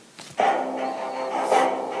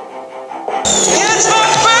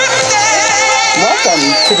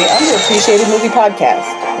to the Underappreciated Movie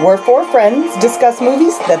Podcast, where four friends discuss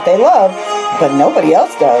movies that they love, but nobody else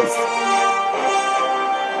does.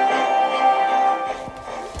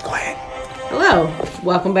 Go ahead. Hello,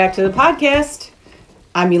 welcome back to the podcast.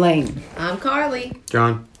 I'm Elaine. I'm Carly.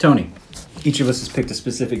 John. Tony. Each of us has picked a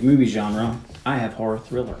specific movie genre. I have horror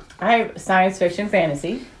thriller. I have science fiction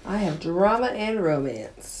fantasy. I have drama and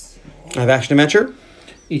romance. I have action adventure.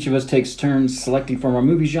 Each of us takes turns selecting from our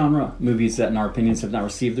movie genre movies that, in our opinions, have not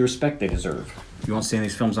received the respect they deserve. You won't see any of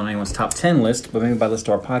these films on anyone's top 10 list, but maybe by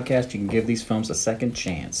listening to our podcast, you can give these films a second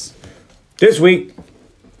chance. This week,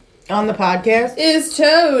 On the podcast, Is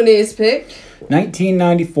Tony's pick.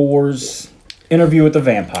 1994's Interview with the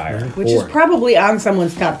Vampire. which is probably on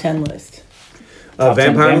someone's top 10 list. Top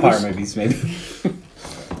 10 vampire movies, maybe.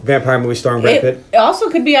 vampire movie starring Brad Pitt. It also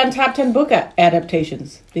could be on top 10 book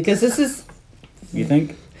adaptations, because this is... You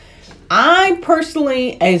think? I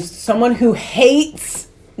personally, as someone who hates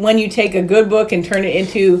when you take a good book and turn it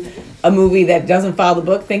into a movie that doesn't follow the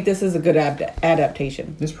book, think this is a good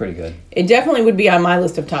adaptation. It's pretty good. It definitely would be on my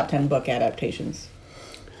list of top 10 book adaptations.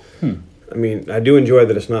 I mean, I do enjoy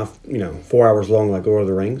that it's not, 4 hours long like Lord of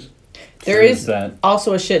the Rings. There Is is that-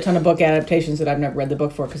 also a shit ton of book adaptations that I've never read the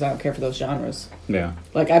book for because I don't care for those genres. Yeah.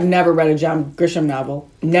 Like, I've never read a John Grisham novel.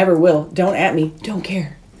 Never will. Don't at me. Don't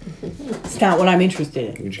care. It's not what I'm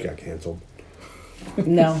interested You just got canceled.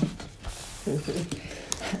 in. No.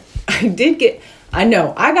 I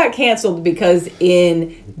know. I got canceled because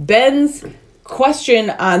in Ben's question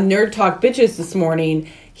on Nerd Talk Bitches this morning,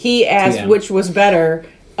 he asked Yeah. which was better,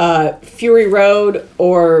 Fury Road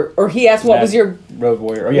or he asked what was your Road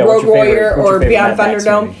Warrior? Oh, yeah, Road what's your Warrior favorite- what's your or favorite Beyond Mad Max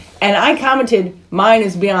Thunderdome. movie? And I commented, mine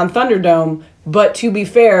is Beyond Thunderdome, but to be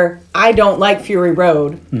fair, I don't like Fury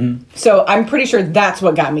Road. Mm-hmm. So I'm pretty sure that's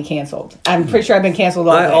what got me canceled. I'm pretty sure I've been canceled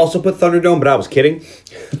all I day. also put Thunderdome, but I was kidding.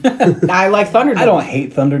 I like Thunderdome. I don't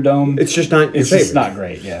hate Thunderdome. It's just not your It's just favorite. not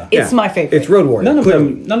great, yeah. It's my favorite. It's Road Warrior. None of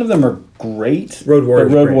Clearly. them are great. Road Warrior's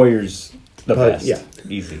but Road great. Warrior's the best. yeah.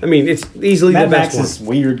 Easy. I mean, it's easily Mad the best Max is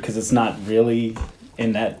weird because it's not really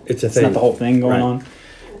in that. It's a not thing. the whole thing going Right. on.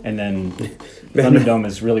 And then Thunderdome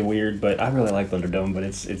is really weird, but I really like Thunderdome, but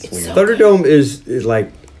it's weird. Thunderdome is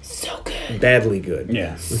like so good. badly good.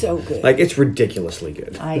 Yeah. So good. Like, it's ridiculously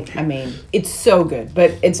good. I mean, it's so good,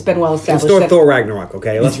 but it's been well It's established. Thor Ragnarok,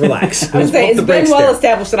 okay? Let's relax. I would Let's say pump it's the been brakes well there.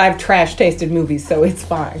 established that I've trash tasted movies, so it's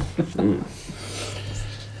fine.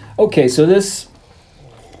 Okay, so this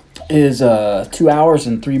is 2 hours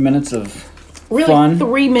and 3 minutes of Really, fun.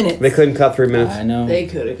 3 minutes. They couldn't cut 3 minutes. I know. They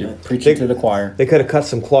could've. You're preaching They- to the choir. They could have cut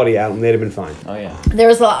some Claudia out and they'd have been fine. Oh, yeah. There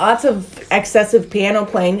was lots of excessive piano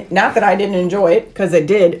playing. Not that I didn't enjoy it, because it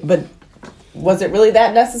did, but was it really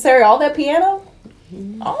that necessary? All that piano?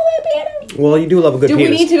 All that piano? Well, you do love a good Do we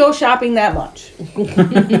pianist. need to go shopping that much?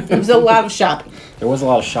 It was a lot of shopping. There was a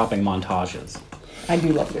lot of shopping montages. I do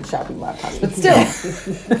love a good shopping montage, but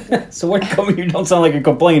still, So what coming? You don't sound like you're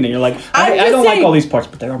complaining. You're like, I'm I just don't like saying- all these parts,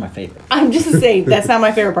 but they are my favorite. I'm just saying that's not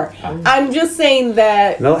my favorite part. I'm just saying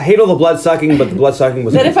that No, I hate all the blood sucking, but the blood sucking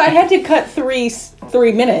was. that if I had to cut 3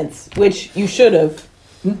 minutes, which you should have,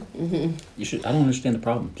 You should. I don't understand the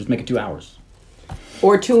problem. Just make it 2 hours.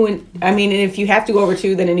 or 2, and I mean, and if you have to go over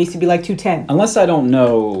 2, then it needs to be like 2:10. Unless I don't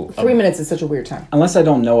know. 3 minutes is such a weird time. Unless I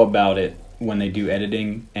don't know about it when they do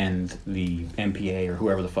editing and the MPA or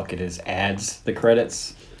whoever the fuck it is adds the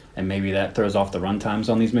credits, and maybe that throws off the run times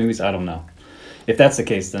on these movies. I don't know. If that's the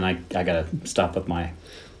case, then I gotta stop with my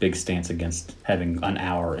big stance against having an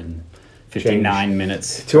hour and 59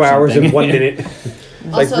 minutes. 2 or hours something. and 1 minute.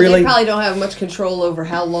 Also, really? they probably don't have much control over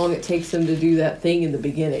how long it takes them to do that thing in the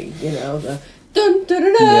beginning. The dun dun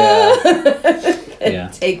dun dun. Yeah.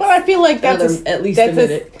 Takes But I feel like that's another- at least that's a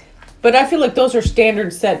minute. But I feel like those are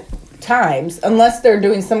standard set times, unless they're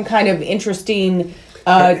doing some kind of interesting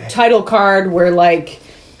title card where like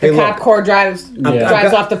the Hey, cop look. car drives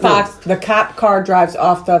Yeah. off the Fox. The cop car drives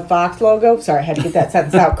off the Fox logo. Sorry, I had to get that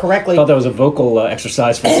sentence out correctly. I thought that was a vocal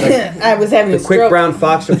exercise for a second. I was having The a quick stroke. brown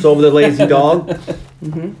fox trips over the lazy dog.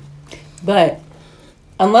 But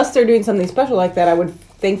unless they're doing something special like that, I would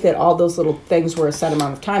think that all those little things were a set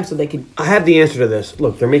amount of time so they could. I have the answer to this.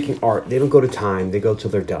 Look, they're making art. They don't go to time. They go till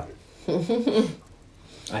they're done.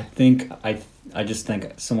 I just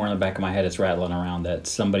think somewhere in the back of my head it's rattling around that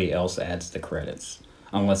somebody else adds the credits,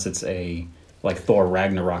 unless it's a like Thor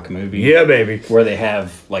Ragnarok movie. Yeah, baby. Where they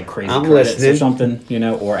have like crazy I'm credits listening. or something,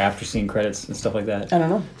 or after scene credits and stuff like that. I don't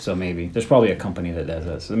know. So maybe there's probably a company that does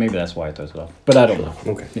that. So maybe that's why it throws it off. But I don't know.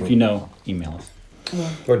 Okay. If you know, email us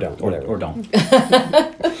Or don't. or, Whatever. or don't.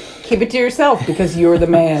 Keep it to yourself because you're the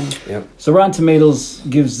man. Yep. So Rotten Tomatoes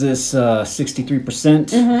gives this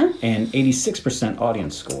 63% and 86%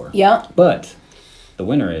 audience score. Yeah. But The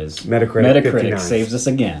winner is Metacritic, 59. saves us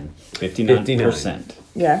again, 59%.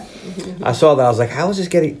 Yeah. I saw that. I was like, how is this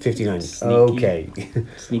getting 59? Sneaky. Okay.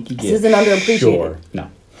 Sneaky This gift. isn't underappreciated. Sure. No.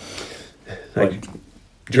 Like,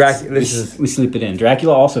 this is We sleep it in.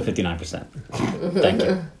 Dracula also 59%. Thank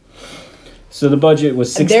you. So the budget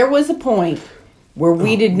was 60. There was a point where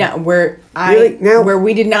we did not, Really? Now? where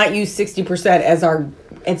we did not use 60% as our.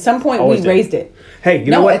 At some point, Always we did. raised it. Hey, you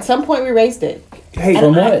know what? At some point, we raised it. Hey,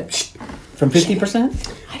 From what? From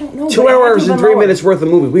 50%? I don't know. 2 but I hours had and to 3 remember. minutes worth of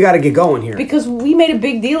movie. We got to get going here. Because we made a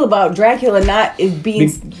big deal about Dracula not it being We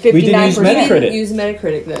 59%. didn't use Metacritic. Didn't use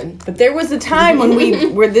Metacritic then. But there was a time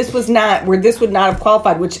when where this would not have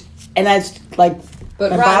qualified, and that's like. But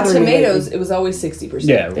that Rotten bothered me Tomatoes, lately. it was always 60%.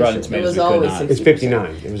 Yeah, They Rotten should- Tomatoes, It was we could always not. 60%. It's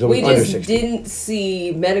 59. It was We always under just 60. didn't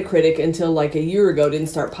see Metacritic until like a year ago. Didn't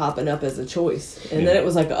start popping up as a choice, and then it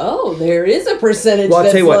was like, oh, there is a percentage Well, I'll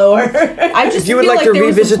that's tell you what. lower. I just If you would feel like to there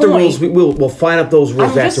was a revisit the point- rules, we'll find up those rules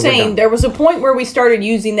I'm just after we're saying done. there was a point where we started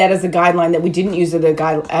using that as a guideline that we didn't use it as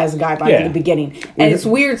a guideline Yeah. at the beginning. And it's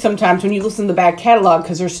weird sometimes when you listen to the back catalog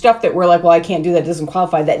because there's stuff that we're like, well, I can't do that, doesn't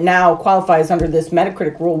qualify, that now qualifies under this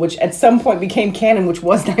Metacritic rule, which at some point became canon, which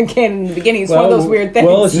was not canon in the beginning. It's one of those weird things.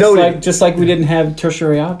 Well, it's Noted. just like we didn't have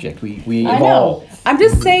tertiary object. We I know. evolved. I'm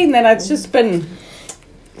just saying that it's just been.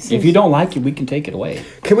 If you don't like it, we can take it away.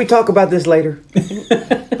 Can we talk about this later?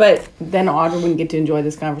 But then Audrey wouldn't get to enjoy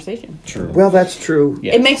this conversation. True. Well, that's true.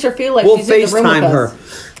 Yeah. It makes her feel like We'll she's in the room with FaceTime us.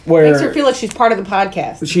 her. Where Makes her feel like she's part of the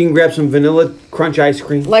podcast. She can grab some vanilla crunch ice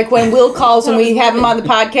cream. Like when Will calls and we have him on the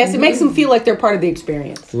podcast, it makes them feel like they're part of the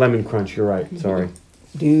experience. Lemon crunch, you're right. Sorry.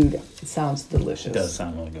 Dude, it sounds delicious. it does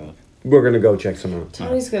sound really good. We're going to go check some out.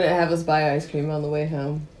 Tony's gonna have us buy ice cream on the way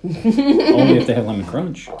home. Only if they have lemon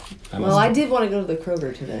crunch. Well, I did want to go to the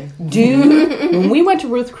Kroger today. Dude, when we went to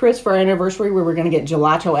Ruth Chris for our anniversary, we were going to get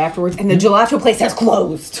gelato afterwards, and the gelato place has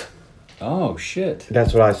closed. Oh shit.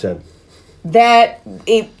 That's what I said.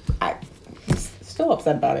 I'm still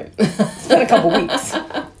upset about it. It's been a couple weeks.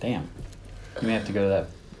 Damn. You may have to go to that.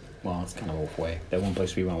 Well, it's kind of off way. That one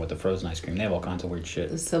place we went with the frozen ice cream. They have all kinds of weird shit.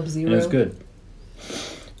 The And Sub-Zero. it was good.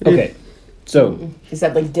 Okay. So Is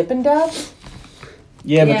that like Dippin' Dots?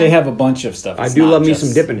 yeah, but Yeah. they have a bunch of stuff. I It's do not love me just-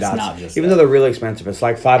 some Dippin' it's Dots. not just Even that. though they're really expensive. It's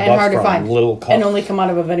like $5 And hard for to find. a little cup. And only come out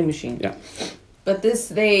of a vending machine. Yeah. But this,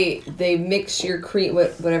 they mix your cream,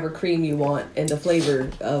 whatever cream you want, and the flavor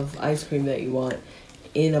of ice cream that you want,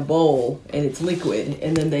 in a bowl, and it's liquid,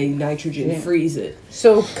 and then they nitrogen freeze it.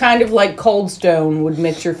 So kind of like Cold Stone would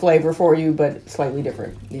mix your flavor for you, but slightly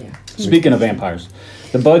different. Yeah. Speaking of vampires,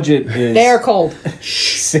 the budget is They are cold.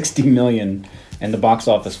 60 million, and the box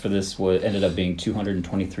office for this ended up being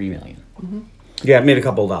 223 million. Yeah, it made a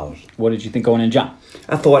couple of dollars. What did you think going in, John?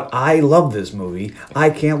 I thought, I love this movie. I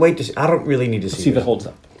can't wait to see. I don't really need to see See if this. it holds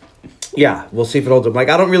up. Yeah, we'll see if it holds up. Like,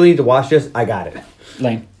 I don't really need to watch this. I got it.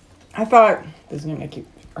 Lane. I thought this is gonna make you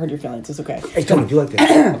hurt your feelings. It's okay. Hey, Tony, do you like this?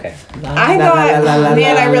 Okay. I thought,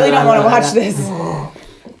 man, I really don't want to watch this.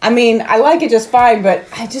 I mean, I like it just fine, but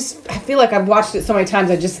I feel like I've watched it so many times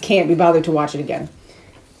I just can't be bothered to watch it again.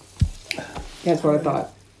 That's what I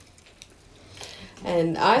thought.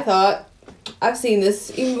 And I thought, I've seen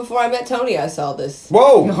this even before I met Tony. I saw this,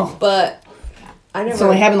 Whoa! but I It's never,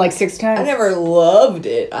 only happened like 6 times. I never loved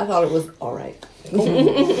it. I thought it was all right.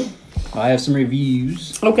 I have some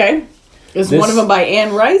reviews. Okay. Is This- one of them by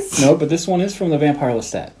Anne Rice? No, but this one is from the Vampire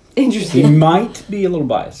Lestat. He Interesting. might be a little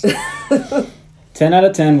biased. 10 out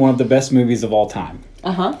of 10, one of the best movies of all time.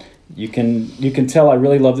 Uh-huh. You can tell I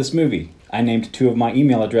really love this movie. I named 2 of my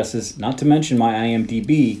email addresses, not to mention my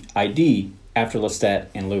IMDb ID after Lestat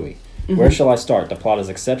and Louis. Where shall I start? The plot is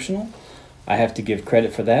exceptional. I have to give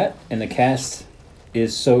credit for that, and the cast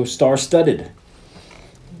is so star-studded.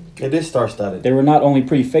 It is star-studded. There were not only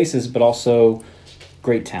pretty faces, but also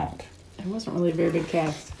great talent. It wasn't really a very big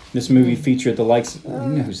cast. This movie featured the likes. You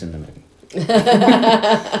know who's in the movie.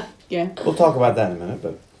 Yeah. We'll talk about that in a minute,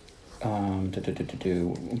 but...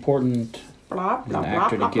 Important Blah, blah, an blah,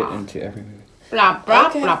 actor blah, to get blah. into every movie. Blah, blah,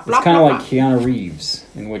 Okay. blah, blah, It's kind of blah, like Keanu Reeves,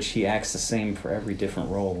 in which he acts the same for every different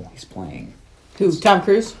role he's playing. blah. Who? Tom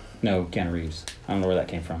Cruise? No, Keanu Reeves. I don't know where that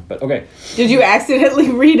came from, but okay. Did you accidentally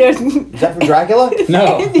read it? Is that from Dracula?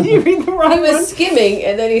 No. Did you read the wrong He was one? skimming,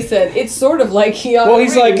 and then he said, "It's sort of like Keanu Well,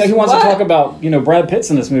 he's like, Reeves." he wants What? to talk about, Brad Pitt's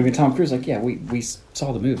in this movie. And Tom Cruise, like, yeah, we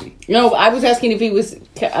saw the movie. No, I was asking if he was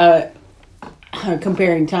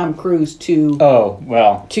comparing Tom Cruise to Oh,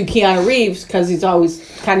 well. Keanu Reeves because he's always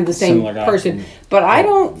kind of the same Similar guy. person. But I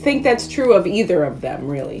don't think that's true of either of them,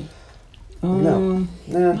 really. No.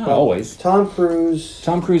 Not always. Tom Cruise...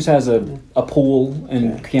 Tom Cruise has a pool,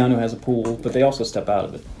 and Keanu has a pool, but they also step out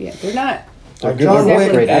of it. Yeah, they're not. They're John they're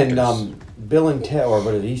Wick great and actors. Bill and Ted, or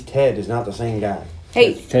what is he's Ted, is not the same guy.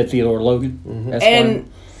 Hey, Ted Theodore Logan. and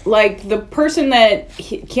like the person that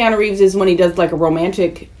Keanu Reeves is when he does like a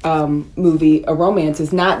romantic movie, a romance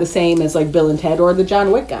is not the same as like Bill and Ted or the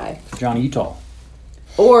John Wick guy. Johnny Utah.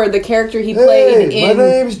 Or the character he played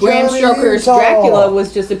in Bram Stoker's Dracula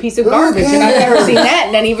was just a piece of garbage, and I've never seen that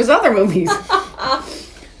in any of his other movies.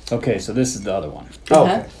 Okay, so this is the other one. Oh,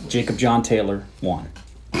 Uh-huh. Jacob John Taylor 1.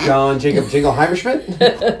 John Jacob Jingleheimer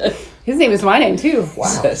Schmidt. His name is my name too.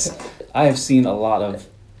 Says, I have seen a lot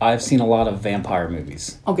of vampire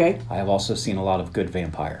movies. Okay. I have also seen a lot of good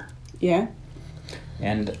vampire. Yeah.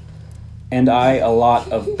 And a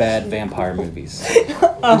lot of bad vampire movies.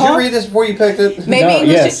 Did you read this before you picked it? Maybe No,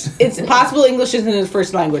 English. yes. It's possible English isn't his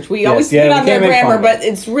first language. We always yeah, put we on their can't make grammar, fun of but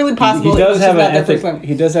it's really possible He English does have is not an their first ethnic. language.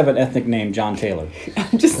 He does have an ethnic name, John Taylor.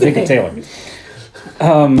 I'm just saying. Jacob Taylor.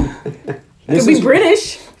 Could be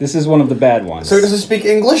British. This is one of the bad ones. So he doesn't speak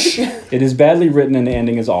English? It is badly written and the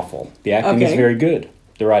ending is awful. The acting is Okay. very good.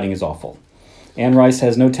 The writing is awful. Anne Rice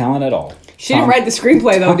has no talent at all. She didn't write the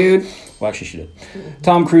screenplay though, dude. Well, actually, she did.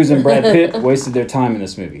 Tom Cruise and Brad Pitt wasted their time in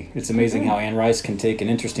this movie. It's amazing how Anne Rice can take an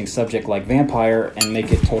interesting subject like vampire and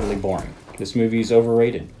make it totally boring. This movie is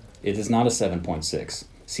overrated. It is not a 7.6.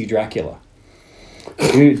 See Dracula.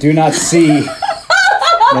 Do not see.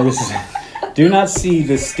 No, this is. Do not see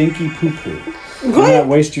the stinky poo poo. Do not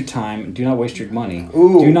waste your time. Do not waste your money.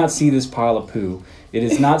 Ooh. Do not see this pile of poo. It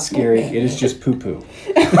is not scary. It is just poo poo.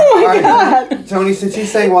 All right, Tony, since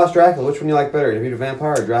he's saying watch Dracula, which one you like better, Interview with a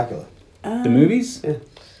Vampire or Dracula? The movies? Yeah.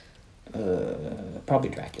 Probably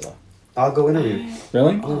Dracula. I'll go Interview.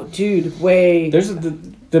 Really? Oh, dude, wait. There's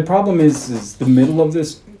the problem is the middle of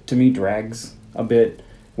this to me drags a bit,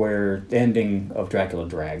 where the ending of Dracula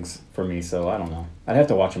drags for me. So I don't know. I'd have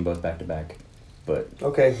to watch them both back to back. But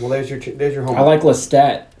Okay, well there's your homework. I like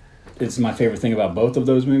Lestat. It's my favorite thing about both of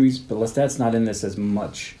those movies. But Lestat's not in this as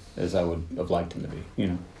much as I would have liked him to be. You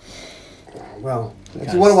know. Well,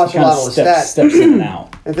 if you want to watch a lot of Steps Lestat, in and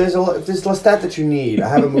out. if there's Lestat that you need, I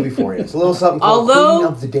have a movie for you. It's a little something called Although- Queen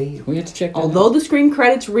of the Dam. We have to check that Although out. the screen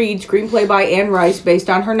credits read screenplay by Anne Rice based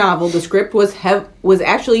on her novel, the script was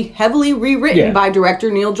actually heavily rewritten Yeah. by director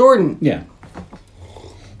Neil Jordan. Yeah.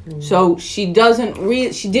 So she didn't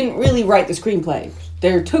really write the screenplay.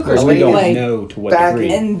 They took her Well, we don't screenplay know to what Back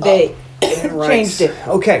degree. and they changed it.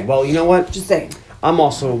 Okay, well, you know what? Just saying. I'm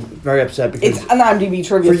also very upset because It's an IMDb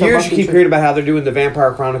trivia. for so it years must you be keep true. hearing about how they're doing the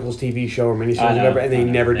Vampire Chronicles TV show or miniseries or I know, whatever, and they I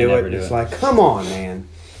know. never They do never it. do It's it. like, come on, man.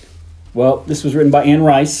 Well, this was written by Anne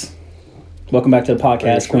Rice. Welcome back to the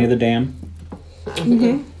podcast, Queen of the Dam.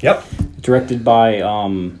 Yep. Directed by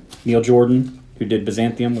Neil Jordan, who did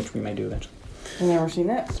Byzantium, which we may do eventually. I've never seen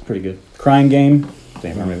that. It's pretty good. Crying Game,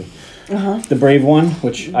 vampire movie. The Brave One,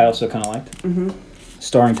 which I also kind of liked.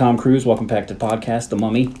 Starring Tom Cruise. Welcome back to the podcast, The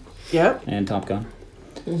Mummy, Yep. and Top Gun.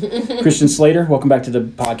 Christian Slater. Welcome back to the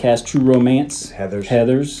podcast, True Romance.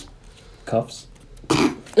 Heathers. Cuffs.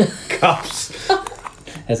 Cups.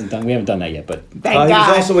 We haven't done that yet, but Thank He was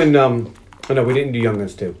God. also in, oh no, we didn't do Young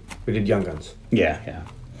Guns too. We did Young Guns. yeah.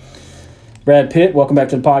 Brad Pitt. Welcome back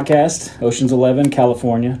to the podcast, Ocean's 11,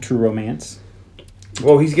 California, True Romance.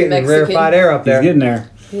 Whoa, he's getting Mexican. rarefied air up there. He's getting there.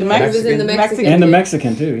 He was in the Mexican. And the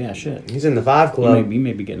Mexican, too. Yeah, shit. He's in the 5 You Club.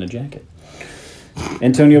 may be getting a jacket.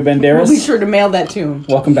 Antonio Banderas. We'll be sure to mail that to him.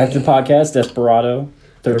 Welcome back to the podcast, Desperado,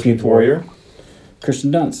 13th Warrior.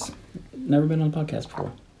 Kristen Dunst. Never been on a podcast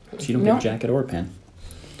before. She don't get No. a jacket or a pen.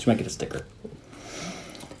 She might get a sticker.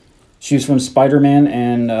 She was from Spider-Man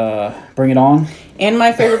and Bring It On. And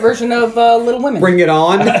my favorite version of Little Women. Bring it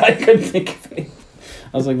on. I couldn't think of it.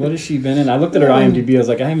 I was like, what has she been in? I looked at her IMDb. I was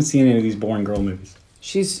like, I haven't seen any of these boring girl movies.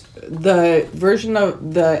 She's the version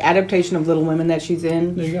of the adaptation of Little Women that she's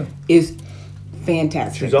in There you go. is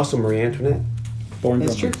fantastic. She was also Marie Antoinette. Boring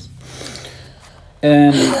That's girl true. movies.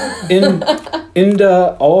 And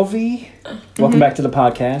Inda Alvi. Welcome back to the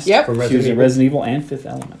podcast. Yep. From She was in Resident Resident Evil and Fifth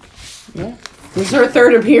Element. Yeah. This is her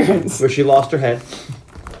third appearance. Where she lost her head.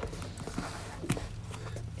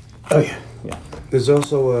 Oh, yeah. Yeah. There's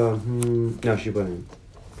also, no, she wasn't.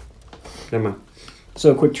 Never mind.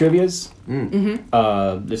 So, quick trivias.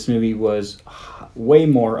 This movie was way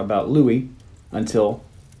more about Louis until,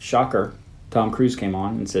 shocker, Tom Cruise came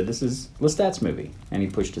on and said, this is Lestat's movie. And he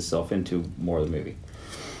pushed himself into more of the movie.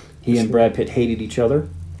 He and Brad Pitt hated each other.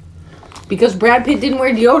 Because Brad Pitt didn't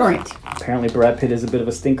wear deodorant. Apparently, Brad Pitt is a bit of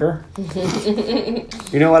a stinker,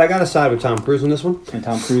 You know what? I got to side with Tom Cruise on this one. and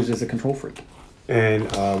Tom Cruise is a control freak. And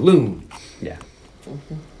Loon. Yeah.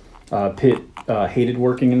 Pitt hated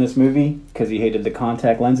working in this movie because he hated the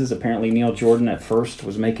contact lenses. Apparently, Neil Jordan at first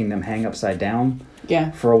was making them hang upside down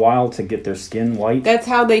Yeah. for a while to get their skin white. That's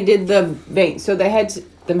how they did the vein. So they had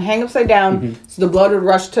them hang upside down Mm-hmm. so the blood would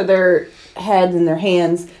rush to their heads and their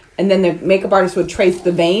hands, and then the makeup artist would trace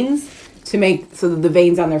the veins to make so that the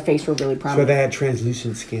veins on their face were really So prominent. they had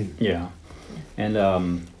translucent skin. Yeah.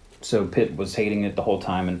 And so Pitt was hating it the whole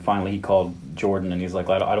time, and finally he called Jordan, and he's like,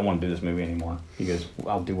 I don't want to do this movie anymore. He goes,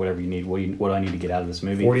 I'll do whatever you need. What do I need to get out of this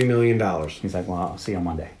movie? $40 million. He's like, well, I'll see you on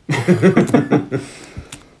Monday.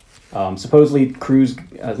 Supposedly, Cruise,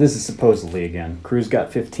 this is supposedly again, Cruise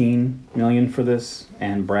got $15 million for this,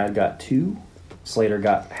 and Brad got $2 million. Slater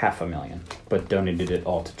got $500,000, but donated it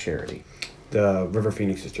all to charity. The River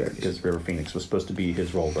Phoenix's charity. Because River Phoenix was supposed to be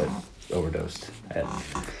his role, but overdosed at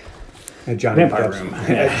Johnny Vampire Depp's, Room.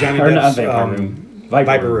 at Johnny Or Depp's not Vampire Room.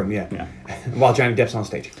 Viper Room, yeah. Yeah. While Johnny Depp's on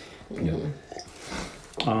stage.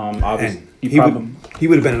 Obviously, And you he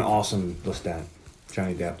would have been an awesome Lestat,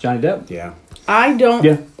 Johnny Depp. Johnny Depp? Yeah. I don't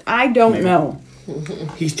Maybe. know.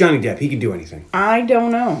 He's Johnny Depp. He can do anything. I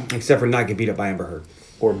don't know. Except for not get beat up by Amber Heard.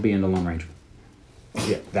 Or being the Lone Ranger.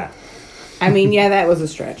 Yeah, that. I mean, yeah, that was a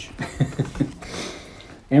stretch.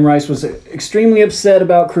 Anne Rice was extremely upset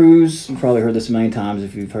about Cruise. You've probably heard this a million times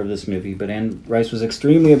if you've heard of this movie, but Anne Rice was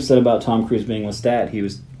extremely upset about Tom Cruise being Lestat. He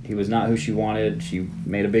was not who she wanted. She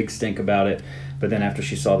made a big stink about it, but then after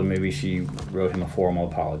she saw the movie, she wrote him a formal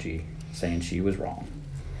apology saying she was wrong.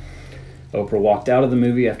 Oprah walked out of the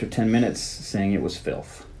movie after 10 minutes saying it was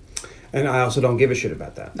filth. And I also don't give a shit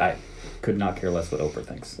about that. I could not care less what Oprah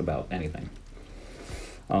thinks about anything.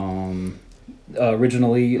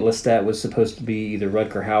 Originally, Lestat was supposed to be either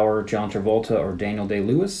Rutger Hauer, John Travolta, or Daniel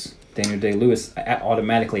Day-Lewis. Daniel Day-Lewis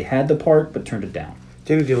automatically had the part, but turned it down.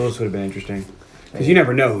 Daniel Day-Lewis would have been interesting. Because you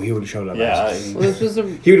never know who he would have showed up as. Well, this was a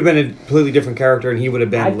He would have been a completely different character, and he would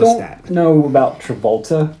have been I Lestat. don't know about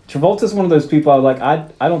Travolta. Travolta's one of those people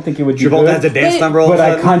I don't think it would be Travolta good, has a dance But- number all of but a I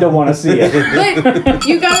sudden. kind of want to see it. But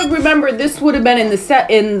you got to remember, this would have been in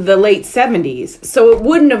the late 70s, so it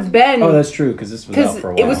wouldn't have been Oh, that's true, because this was out because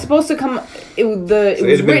for a while. it was supposed to come. It was It'd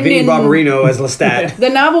written have been Vinnie in Barbarino as Lestat. the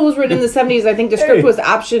novel was written in the 70s. I think the script Hey. was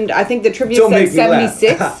optioned. I think the trivia Don't said make me laugh.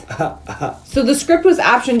 76. So the script was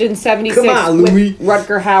optioned in 76 Come on, Louis. with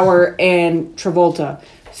Rutger Hauer and Travolta.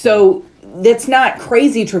 So that's not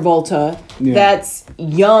crazy Travolta. Yeah. That's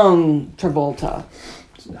young Travolta.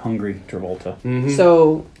 Hungry Travolta.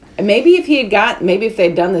 So maybe if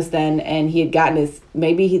they'd done this then and he had gotten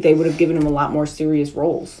they would have given him a lot more serious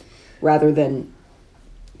roles rather than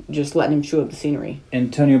just letting him chew up the scenery.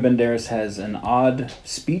 Antonio Banderas has an odd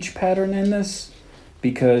speech pattern in this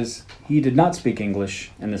because he did not speak English,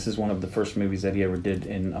 and this is one of the first movies that he ever did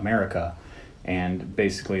in America. And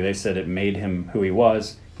basically, they said it made him who he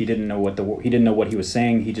was. He didn't know what he was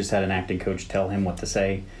saying. He just had an acting coach tell him what to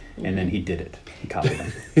say, and then he did it. He copied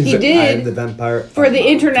him. He I am did. the vampire. For the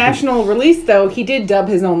international release, though, he did dub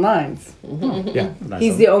his own lines. Yeah. Nice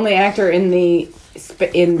He's of the him. only actor in the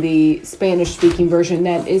Spanish-speaking version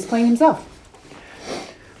that is playing himself.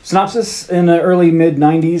 Synopsis: in the early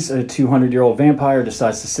mid-90s, a 200-year-old vampire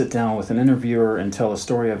decides to sit down with an interviewer and tell a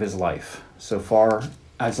story of his life so far,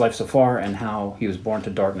 and how he was born to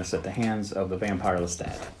darkness at the hands of the vampire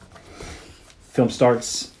Lestat. Film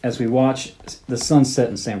starts as we watch the sunset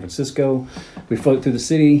in San Francisco. We float through the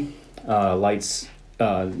city. Lights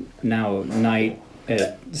now night.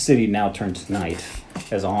 The city now turns to night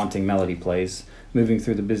as a haunting melody plays. Moving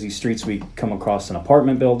through the busy streets, we come across an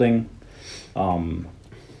apartment building.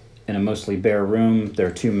 In a mostly bare room, there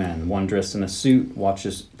are two men. One dressed in a suit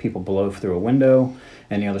watches people below through a window,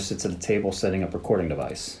 and the other sits at a table setting up a recording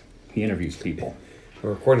device. He interviews people. A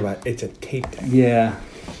recording about it's a tape deck. Yeah.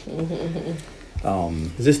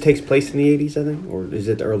 Does this takes place in the 80s, I think? Or is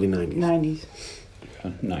it the early 90s? 90s.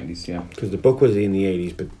 90s, yeah. Because the book was in the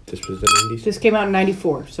 80s, but this was the 90s? This came out in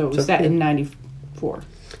 94, so it was So- set in 94.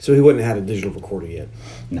 So he wouldn't have had a digital recorder yet.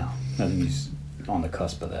 No, I think he's on the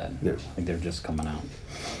cusp of that. No. I think they're just coming out.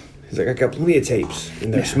 He's like, I got plenty of tapes,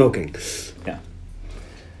 and they're smoking. Yeah.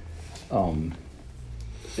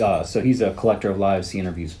 So he's a collector of lives. He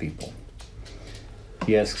interviews people.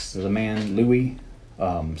 He asks the man, Louis,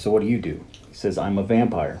 so what do you do? He says, I'm a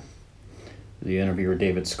vampire. The interviewer,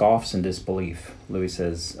 David, scoffs in disbelief. Louis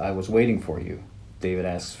says, I was waiting for you. David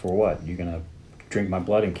asks, for what? You gonna drink my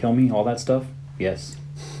blood and kill me? All that stuff? Yes.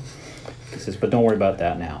 He says, but don't worry about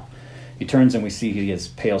that now. He turns and we see he has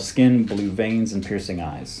pale skin, blue veins, and piercing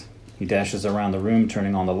eyes. He dashes around the room,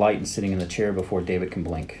 turning on the light and sitting in the chair before David can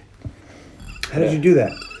blink. How did you do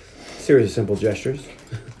that? Series of simple gestures.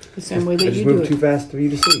 The same way I that just you do moved too it. fast for you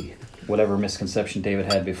to see. Whatever misconception David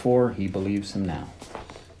had before, he believes him now.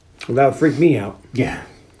 Well, that would freak me out. Yeah.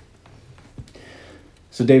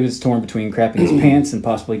 So David's torn between crapping his pants and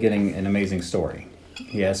possibly getting an amazing story.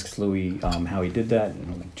 He asks Louis how he did that.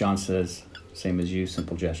 And John says, same as you,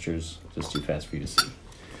 simple gestures, just too fast for you to see.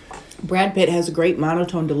 Brad Pitt has a great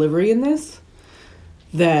monotone delivery in this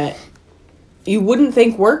that you wouldn't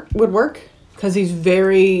think would work because he's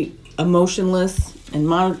very emotionless and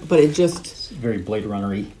but it just... It's very Blade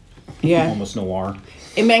Runner-y. Yeah. Almost noir.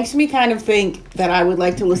 It makes me kind of think that I would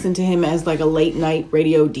like to listen to him as like a late night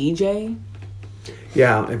radio DJ.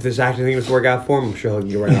 Yeah, if this acting thing was to work out for him, I'm sure he'll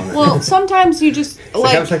get right on it. Well, sometimes you just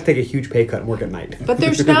I was like take a huge pay cut and work at night. But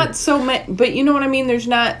there's not so many. But you know what I mean. There's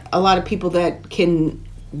not a lot of people that can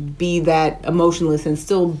be that emotionless and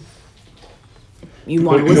still. You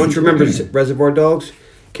want to listen. Don't you remember Reservoir Dogs?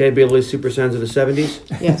 K-Billy Super Sons of the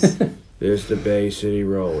 70s? Yes. There's the Bay City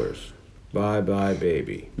Rollers. Bye bye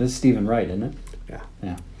baby. This is Stephen Wright, isn't it? Yeah.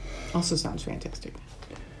 Yeah. Also sounds fantastic.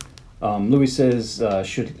 Louis says,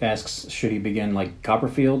 should he begin like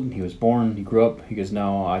Copperfield? He was born, he grew up. He goes,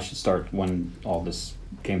 no, I should start when all this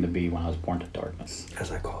came to be, when I was born to darkness.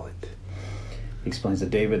 As I call it. He explains to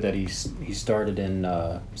David that he started in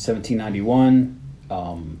 1791.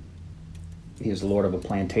 He was the lord of a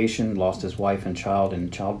plantation, lost his wife and child in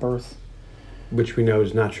childbirth. Which we know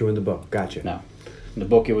is not true in the book. Gotcha. No. In the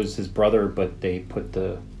book, it was his brother, but they put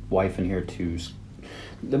the wife in here to...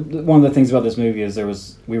 One of the things about this movie is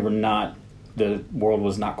the world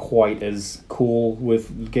was not quite as cool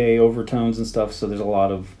with gay overtones and stuff, so there's a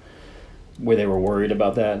lot of where they were worried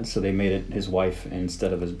about that, so they made it his wife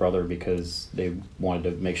instead of his brother because they wanted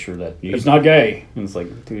to make sure that he's not gay. And it's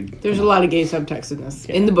like, dude... There's a lot of gay subtext in this,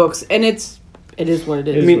 in the books, and it is what it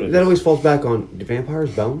is. I mean, that always falls back on, do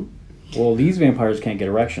vampires bone? Well, these vampires can't get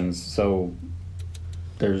erections, so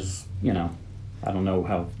there's, I don't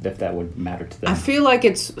know if that would matter to them. I feel like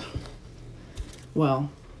these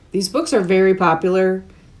books are very popular,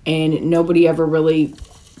 and nobody ever really...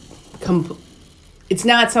 It's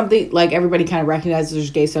not something, like, everybody kind of recognizes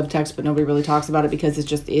there's gay subtext, but nobody really talks about it because it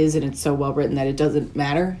just is, and it's so well written that it doesn't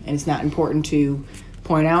matter, and it's not important to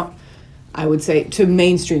point out. I would say to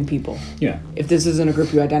mainstream people. Yeah. If this isn't a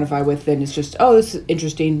group you identify with, then it's just, oh, this is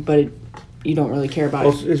interesting, but you don't really care about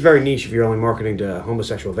it. It's very niche if you're only marketing to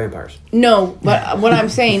homosexual vampires. No, but what I'm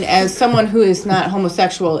saying, as someone who is not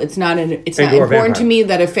homosexual, it's not important to me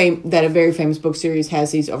that a very famous book series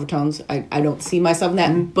has these overtones. I don't see myself in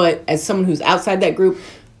that. Mm-hmm. But as someone who's outside that group,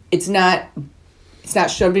 it's not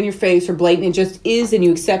shoved in your face or blatant. It just is, and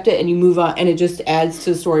you accept it and you move on, and it just adds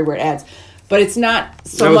to the story where it adds. But it's not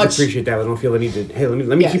so much... I always appreciate that. I don't feel the need to... Hey,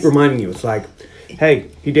 let me keep reminding you. It's like, hey,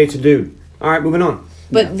 he dates a dude. All right, moving on.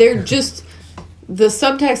 But they're just... The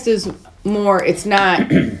subtext is more... It's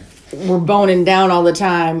not... We're boning down all the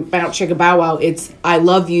time. Bow chicka bow wow. It's, I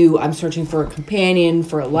love you. I'm searching for a companion,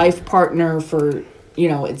 for a life partner, for...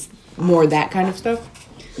 it's more that kind of stuff.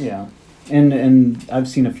 Yeah. And I've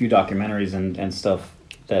seen a few documentaries and stuff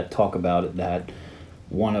that talk about it, that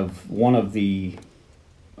one of the...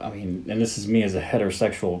 I mean, and this is me as a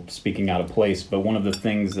heterosexual speaking out of place, but one of the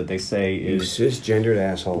things that they say is... You cisgendered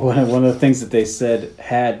asshole. One of the things that they said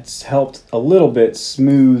had helped a little bit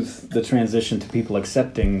smooth the transition to people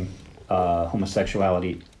accepting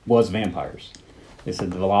homosexuality was vampires. They said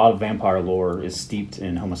that a lot of vampire lore is steeped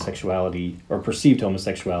in homosexuality, or perceived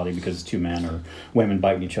homosexuality, because two men or women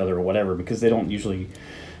biting each other or whatever, because they don't usually...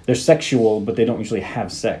 They're sexual, but they don't usually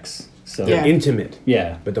have sex. So they're intimate,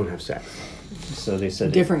 yeah, but don't have sex. So they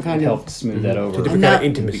said different kind of helped smooth that over. A different kind of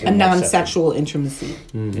intimacy. A non-sexual intimacy.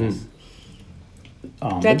 Mm-hmm.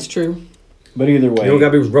 Yes. That's true. But either way... You don't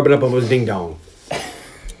gotta be rubbing up on his ding-dong.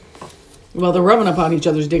 Well, they're rubbing up on each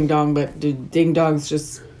other's ding-dong, but ding-dong's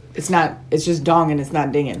just... It's just dong and it's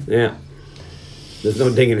not dinging. Yeah. There's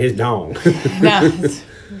no ding in his dong.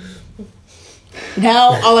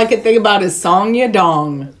 Now all I can think about is Song Ya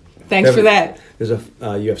Dong. Thanks for that. There's a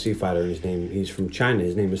UFC fighter. He's from China.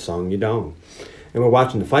 His name is Song Yadong. And we're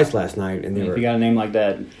watching the fights last night, and if you got a name like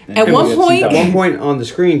that, at one point on the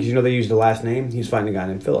screen, because they used the last name, he's fighting a guy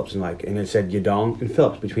named Phillips, and it said Yadong and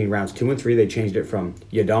Phillips. Between rounds 2 and 3, they changed it from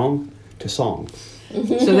Yadong to Song.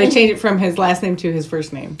 So they changed it from his last name to his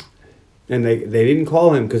first name. And they didn't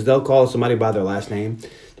call him, because they'll call somebody by their last name.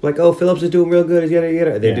 Like, oh, Phillips is doing real good, yada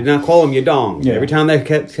yada. They did not call him Yadong. Yeah. Every time they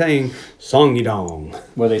kept saying Song Yadong.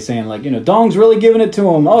 Were they saying like, Dong's really giving it to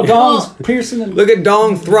him? Oh, Dong's piercing him. Look at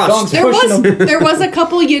Dong thrust. There was a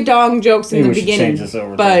couple Yadong jokes in the beginning,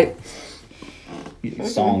 but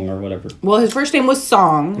Song or whatever. Well, his first name was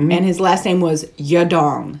Song, and his last name was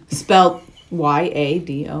Yadong, spelled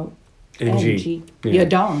Yadong.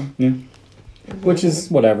 Yadong. Yeah. Which is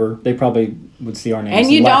whatever. They probably would see our names.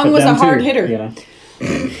 And Yadong was a hard hitter.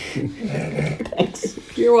 Thanks.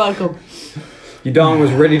 You're welcome. Yadong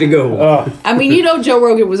was ready to go. I mean, Joe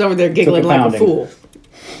Rogan was over there giggling like a fool.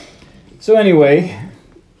 So anyway,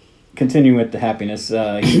 continuing with the happiness,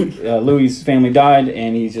 Louis' family died,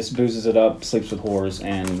 and he just boozes it up, sleeps with whores,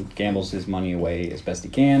 and gambles his money away as best he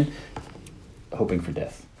can, hoping for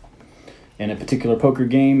death. In a particular poker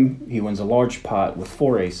game, he wins a large pot with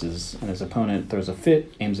 4 aces, and his opponent throws a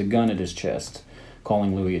fit, aims a gun at his chest,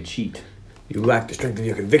 calling Louis a cheat. You lack the strength of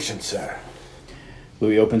your convictions, sir.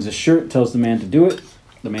 Louis opens his shirt, tells the man to do it.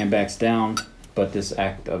 The man backs down, but this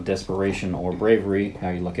act of desperation or bravery, how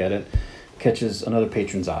you look at it, catches another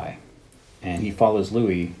patron's eye. And he follows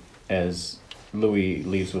Louis as Louis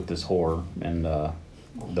leaves with this whore, and the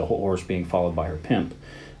whore's being followed by her pimp.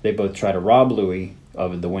 They both try to rob Louis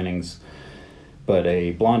of the winnings, but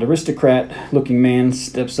a blonde aristocrat-looking man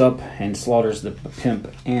steps up and slaughters the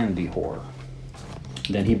pimp and the whore.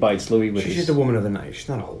 Then he bites Louis with She's his... just a woman of the night. She's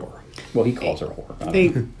not a whore. Well, he calls her a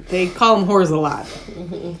whore. They call them whores a lot.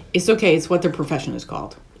 It's okay. It's what their profession is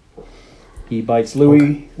called. He bites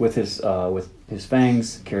Louis with his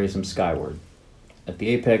fangs, carries him skyward. At the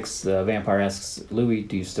apex, the vampire asks Louis,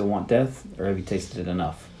 "Do you still want death, or have you tasted it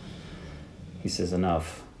enough?" He says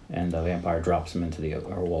enough, and the vampire drops him into the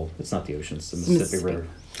it's not the ocean, it's the Mississippi River.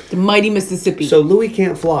 The mighty Mississippi. So Louis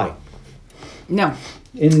can't fly. No.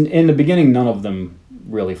 In the beginning, none of them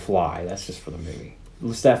really fly. That's just for the movie.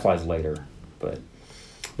 Lestat flies later, but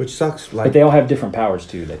Which sucks. but they all have different powers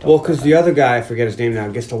too. They talk Well, about because that. the other guy, I forget his name now,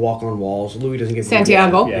 gets to walk on walls. Louis doesn't get to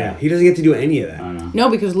Santiago? do that. Yeah. He doesn't get to do any of that. I don't know. No,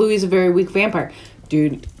 because Louis is a very weak vampire.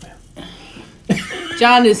 Dude.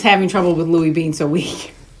 John is having trouble with Louis being so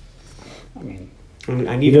weak. I mean,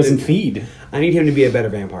 I he need doesn't to, feed. I need him to be a better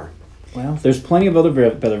vampire. Well, there's plenty of other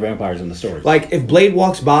better vampires in the story. Like, if Blade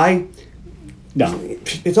walks by, No,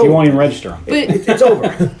 it's you over. won't even register him. But It's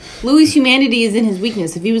over. Louis' humanity is in his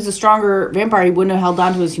weakness. If he was a stronger vampire, he wouldn't have held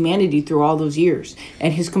on to his humanity through all those years.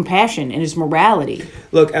 And his compassion and his morality.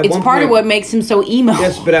 Look, at It's one part point, of what makes him so emo.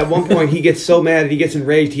 Yes, but at one point he gets so mad and he gets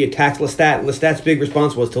enraged, he attacks Lestat, and Lestat's big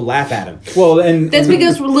response was to laugh at him. Well, and That's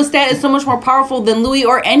because Lestat is so much more powerful than Louis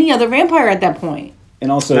or any other vampire at that point.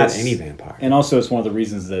 and also Not it's- any vampire. And also, it's one of the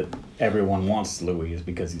reasons that everyone wants Louis is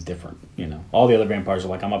because he's different. You know, all the other vampires are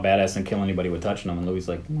like, "I'm a badass and kill anybody with touching them," and Louis is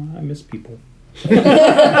like, "I miss people." And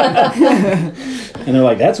they're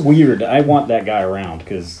like, "That's weird. I want that guy around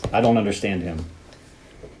because I don't understand him."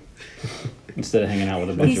 Instead of hanging out with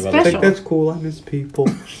a bunch He's of I other special. think that's cool. I miss people.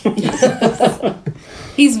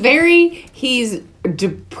 He's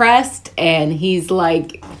depressed and he's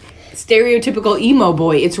like stereotypical emo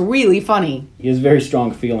boy. It's really funny. He has very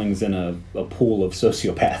strong feelings in a pool of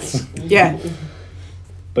sociopaths. Yeah.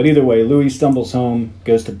 But either way, Louis stumbles home,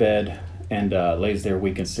 goes to bed, and lays there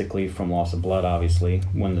weak and sickly from loss of blood, obviously,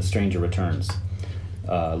 when the stranger returns.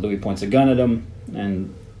 Louis points a gun at him,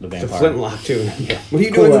 and the It's a vampire... flintlock, too. What are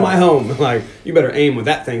you Cool doing in out. my home? Like, you better aim with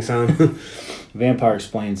that thing, son. Vampire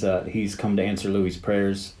explains he's come to answer Louis'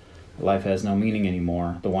 prayers. Life has no meaning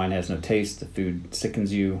anymore. The wine has no taste. The food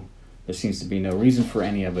sickens you. There seems to be no reason for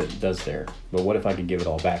any of it, does there? But what if I could give it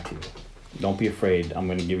all back to you? Don't be afraid. I'm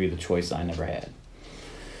going to give you the choice I never had.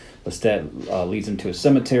 Lestat leads him to a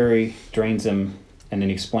cemetery, drains him, and then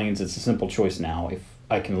he explains it's a simple choice now. If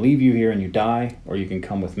I can leave you here and you die, or you can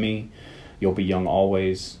come with me, you'll be young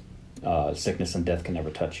always. Sickness and death can never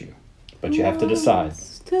touch you. But you have to decide.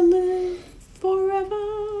 To live forever.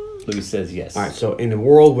 Louis says yes. All right, so in a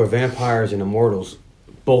world where vampires and immortals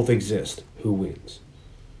both exist, who wins?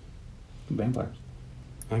 Vampires.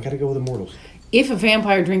 I gotta go with immortals. If a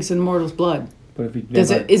vampire drinks an immortal's blood, But if he,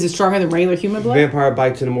 is it stronger than regular human blood? Vampire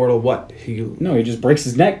bites an immortal, what? No, he just breaks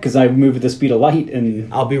his neck because I move at the speed of light,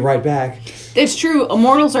 and I'll be right back. It's true.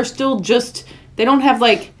 Immortals are still just, they don't have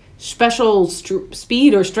like special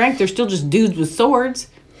speed or strength. They're still just dudes with swords.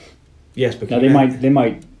 Yes, but now they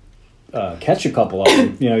might catch a couple of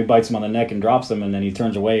them. You know, he bites him on the neck and drops them, and then he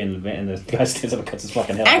turns away, and the guy stands up and cuts his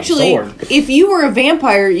fucking head Actually, off with a sword. if you were a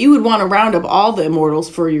vampire, you would want to round up all the immortals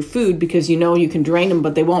for your food because you know you can drain them,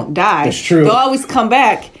 but they won't die. That's true. They'll always come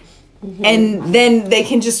back. And then they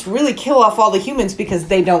can just really kill off all the humans because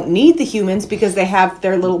they don't need the humans because they have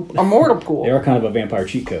their little immortal pool. They are kind of a vampire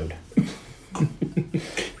cheat code.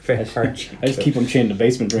 Vampire I just keep them chained in the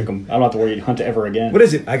basement, drink them. I don't have to worry to hunt ever again. What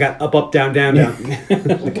is it? I got up, down, down, down.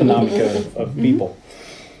 The Konami code of people.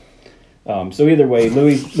 So either way,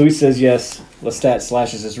 Louis says yes. Lestat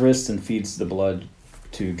slashes his wrists and feeds the blood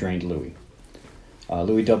to drained Louis.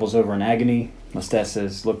 Louis doubles over in agony. Lestat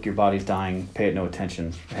says, "Look, your body's dying. Pay it no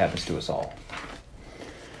attention. It happens to us all."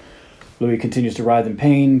 Louis continues to writhe in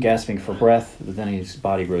pain, gasping for breath, but then his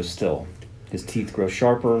body grows still. His teeth grow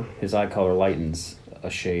sharper, his eye color lightens a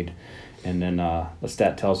shade, and then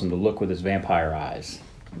Lestat tells him to look with his vampire eyes.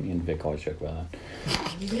 Me and Vic always joke about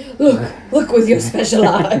that. Look with your special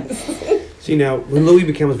eyes. See, now, when Louis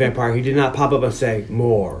becomes a vampire, he did not pop up and say,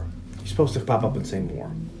 more. He's supposed to pop up and say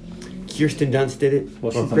more. Kirsten Dunst did it.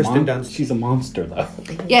 Well, Or Kristen Dunst. she's a monster, though.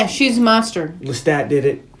 Yeah, she's a monster. Lestat did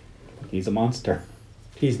it. He's a monster.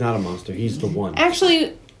 He's not a monster. He's the one.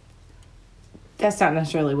 Actually, that's not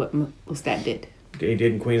necessarily what Lestat did. He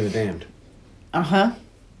did in Queen of the Damned. Uh-huh.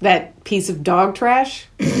 That piece of dog trash.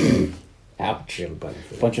 Ouch. Everybody.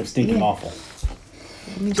 Bunch of stinking awful.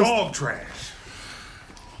 Dog trash.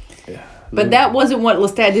 But that wasn't what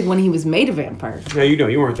Lestat did when he was made a vampire. No, you know,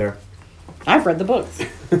 you weren't there. I've read the books.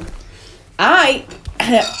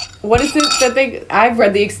 What is it that I've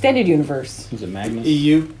read the extended universe. Was it Magnus?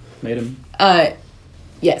 EU Made him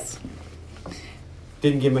Yes.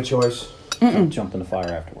 didn't give him a choice. jump in the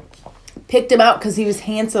fire afterwards. Picked him out because he was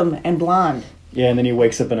handsome and blonde. Yeah, and then he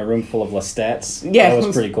wakes up in a room full of Lestats. Yeah. That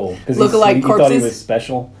was pretty cool. Because Lookalike he thought he corpses. was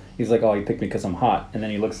special. He's like, oh, he picked me because I'm hot. And then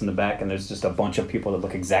he looks in the back, and there's just a bunch of people that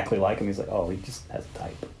look exactly like him. He's like, oh, he just has a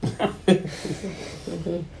type.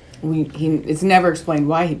 It's never explained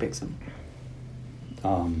why he picks him.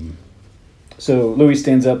 So Louis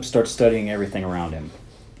stands up, starts studying everything around him.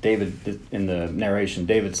 David, in the narration,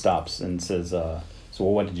 David stops and says, so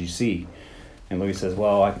what did you see? And Louis says,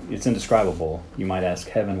 well, it's indescribable. You might ask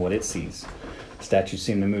heaven what it sees. Statues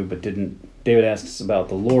seem to move, but didn't. David asks about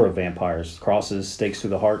the lore of vampires. Crosses, stakes through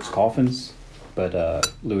the hearts, coffins. But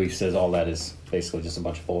Louis says all that is basically just a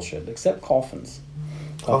bunch of bullshit, except coffins.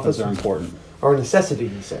 Coffins are important. Or a necessity,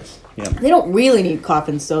 he says. Yeah. They don't really need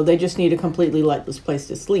coffins, though. They just need a completely lightless place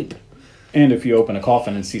to sleep. And if you open a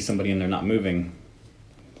coffin and see somebody in there not moving,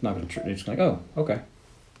 it's not going to. It's like, oh, okay.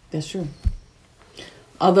 That's true.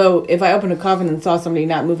 Although, if I opened a coffin and saw somebody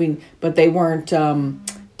not moving, but they weren't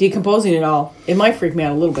decomposing at all, it might freak me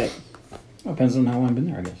out a little bit. Depends on how long I've been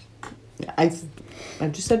there, I guess. I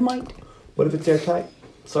just said might. What if it's airtight?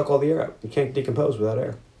 Suck all the air out. You can't decompose without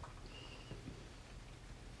air.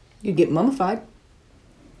 You get mummified.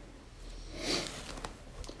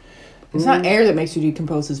 It's not air that makes you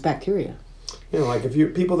decompose, it's bacteria. You know, like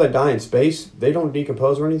people that die in space, they don't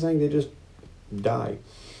decompose or anything. They just die,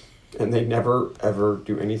 and they never ever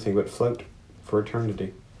do anything but float for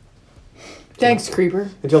eternity. Thanks, Creeper.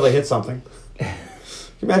 Until they hit something.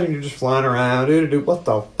 Imagine you're just flying around. What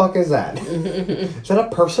the fuck is that? Is that a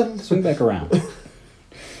person? Swing back around.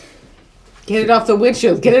 Get it off the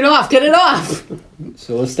windshield. Get it off. Get it off.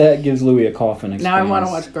 So Lestat gives Louis a coffin. Now I want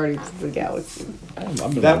to watch Guardians of the Galaxy.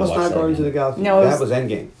 That was not Guardians of the Galaxy. No, that was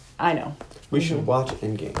Endgame. I know. We should watch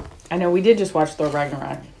Endgame. I know. We did just watch Thor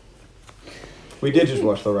Ragnarok. We did just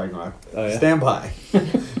watch Thor Ragnarok. Oh, yeah? Stand by.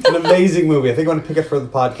 It's an amazing movie. I think I want to pick it for the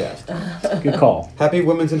podcast. Good call. Happy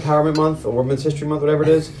Women's Empowerment Month or Women's History Month, whatever it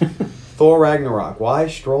is. Thor Ragnarok. Why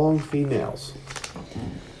strong females?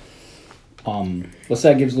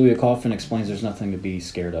 Lestat gives Louis a coffin, explains there's nothing to be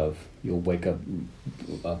scared of. You'll wake up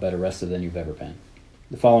better rested than you've ever been.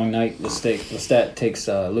 The following night, Lestat takes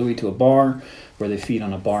Louis to a bar where they feed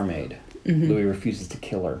on a barmaid. Mm-hmm. Louis refuses to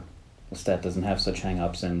kill her. Lestat doesn't have such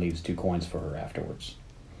hang-ups and leaves 2 coins for her afterwards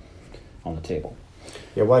on the table.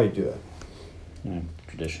 Yeah, why did he do that?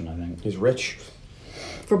 Tradition, I think. He's rich.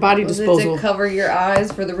 For body Was disposal. it to cover your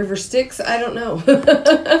eyes for the river Styx? I don't know.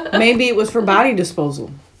 Maybe it was for body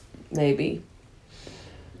disposal. Maybe.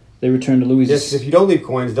 They return to Louis'... Yes, if you don't leave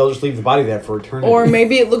coins, they'll just leave the body there for eternity. Or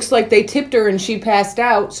maybe it looks like they tipped her and she passed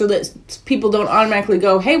out so that people don't automatically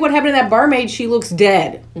go, hey, what happened to that barmaid? She looks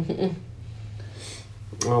dead.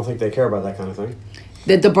 I don't think they care about that kind of thing.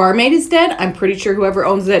 That the barmaid is dead? I'm pretty sure whoever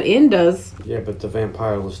owns that inn does. Yeah, but the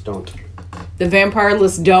vampireless don't. The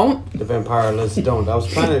vampireless don't? The vampireless don't. I was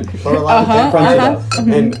trying to throw a lot of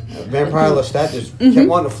different and vampireless that just kept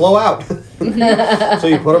wanting to flow out. So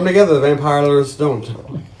you put them together, the vampireless don't.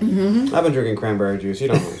 I've been drinking cranberry juice. You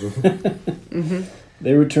don't know.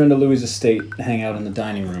 They return to Louis' estate and hang out in the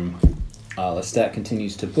dining room. Lestat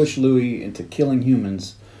continues to push Louis into killing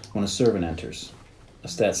humans when a servant enters.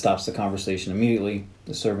 Lestat stops the conversation immediately.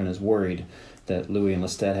 The servant is worried that Louis and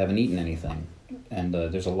Lestat haven't eaten anything, and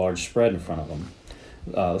there's a large spread in front of them.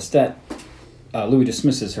 Louis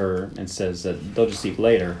dismisses her and says that they'll just eat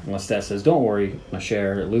later. And Lestat says, don't worry, ma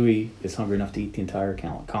chère, Louis is hungry enough to eat the entire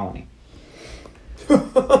colony.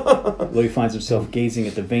 Louis finds himself gazing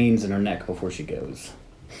at the veins in her neck before she goes.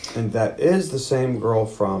 And that is the same girl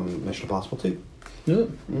from Mission Impossible 2. Yeah.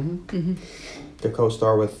 The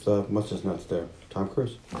co-star with, what's his nuts there? Tom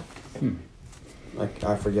Cruise.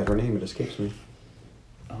 I forget her name. It escapes me.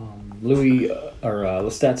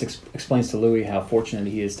 Lestat explains to Louis how fortunate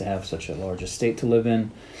he is to have such a large estate to live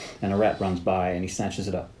in, and a rat runs by and he snatches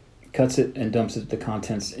it up, cuts it, and dumps the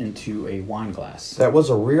contents into a wine glass. That was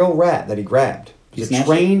a real rat that he grabbed. It was a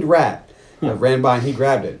trained rat. that ran by and he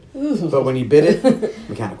grabbed it. But when he bit it,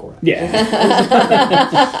 mechanical rat. Yeah.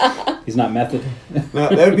 He's not method. Now,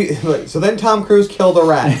 that would be like, so then Tom Cruise killed a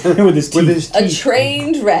rat With his teeth. A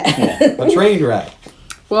trained rat. a trained rat.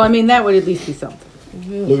 Well, I mean, that would at least be something.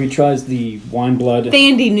 Louis tries the wine blood.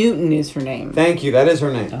 Thandie Newton is her name. Thank you. That is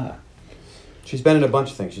her name. Ah. She's been in a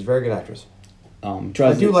bunch of things. She's a very good actress. I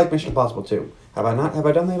Tries do the, like Mission Impossible too. Have I not? Have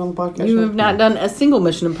I done that on the podcast? You yet? have not done a single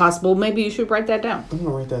Mission Impossible. Maybe you should write that down. I'm gonna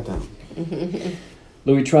write that down.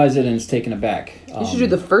 Louis tries it and is taken aback. You should do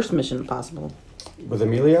the first Mission Impossible. With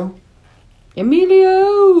Emilio.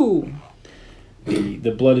 Emilio!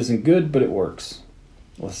 The blood isn't good, but it works.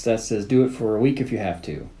 Lestat says, do it for a week if you have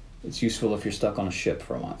to. It's useful if you're stuck on a ship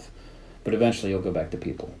for a month. But eventually you'll go back to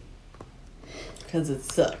people. Because it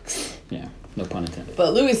sucks. Yeah, no pun intended.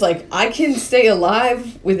 But Louis is like, I can stay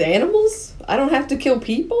alive with animals? I don't have to kill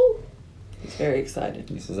people? He's very excited.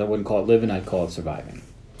 He says, I wouldn't call it living, I'd call it surviving.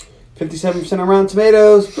 57% on Rotten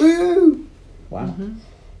Tomatoes. Woo! Wow.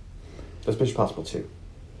 That's Mission Impossible 2.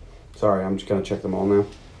 Sorry, I'm just gonna check them all now.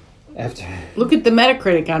 After Look at the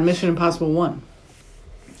Metacritic on Mission Impossible 1.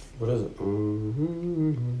 What is it?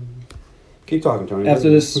 Keep talking, Tony. After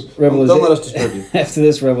this Don't let us disturb you. After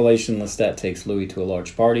this revelation, Lestat takes Louis to a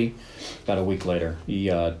large party. About a week later, he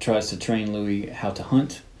tries to train Louis how to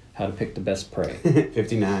hunt, how to pick the best prey.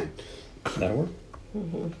 59. That'll work.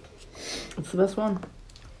 What's the best one?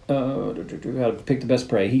 How to pick the best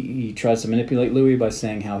prey. He tries to manipulate Louis by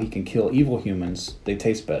saying how he can kill evil humans. They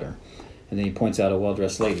taste better. And then he points out a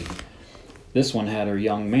well-dressed lady. This one had her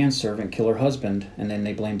young manservant kill her husband, and then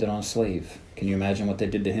they blamed it on a slave. Can you imagine what they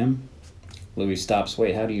did to him? Louis stops.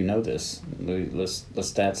 Wait, how do you know this?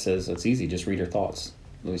 Lestat says, it's easy, just read her thoughts.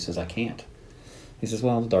 Louis says, I can't. He says,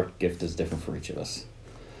 well, the dark gift is different for each of us.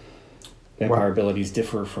 Vampire abilities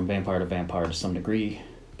differ from vampire to vampire to some degree,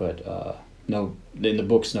 but no, in the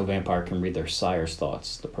books, no vampire can read their sire's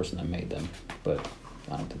thoughts, the person that made them. But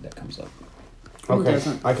I don't think that comes up. Okay.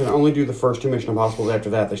 doesn't? I can only do the first 2 Mission Impossibles. After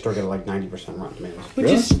that, they start getting like 90% Rotten Tomatoes. Which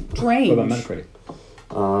Really? is strange. What about Metacritic? I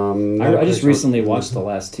just Metacritic's recently what- watched the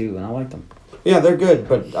last 2, and I liked them. Yeah, they're good,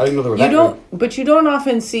 but I didn't know they were that But you don't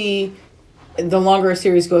often see the longer a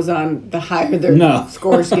series goes on, the higher their No.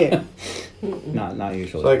 scores get. Not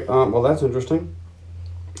usually. good. It's like, well, that's interesting.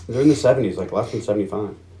 They're in the 70s, like less than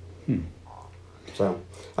 75. So,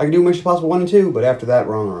 I can do Mission Impossible 1 and 2, but after that,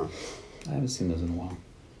 we're on our own. I haven't seen those in a while.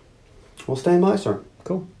 We'll stand by, sir.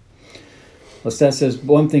 Cool. Lestat says,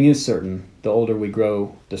 one thing is certain. The older we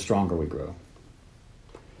grow, the stronger we grow.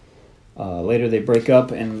 Later they break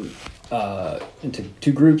up and into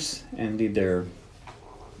 2 groups and lead their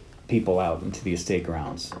people out into the estate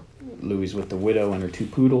grounds. Louis with the widow and her 2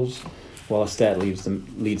 poodles, while Lestat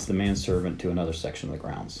leads the manservant to another section of the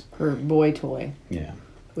grounds. Her boy toy. Yeah.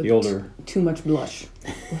 With The older... Too much blush.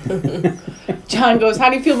 John goes, how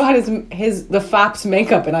do you feel about the Fops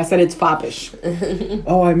makeup? And I said, it's foppish.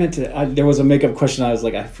 Oh, I meant to... there was a makeup question. I was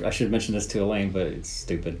like, I should mention this to Elaine, but it's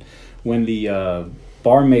stupid. When the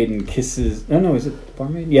barmaiden kisses... No, is it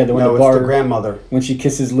barmaiden? Yeah, No, the it's bar... the grandmother. When she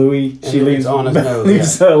kisses Louis, And she it leaves leaves on his nose,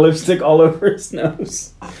 leaves lipstick all over his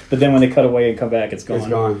nose. But then when they cut away and come back, it's gone. It's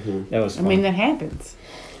gone. Yeah. That was I fun. mean, that happens.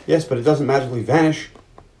 Yes, but it doesn't magically vanish.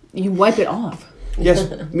 You wipe it off.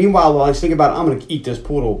 Yes. Meanwhile, while I was thinking about it, I'm going to eat this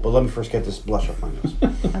poodle, but let me first get this blush off my nose.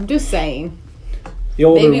 I'm just saying. The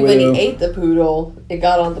older Maybe when widow, he ate the poodle, it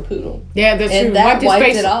got on the poodle. Yeah, that's And true. that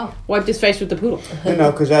wiped it off. Wiped his face with the poodle.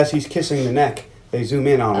 No, because as he's kissing the neck, they zoom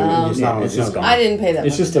in on him, and it's not on it's his just nose. gone. I didn't pay that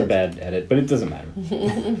It's much just a attention. bad edit, but it doesn't matter.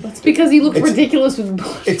 It's because he looks It's- ridiculous with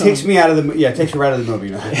blush. It takes me out of the it takes me right out of the movie.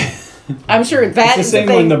 You know? I'm sure It's that the is the same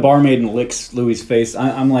when thing. the barmaiden licks Louis' face.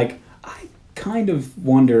 I'm like, I kind of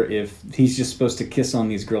wonder if he's just supposed to kiss on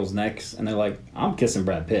these girls' necks, and they're like, I'm kissing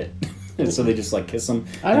Brad Pitt. And so they just like kiss him.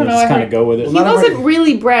 I don't and know, just I kind heard- of go with it. He Well, not wasn't everybody-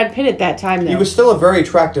 really Brad Pitt at that time, though. He was still a very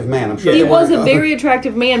attractive man. I'm sure. He they was weren't- a very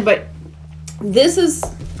attractive man, but this is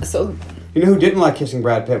so. You know who didn't like kissing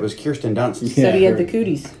Brad Pitt was Kirsten Dunst Yeah, Said he had her- the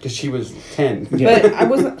cooties, because she was 10. but I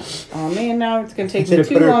wasn't. Oh man, now it's gonna take me They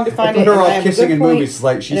too put her- long to find they it. put her and off I have a kissing good in point, movies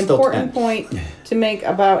like she's an still important 10. point to make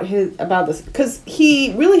about this, because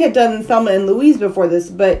he really had done Thelma and Louise before this,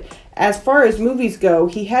 but as far as movies go,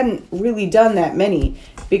 he hadn't really done that many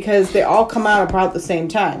because they all come out about the same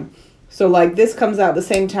time. So like this comes out the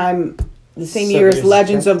same time, the same year as 70s,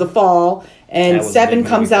 Legends of the Fall, That and was a 7 big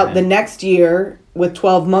comes movie for out the him. next year with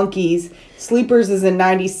 12 Monkeys. Sleepers is in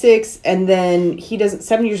 96, and then he doesn't.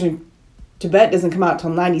 7 Years in Tibet doesn't come out till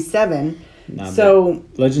 97. No, So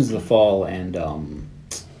but Legends of the Fall and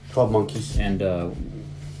 12 Monkeys.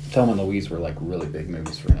 Thelma and Louise were like really big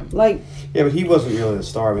movies for him. Like Yeah, but he wasn't really the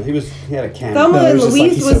star. But he had a cameo. Thelma No, it and was just like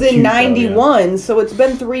Louise he's was so in cute, though, yeah. 91, so it's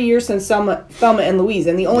been 3 years since Thelma and Louise,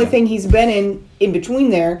 and the only thing he's been in between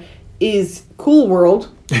there is Cool World.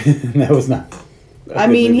 That was not. I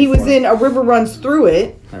mean, he was in A River Runs Through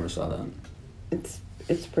It. Never saw that.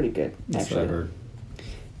 It's pretty good, That's what I actually. heard.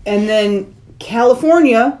 And then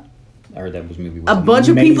California, I heard that movie was a bunch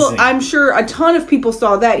of people, amazing. I'm sure a ton of people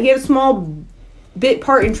saw that. He had a small bit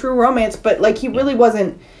part in True Romance, but like he really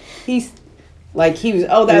wasn't. He was.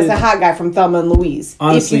 Oh, that's the hot guy from Thelma and Louise.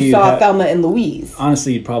 Honestly, if you saw Thelma and Louise,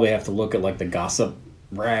 Honestly, you'd probably have to look at like the gossip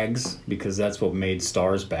rags because that's what made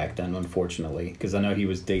stars back then. Unfortunately, because I know he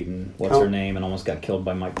was dating what's her name and almost got killed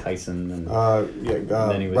by Mike Tyson and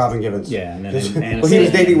then he was, Robin Gibbons. Yeah, and then when he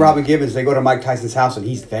was dating Robin Gibbons, they go to Mike Tyson's house and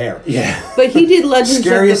he's there. Yeah, but he did Legends.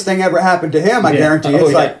 Scariest thing ever happened to him. I guarantee.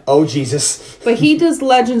 It's like, oh Jesus. But he does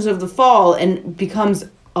Legends of the Fall and becomes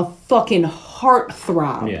a fucking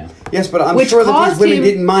heartthrob. Yeah. Yes, but I'm Which sure that these caused women him-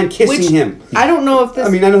 didn't mind kissing him. I don't know if this.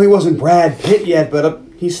 I mean, I know he wasn't Brad Pitt yet, but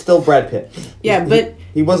he's still Brad Pitt. Yeah, but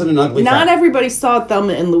he wasn't an ugly. not fat. everybody saw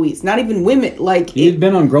Thelma and Louise. Not even women. Like he had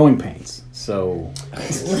been on Growing Pains, so.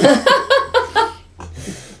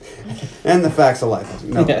 And the Facts of Life.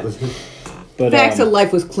 No, Yeah. But Facts of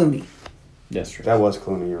Life was Clooney. That's true. That was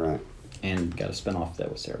Clooney. You're right. And got a spinoff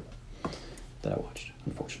that was terrible that I watched,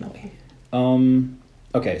 unfortunately.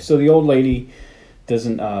 Okay, so the old lady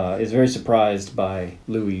doesn't is very surprised by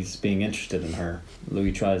Louis being interested in her.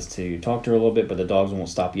 Louis tries to talk to her a little bit, but the dogs won't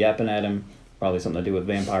stop yapping at him. Probably something to do with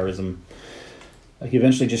vampirism. He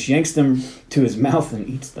eventually just yanks them to his mouth and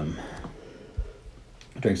eats them.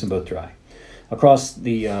 Drinks them both dry. Across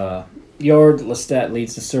the yard, Lestat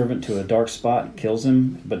leads the servant to a dark spot, kills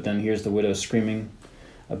him, but then hears the widow screaming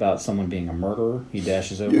about someone being a murderer. He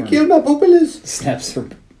dashes over You and killed my pupillas. snaps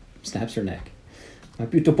her neck. My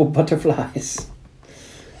beautiful butterflies.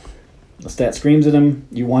 Lestat screams at him,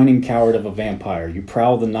 "You whining coward of a vampire. You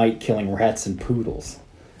prowl the night killing rats and poodles."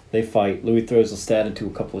 They fight. Louis throws Lestat into a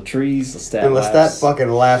couple of trees. And Lestat fucking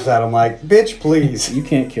laughs at him like, "Bitch, please." You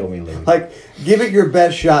can't kill me, Louis. Like, give it your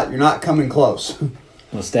best shot. You're not coming close.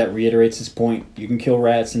 Lestat reiterates his point. You can kill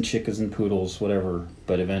rats and chickens and poodles, whatever,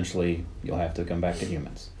 but eventually you'll have to come back to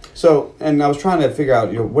humans. So, and I was trying to figure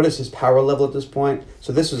out, what is his power level at this point?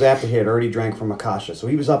 So this was after he had already drank from Akasha, so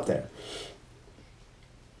he was up there.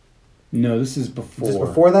 No, this is before. Is this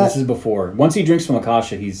before that? This is before. Once he drinks from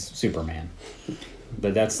Akasha, he's Superman.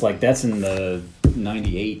 But that's in the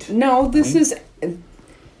 98. No, this is.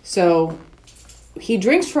 So, he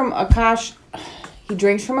drinks from Akasha. He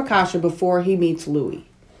drinks from Akasha before he meets Louis.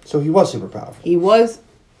 So he was super powerful. He was,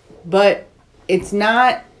 but it's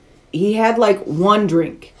not. He had like one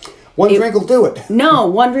drink. One drink will do it. No,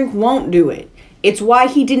 one drink won't do it. It's why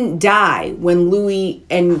he didn't die when Louis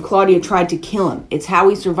and Claudia tried to kill him. It's how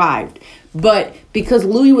he survived. But because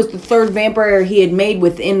Louis was the third vampire he had made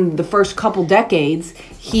within the first couple decades,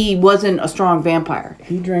 he wasn't a strong vampire.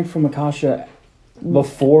 He drank from Akasha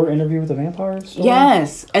before Interview with the Vampire? Story?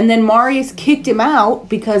 Yes. And then Marius kicked him out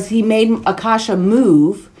because he made Akasha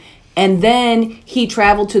move. And then he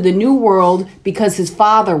traveled to the New World because his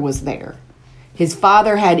father was there. His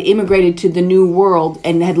father had immigrated to the New World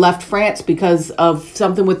and had left France because of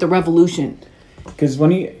something with the revolution. Because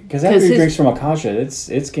after he drinks from Akasha,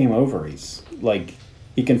 it's game over. He's like,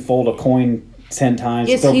 he can fold a coin 10 times,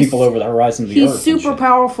 Yes, throw people over the horizon of the earth. He's super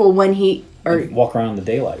powerful when like walk around in the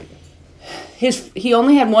daylight. He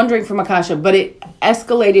only had one drink from Akasha, but it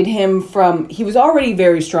escalated him from... He was already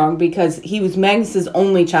very strong because he was Magnus's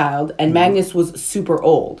only child, and Magnus was super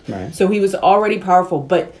old. Right. So he was already powerful.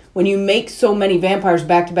 But when you make so many vampires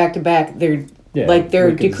back to back to back, they're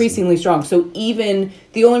decreasingly strong. So even...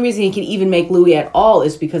 The only reason he could even make Louis at all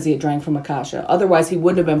is because he had drank from Akasha. Otherwise, he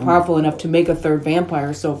wouldn't have been powerful enough to make a third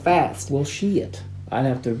vampire so fast. Well, shit.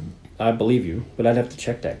 I believe you, but I'd have to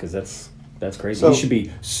check that because that's crazy. So, he should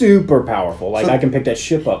be super powerful. Like, I can pick that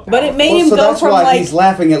ship up. But it made him so go that's from, why like... he's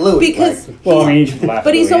laughing at Louis. Because... Like, Well, I mean, you should laugh But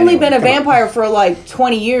at he's Louis only anyway. been a Come on. vampire for like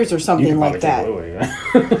 20 years or You something could like probably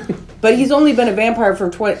that. take Louis. But he's only been a vampire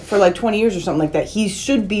for like 20 years or something like that. He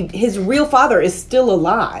should be... His real father is still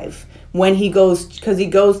alive when he goes... Because he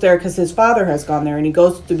goes there because his father has gone there. And he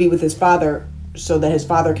goes to be with his father so that his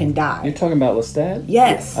father can die. You're talking about Lestat?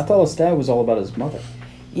 Yes. I thought Lestat was all about his mother.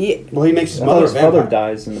 Yeah. well, he makes his I thought mother a his father vampire.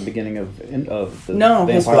 dies in the beginning of the No,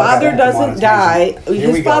 his vampire. father Come on, doesn't it's die. Here we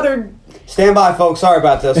His go. father... Stand by, folks. Sorry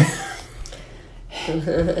about this.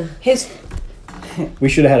 We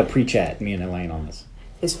should have had a pre-chat, me and Elaine, on this.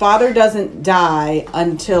 His father doesn't die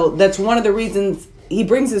until... That's one of the reasons... He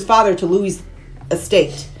brings his father to Louis'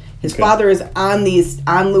 estate. His father is on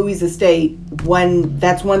Louis' estate when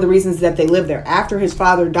that's one of the reasons that they live there. After his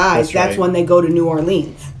father dies, that's when they go to New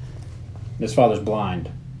Orleans. His father's blind.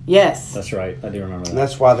 Yes. That's right. I do remember that. And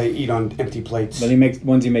that's why they eat on empty plates. But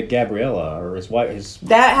when's he make Gabriella or his wife?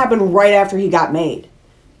 That happened right after he got made.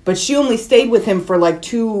 But she only stayed with him for like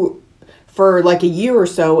a year or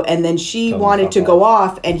so, and then she wanted to go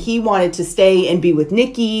off, and he wanted to stay and be with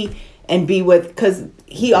Nikki and be with, because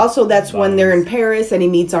he also, that's when they're in Paris and he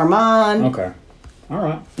meets Armand. Okay. All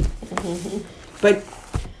right. But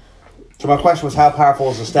so my question was, how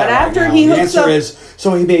powerful is Lestat? But after right he now? hooks the answer up- is,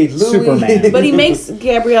 so he made Louis. Superman. But he makes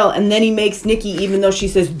Gabrielle, and then he makes Nikki, even though she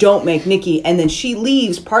says don't make Nikki, and then she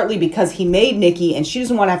leaves partly because he made Nikki, and she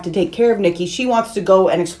doesn't want to have to take care of Nikki. She wants to go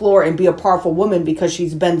and explore and be a powerful woman because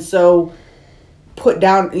she's been so put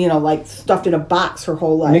down, like stuffed in a box her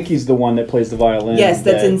whole life. Nikki's the one that plays the violin. Yes,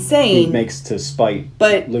 that's that insane. He makes to spite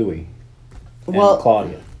Louis and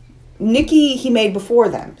Claudia. Nikki he made before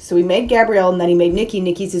them. So he made Gabrielle, and then he made Nikki.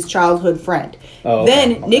 Nikki's his childhood friend. Oh,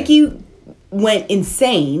 then Nikki went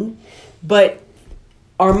insane, but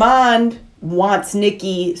Armand wants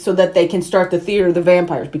Nikki so that they can start the Theater of the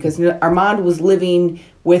Vampires, because Armand was living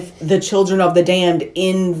with the children of the damned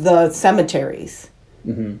in the cemeteries.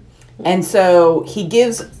 Mm-hmm. And so he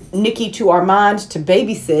gives Nikki to Armand to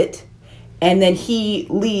babysit, and then he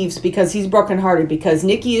leaves because he's brokenhearted because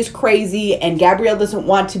Nikki is crazy and Gabrielle doesn't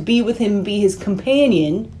want to be with him and be his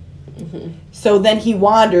companion. Mm-hmm. So then he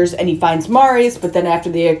wanders and he finds Marius, but then after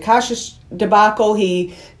the Akasha debacle,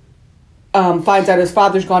 he finds out his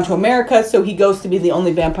father's gone to America, so he goes to be the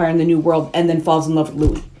only vampire in the New World and then falls in love with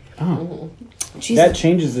Louis. Oh. That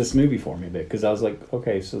changes this movie for me a bit, because I was like,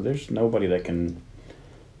 okay, so there's nobody that can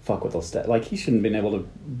fuck with Lestat. Like, he shouldn't have been able to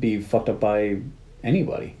be fucked up by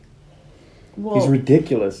anybody. Well, he's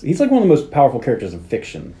ridiculous. He's like one of the most powerful characters in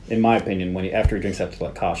fiction, in my opinion, after he drinks after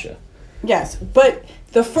Akasha. Yes, but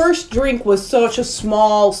the first drink was such a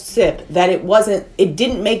small sip that it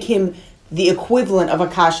didn't make him the equivalent of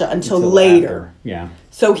Akasha until later. After. Yeah.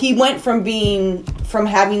 So he went from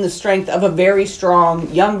having the strength of a very strong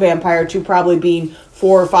young vampire to probably being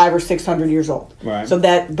 400 or 500 or 600 years old. Right.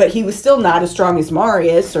 But he was still not as strong as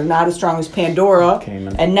Marius, or not as strong as Pandora,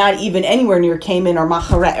 Cayman. and not even anywhere near Cayman or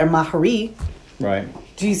Maharet or Mahari. Right.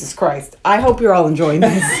 Jesus Christ! I hope you're all enjoying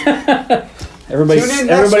this.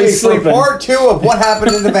 Everybody's sleeping. For part 2 of what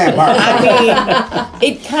happened in the vampire. I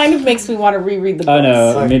mean, it kind of makes me want to reread the books. I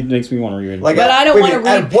know. It makes me want to reread it. But I don't want to read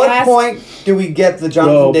At what point do we get the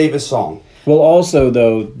Jonathan Davis song? Well, also,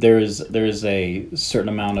 though, there is a certain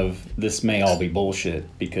amount of this may all be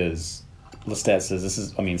bullshit, because Lestat says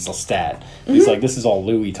it's Lestat. Mm-hmm. He's like, this is all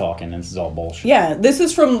Louis talking, and this is all bullshit. Yeah, this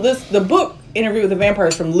is from the book Interview with the Vampire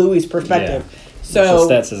is from Louis' perspective. Yeah. So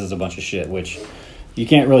Lestat says it's a bunch of shit, which you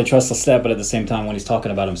can't really trust Lestat, but at the same time, when he's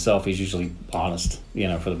talking about himself, he's usually honest,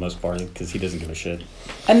 for the most part, because he doesn't give a shit.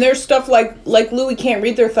 And there's stuff like Louis can't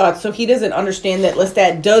read their thoughts, so he doesn't understand that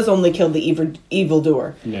Lestat does only kill the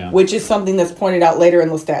evildoer, which is something that's pointed out later in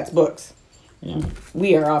Lestat's books. Yeah.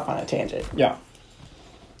 We are off on a tangent. Yeah.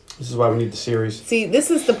 This is why we need the series. See,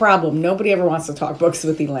 this is the problem. Nobody ever wants to talk books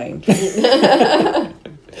with Elaine.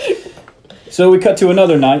 So we cut to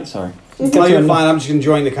another night. Sorry. No, you're fine. I'm just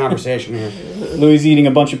enjoying the conversation here. Louis eating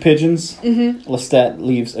a bunch of pigeons. Mm-hmm. Lestat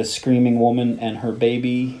leaves a screaming woman and her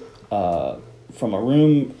baby from a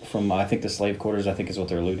room from, I think, the slave quarters, I think is what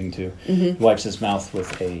they're alluding to. Mm-hmm. He wipes his mouth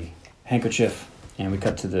with a handkerchief, and we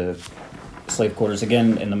cut to the slave quarters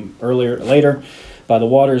again later by the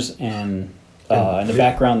waters, and in the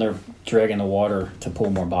background they're dragging the water to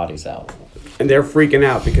pull more bodies out. And they're freaking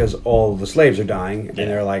out because all the slaves are dying, and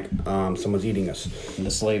they're like, someone's eating us. And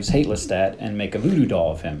the slaves hate Lestat and make a voodoo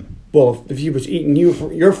doll of him. Well, if he was eating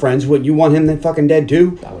your friends, would you want him then fucking dead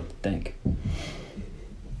too? I would think.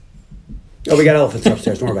 Oh, we got elephants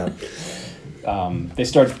upstairs. Don't worry about it. They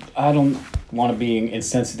start, I don't want to be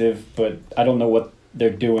insensitive, but I don't know what they're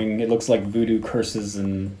doing. It looks like voodoo curses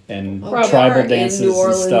and tribal dances in New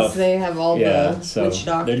Orleans, and stuff. They have all the witch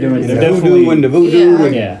doctors. They're definitely and the voodoo.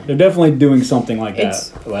 Yeah, they're definitely doing something like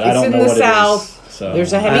that. But I don't know what South. it is. So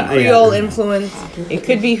There's a heavy Creole influence. It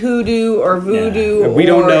could be hoodoo or voodoo. We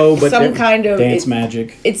don't know, but some kind of dance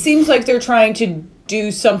magic. It seems like they're trying to do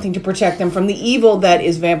something to protect them from the evil that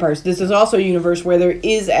is vampires. This is also a universe where there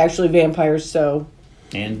is actually vampires. So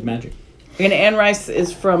and magic. And Anne Rice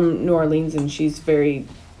is from New Orleans, and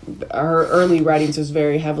her early writings was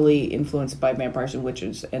very heavily influenced by vampires and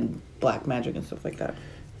witches and black magic and stuff like that.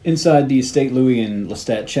 Inside the estate, Louis and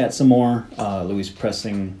Lestat chat some more. Louis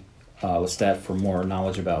pressing Lestat for more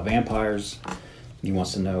knowledge about vampires. He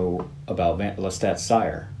wants to know about Lestat's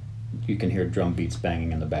sire. You can hear drum beats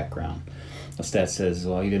banging in the background. Lestat says,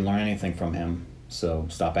 well, you didn't learn anything from him, so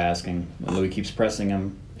stop asking. And Louis keeps pressing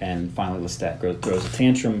him, and finally Lestat throws a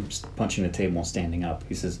tantrum, punching the table and standing up.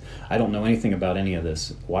 He says, I don't know anything about any of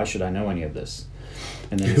this. Why should I know any of this?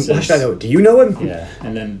 And then he says, Why should I know? Do you know him? Yeah,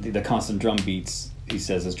 and then the constant drum beats, he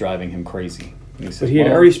says, is driving him crazy. And he says, But he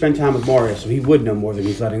had already spent time with Moria, so he would know more than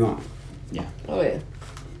he's letting on. Yeah. Oh yeah.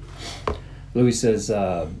 Louis says,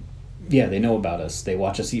 yeah, they know about us. They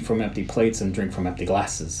watch us eat from empty plates and drink from empty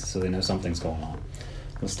glasses, so they know something's going on.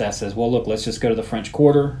 Lestat says, well, look, let's just go to the French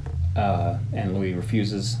Quarter. And Louis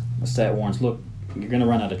refuses. Lestat warns, look, you're going to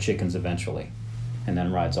run out of chickens eventually. And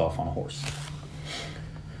then rides off on a horse.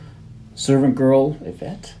 Servant girl,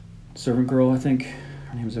 Yvette? Servant girl, I think.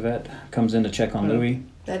 Her name's Yvette. Comes in to check on Louis.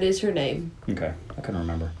 That is her name. Okay, I couldn't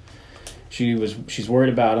remember. She's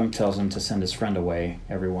worried about him, tells him to send his friend away.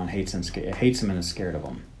 Everyone hates him and is scared of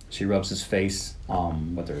him. She rubs his face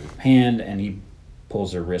with her hand, and he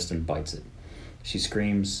pulls her wrist and bites it. She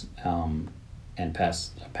screams and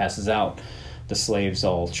passes out. The slaves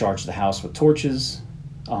all charge the house with torches.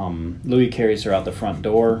 Louis carries her out the front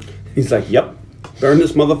door. He's like, yep, burn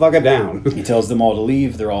this motherfucker down. He tells them all to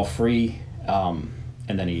leave. They're all free. And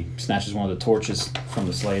then he snatches one of the torches from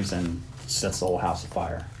the slaves and sets the whole house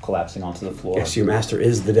afire, collapsing onto the floor. Yes, your master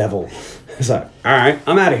is the devil. It's like, all right,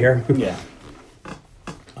 I'm out of here. Yeah.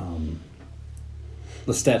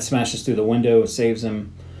 Lestat smashes through the window, saves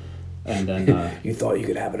him, and then You thought you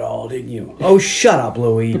could have it all, didn't you? Oh, shut up,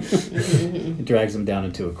 Louis. he drags him down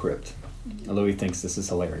into a crypt. Louis thinks this is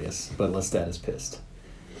hilarious, but Lestat is pissed.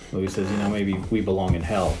 Louis says, maybe we belong in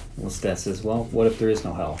hell. Lestat says, well, what if there is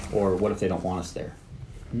no hell? Or what if they don't want us there?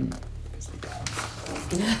 Because they don't.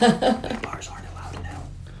 Vampires aren't allowed in hell.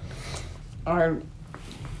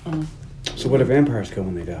 So where do vampires go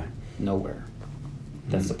when they die? Nowhere.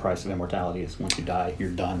 That's the price of immortality, is once you die, you're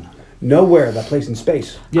done. Nowhere, that place in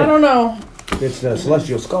space. Yeah. I don't know. It's the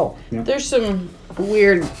celestial skull. There's some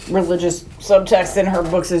weird religious subtext in her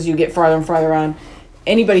books as you get farther and farther on.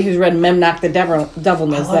 Anybody who's read Memnoch the Devil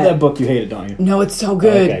knows I love that book. You hate it, don't you? No, it's so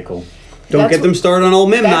good. Okay, cool. Don't get them started on old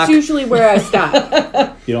Memnoch. That's usually where I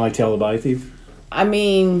stop. You don't like Tale of the Body Thief? I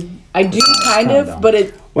mean, I do kind Calm of, down. but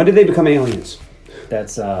it When did they become aliens?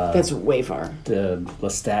 That's way far. the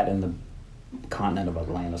Lestat and the continent of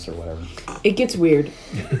Atlantis or whatever. It gets weird.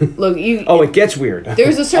 Look, It gets weird.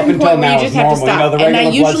 there's a certain Up until point where now, you just it's have to normal. stop. The And I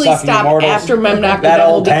regular usually blood-sucking stop immortals. after Memnoch the That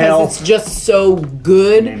Devil old tale. because it's just so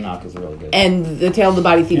good. Memnoch is really good. And the Tale of the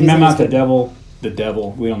Body Thief And is Memnoch good. the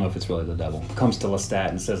devil, we don't know if it's really the devil, comes to Lestat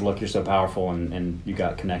and says, look, you're so powerful and you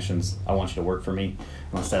got connections. I want you to work for me.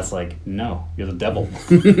 And Lestat's like, no, you're the devil.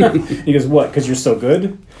 He goes, what, because you're so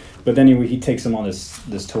good? But then he takes him on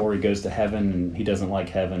this tour. He goes to heaven, and he doesn't like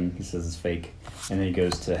heaven. He says it's fake. And then he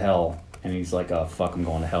goes to hell, and he's like, oh, fuck, I'm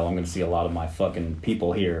going to hell. I'm going to see a lot of my fucking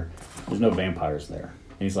people here. There's no vampires there.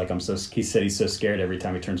 And he's like, he said he's so scared every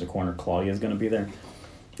time he turns a corner, Claudia's going to be there.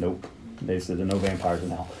 Nope. They said there are no vampires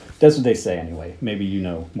in hell. That's what they say anyway. Maybe you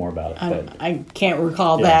know more about it. But I can't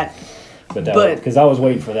recall Yeah. that. But But- I was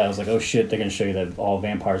waiting for that. I was like, oh shit, they're going to show you that all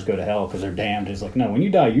vampires go to hell because they're damned. It's like, no, when you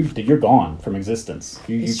die, you're gone from existence.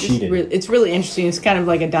 You It's just cheated. it's really interesting. It's kind of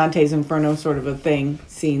like a Dante's Inferno sort of a thing,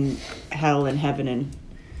 seeing hell and heaven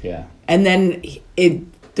Yeah. and then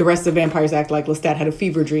the rest of the vampires act like Lestat had a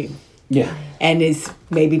fever dream Yeah. and is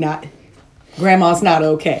maybe not. Grandma's not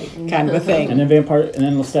okay, kind of a thing. And then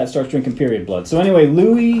Lestat starts drinking period blood. So anyway,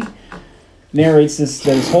 Louis narrates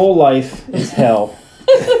that his whole life is hell.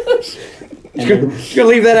 You're gonna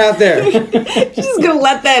leave that out there. Just gonna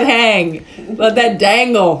let that hang, let that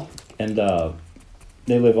dangle. And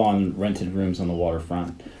they live on rented rooms on the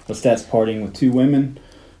waterfront. Lestat's partying with two women.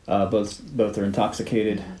 Both are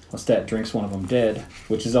intoxicated. Lestat drinks one of them dead,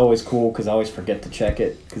 which is always cool because I always forget to check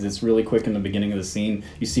it because it's really quick in the beginning of the scene.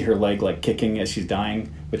 You see her leg like kicking as she's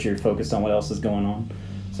dying, but you're focused on what else is going on.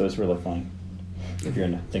 So it's really funny. If you're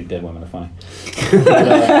into think dead women are funny.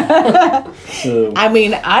 So I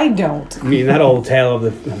mean, I don't. I mean, that old tale of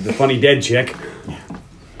the funny dead chick.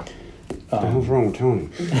 What the hell's wrong with Tony?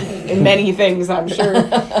 In many things, I'm sure.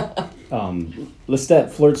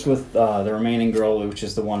 Lestat flirts with the remaining girl, which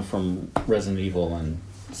is the one from Resident Evil and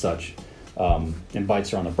such, and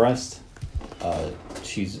bites her on the breast.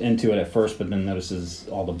 She's into it at first, but then notices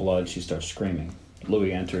all the blood. She starts screaming.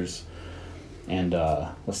 Louis enters, and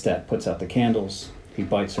Lestat puts out the candles. He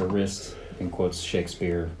bites her wrist and quotes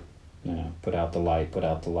Shakespeare, put out the light, put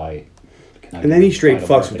out the light. And then he straight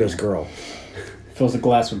fucks with this girl. Fills a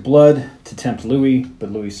glass with blood to tempt Louis,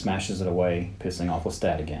 but Louis smashes it away, pissing off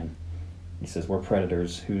Lestat again. He says, we're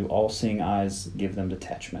predators who all-seeing eyes give them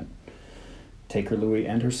detachment. Take her, Louis,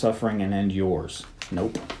 end her suffering and end yours.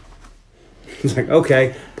 Nope. He's like,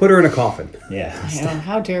 okay, put her in a coffin. Yeah.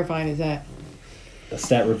 How terrifying is that?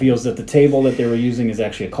 Lestat reveals that the table that they were using is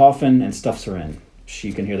actually a coffin and stuffs her in.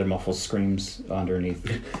 She can hear their muffled screams underneath.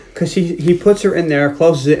 Because he puts her in there,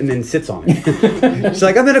 closes it, and then sits on it. She's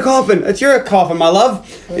like, I'm in a coffin. It's your coffin, my love.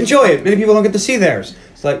 Enjoy it. Many people don't get to see theirs.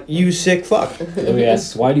 It's like, you sick fuck. Louis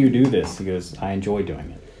asks, why do you do this? He goes, I enjoy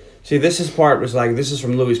doing it. See, this is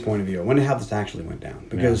from Louis' point of view. I wonder how this actually went down.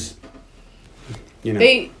 Because, you know.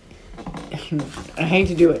 I hate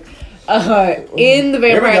to do it. In the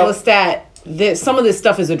Vampire Lestat, some of this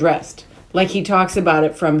stuff is addressed. Like, he talks about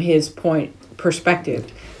it from his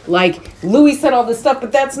perspective. Like, Louis said all this stuff,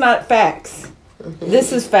 but that's not facts.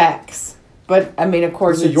 This is facts. But, I mean, of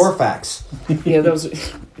course, Those are your facts. Yeah, those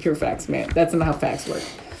are your facts, man. That's not how facts work.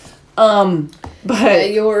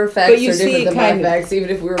 But your facts are different than my facts. Even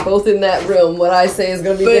if we were both in that room, what I say is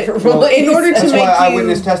going to be different from what in order to That's make why you,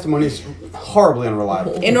 eyewitness testimony is horribly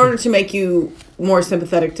unreliable. in order to make you more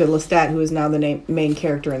sympathetic to Lestat, who is now the main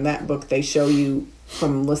character in that book, they show you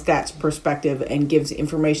from Lestat's perspective and gives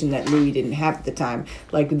information that Louis didn't have at the time.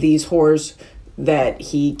 Like, these whores that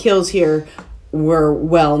he kills here were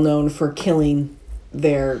well known for killing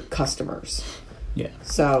their customers. Yeah.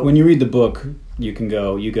 So when you read the book, you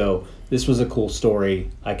go, this was a cool story.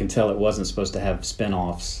 I can tell it wasn't supposed to have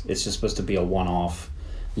spin-offs. It's just supposed to be a one-off.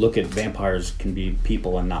 Look at vampires can be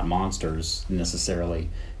people and not monsters necessarily,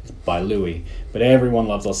 by Louis. But everyone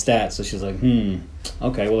loves Lestat, so she's like,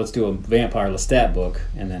 okay, well, let's do a Vampire Lestat book.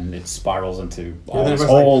 And then it spirals into all this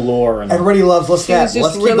whole lore. And everybody loves Lestat.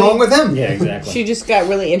 Let's keep going with him. Yeah, exactly. She just got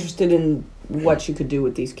really interested in what she could do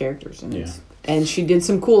with these characters. And she did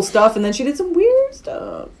some cool stuff, and then she did some weird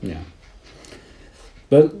stuff. Yeah.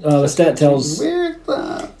 But Lestat tells... Some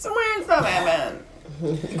weird stuff happened.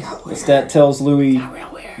 Lestat tells Louis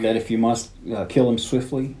that if you must kill him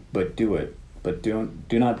swiftly, but do it. But do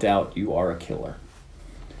not doubt you are a killer.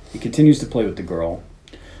 He continues to play with the girl.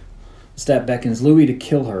 Lestat beckons Louis to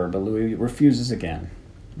kill her, but Louis refuses again.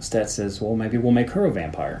 Lestat says, well, maybe we'll make her a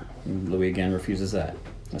vampire. And Louis again refuses that.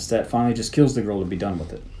 Lestat finally just kills the girl to be done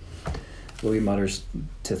with it. Louis mutters,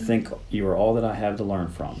 to think you are all that I have to learn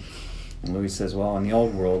from. And Louis says, well, in the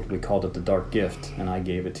old world, we called it the Dark Gift, and I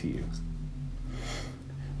gave it to you.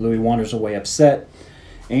 Louis wanders away upset,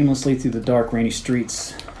 aimlessly through the dark, rainy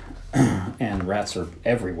streets, and rats are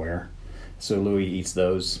everywhere. So Louis eats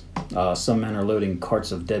those. Some men are loading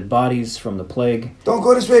carts of dead bodies from the plague. Don't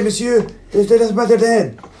go this way, monsieur. They're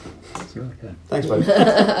dead. It's really good. Thanks, buddy.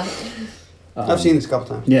 I've seen this a couple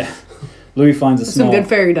times. Yeah. Louis finds some good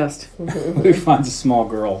fairy dust. Louis finds a small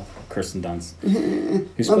girl, Kirsten Dunst,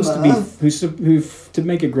 who's supposed to be who's to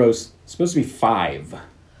make it gross, supposed to be 5.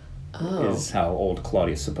 Is how old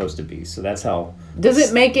Claudia's supposed to be. So that's how. Does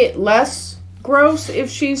it make it less gross if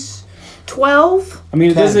she's 12? I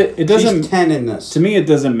mean, it doesn't. She's 10 in this. To me, it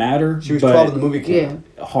doesn't matter. She was 12 in the movie. Yeah.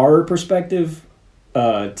 Horror perspective,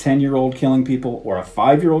 10-year-old killing people or a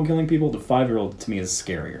 5-year-old killing people. The 5-year-old to me is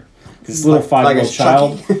scarier. This little 5-year-old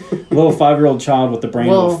child, little 5-year-old child with the brain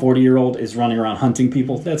of a 40-year-old is running around hunting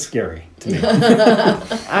people. That's scary to me.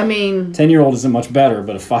 I mean, 10-year-old isn't much better,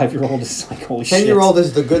 but a 5-year-old is like, holy shit. 10-year-old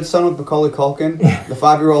is The Good Son with Macaulay Culkin. The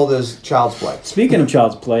 5-year-old is Child's Play. Speaking of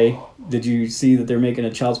Child's Play, did you see that they're making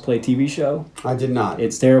a Child's Play TV show? I did not.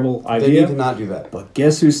 It's terrible idea. They need to not do that. But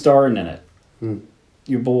guess who's starring in it?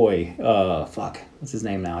 Your boy, what's his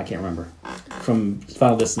name now? I can't remember. From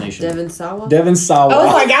Final Destination. Devon Sawa? Devon Sawa.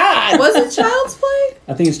 oh my God! Was it Child's Play?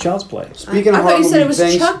 I think it's Child's Play. Speaking I of thought you horror said it movie was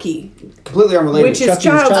things, Chucky. completely unrelated. Which is Chucky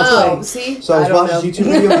Child's was Play. Oh, see? So I was watching this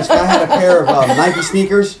YouTube video. This guy had a pair of Nike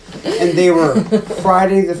sneakers, and they were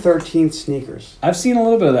Friday the 13th sneakers. I've seen a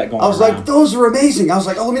little bit of that going on. I was like, those are amazing. I was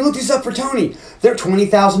like, oh, let me look these up for Tony. They're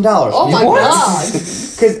 $20,000. Oh my God.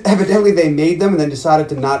 Because evidently they made them and then decided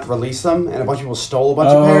to not release them, and a bunch of people stole a bunch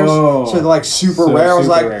of pairs. So they're like super rare. I was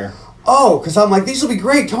like, rare. oh, because I'm like, these will be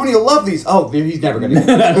great. Tony will love these. Oh, he's never going to get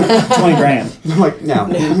them. $20,000. I'm like, no.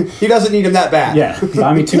 He doesn't need them that bad. Yeah,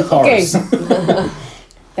 buy me 2 cars. Okay.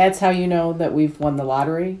 That's how you know that we've won the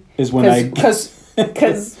lottery. Is when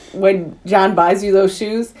Because when John buys you those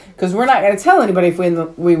shoes, because we're not going to tell anybody if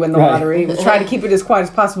we win the lottery. We'll try to keep it as quiet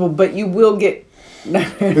as possible, but you will get... Pair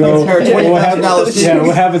of $20,000 shoes. Yeah,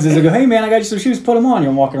 what happens is I go, hey man, I got you some shoes, put them on.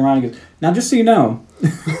 You're walking around and goes, now just so you know,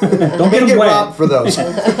 don't get them wet. Robbed for those. Or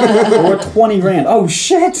 $20,000. Oh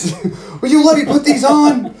shit! Will you let me put these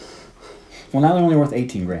on? Well, now they're only worth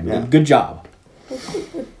 $18,000. Yeah. Good job.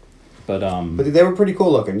 But they were pretty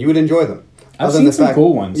cool looking. You would enjoy them. I've seen some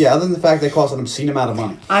cool ones. Yeah, other than the fact they cost an obscene amount of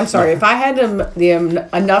money. I'm sorry, if I had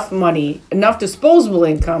enough money, enough disposable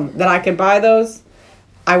income that I could buy those,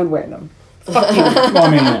 I would wear them. Fuck you. Well, I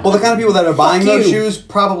mean, yeah. Well, the kind of people that are buying those you. shoes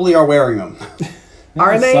probably are wearing them.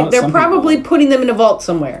 Are they? Some They're people probably are. putting them in a vault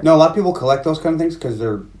somewhere. No, a lot of people collect those kind of things because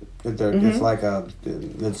they're it's like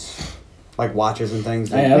it's like watches and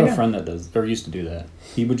things. I have I a know. friend that does, or used to do that.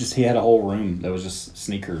 He had a whole room that was just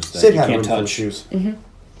sneakers that Sid you had can't room full of touch. shoes.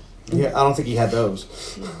 Yeah, I don't think he had those.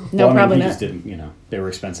 No, Well, I mean, probably he not. just didn't, they were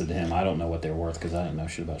expensive to him. I don't know what they were worth because I didn't know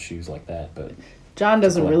shit about shoes like that. But John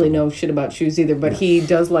doesn't really Collectible. know shit about shoes either, but he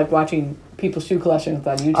does like watching people's shoe collections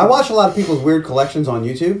on YouTube. I watch a lot of people's weird collections on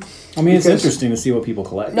YouTube. I mean, it's Because- interesting to see what people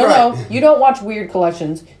collect. No, Right. no, you don't watch weird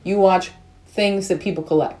collections. You watch things that people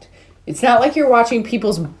collect. It's not like you're watching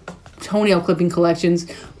people's toenail clipping collections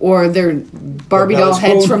or their Barbie doll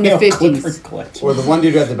heads from the Toenail clipper 50s. collection. Or the one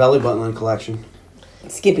dude who had the belly button collection.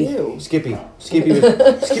 Skippy. Ew. Skippy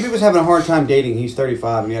was having a hard time dating. He's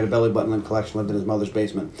 35 and he had a belly button collection, lived in his mother's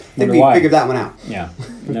basement. I think Wonder we why. figured that one out. Yeah,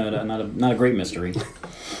 no, not a great mystery.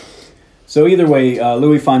 So either way,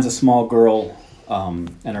 Louis finds a small girl, and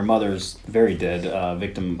her mother's very dead,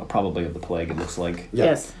 victim probably of the plague. It looks like. Yeah.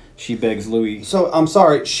 Yes. She begs Louis. So I'm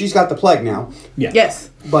sorry, she's got the plague now, Yeah. Yes.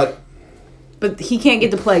 but But he can't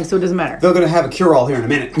get the plague, so it doesn't matter. they're going to have a cure-all here in a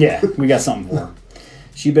minute. Yeah, we got something for her.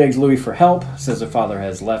 She begs Louis for help, says her father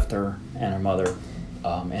has left her and her mother,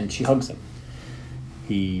 and she hugs him.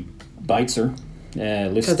 He bites her.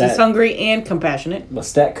 Because he's hungry and compassionate.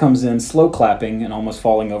 Lestat comes in, slow clapping and almost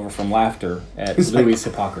falling over from laughter at He's like, Louis'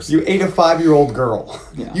 hypocrisy. You ate a 5-year-old girl.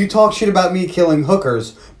 Yeah. You talk shit about me killing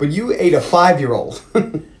hookers, but you ate a 5-year-old.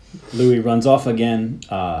 Louis runs off again,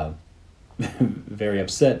 very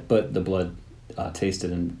upset, but the blood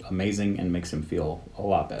tasted amazing and makes him feel a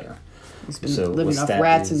lot better. He's been So living off Lestat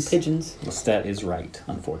rats is- and pigeons. Lestat is right,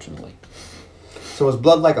 unfortunately. So is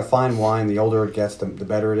blood like a fine wine? The older it gets, the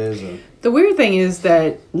better it is? Or The weird thing is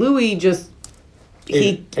that Louis just...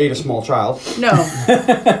 ate a small child. No.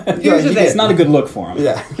 Yeah, Here's the he thing. It's not a good look for him.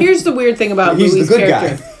 Yeah. Here's the weird thing about He's the Louis' good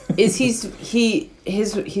character guy. is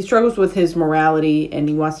he struggles with his morality and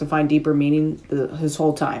he wants to find deeper meaning his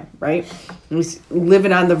whole time, right? He's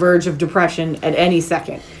living on the verge of depression at any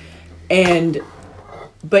second,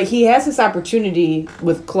 but he has this opportunity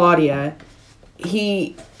with Claudia.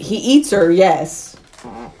 He eats her, yes,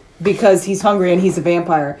 because he's hungry and he's a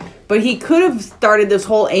vampire. But he could have started this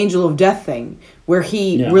whole angel of death thing where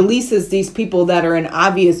he releases these people that are in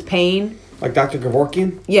obvious pain. Like Dr.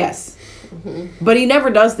 Kevorkian? Yes. But he never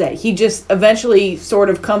does that. He just eventually sort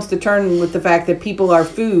of comes to terms with the fact that people are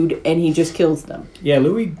food and he just kills them. Yeah,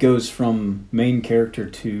 Louis goes from main character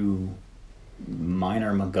to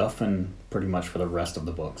minor MacGuffin pretty much for the rest of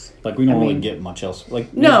the books. Like, we don't really get much else.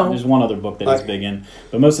 Like, No. there's one other book that he's big in,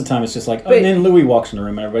 but most of the time it's just like, But- and then Louis walks in the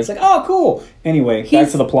room and everybody's like, oh, cool. Anyway, back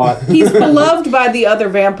to the plot. He's beloved by the other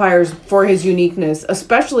vampires for his uniqueness,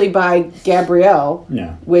 especially by Gabrielle,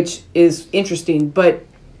 Yeah. which is interesting. But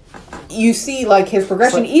you see, like, his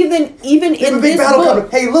progression, even We have in a big this battle book.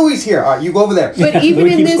 coming. Hey, Louis here. All right, you go over there. But even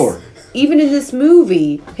Louis in keeps this, score. even in this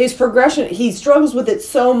movie, his progression, he struggles with it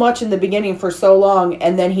so much in the beginning for so long,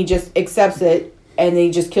 and then he just accepts it, and then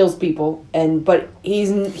he just kills people. But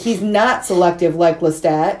he's not selective like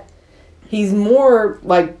Lestat. He's more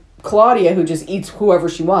like Claudia, who just eats whoever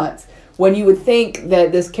she wants. When you would think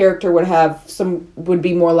that this character would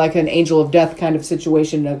be more like an angel of death kind of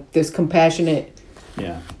situation, this compassionate.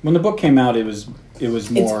 Yeah. When the book came out, it was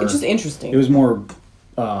more... It's just interesting. It was more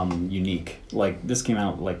unique. Like, this came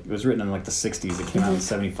out, like, it was written in like the 60s. It came out in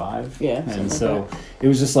 75. Yeah, something And like so it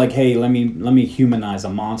was just like, hey, let me humanize a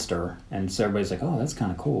monster. And so everybody's like, oh, that's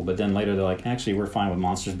kind of cool. But then later they're like, actually, we're fine with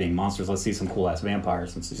monsters being monsters. Let's see some cool ass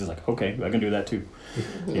vampires. And so she's like, okay, I can do that too.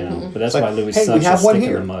 You know. But that's It's why like, Louis hey, is we such a have one stick in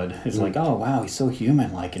here. the mud. It's like, oh wow, he's so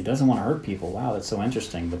human like and doesn't want to hurt people. Wow, that's so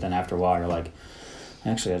interesting. But then after a while, you're like,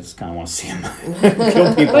 actually, I just kind of want to see him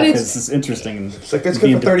kill people But because it's interesting. And It's like, that's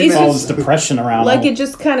good for 30 It's all minutes. this depression around. Like all- it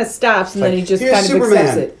just kind of stops, and then he just Here's kind of Superman.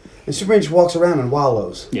 accepts it. And Superman just walks around and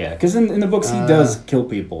wallows. Yeah, because in the books he does kill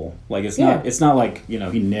people. Like it's Yeah. not like he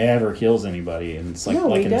never kills anybody, and it's like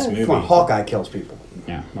No, he in this does. movie. Come on, Hawkeye kills people.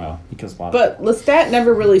 Yeah, well, he kills a lot. But Lestat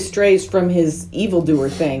never really strays from his evildoer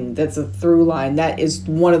thing. That's a through line. That is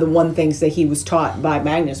one of the things that he was taught by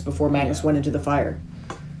Magnus before Magnus went into the fire.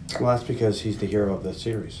 Well, that's because he's the hero of the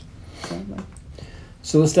series.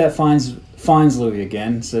 So Lestat finds Louis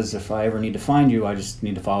again. Says, if I ever need to find you, I just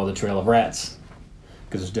need to follow the trail of rats,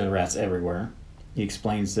 because there's dead rats everywhere. He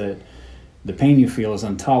explains that the pain you feel is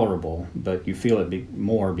intolerable, but you feel it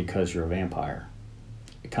more because you're a vampire.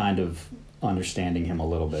 Kind of understanding him a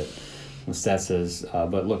little bit. Lestat says,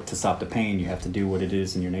 but look, to stop the pain, you have to do what it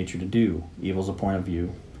is in your nature to do. Evil's a point of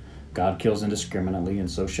view. God kills indiscriminately, and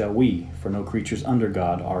so shall we. For no creatures under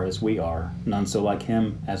God are as we are, none so like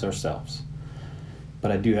him as ourselves.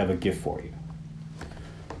 but I do have a gift for you.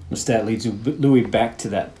 Lestat leads Louis back to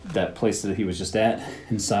that place that he was just at.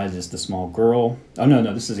 Inside is the small girl. Oh,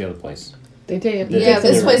 no, this is the other place. They take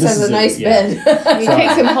This place has a nice bed. He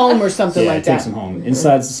takes him home or something like that. Yeah, takes him home.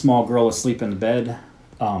 Inside's the small girl asleep in the bed.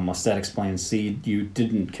 Lestat explains, see, you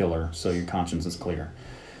didn't kill her, so your conscience is clear.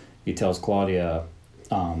 He tells Claudia,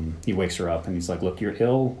 he wakes her up, and he's like, look, you're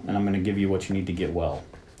ill, and I'm going to give you what you need to get well.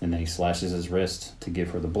 And then he slashes his wrist to give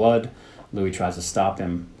her the blood. Louis tries to stop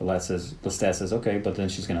him, but Lestat says, okay, but then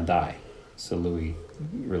she's going to die. So Louis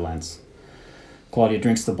relents. Claudia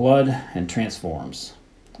drinks the blood and transforms.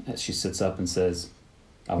 As she sits up and says,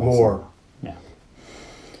 I want More. some.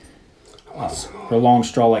 Yeah. Her long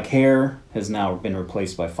straw-like hair has now been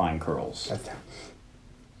replaced by fine curls.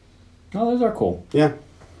 Oh, those are cool. Yeah.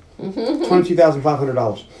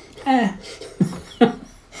 $22,500.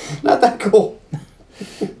 Not that cool.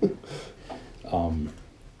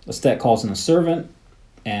 Lestat calls in a servant,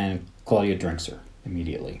 and Claudia drinks her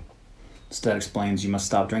immediately. Lestat explains, you must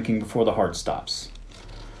stop drinking before the heart stops.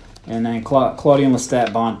 And then Claudia and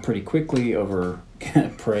Lestat bond pretty quickly over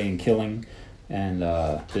prey and killing, and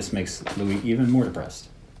this makes Louis even more depressed.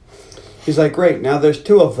 He's like, great, now there's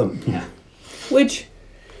two of them. Yeah. Which,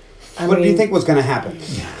 What do you think was going to happen?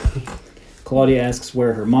 Claudia asks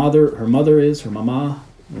where her mother is, her mama,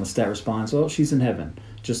 and Lestat responds, well, she's in heaven.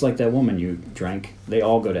 Just like that woman you drank, they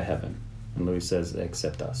all go to heaven. And Louis says,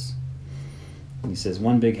 except us. And he says,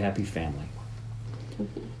 one big happy family.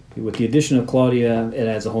 With the addition of Claudia, it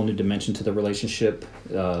adds a whole new dimension to the relationship.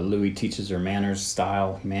 Louis teaches her manners,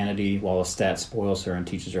 style, humanity, while Lestat spoils her and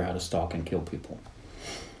teaches her how to stalk and kill people.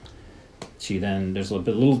 There's a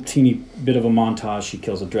little teeny bit of a montage. She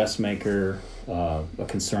kills a dressmaker, a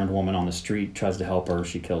concerned woman on the street tries to help her.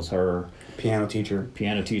 She kills her. Piano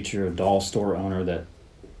teacher, a doll store owner that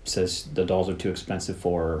says the dolls are too expensive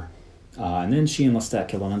for her. And then she and Lestat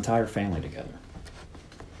kill an entire family together.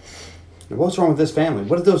 Now, what's wrong with this family?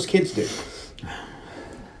 What did those kids do?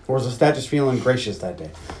 Or was Lestat just feeling gracious that day?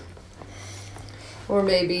 Or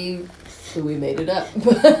maybe Louis made it up.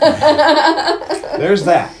 There's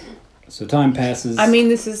that. So time passes. I mean,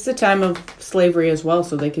 this is the time of slavery as well,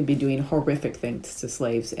 so they could be doing horrific things to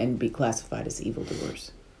slaves and be classified as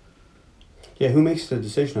evildoers. Yeah, who makes the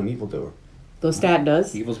decision on evildoer? Lestat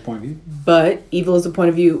does. Evil's point of view. But evil is a point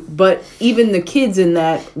of view. But even the kids in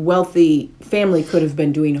that wealthy family could have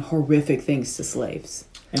been doing horrific things to slaves.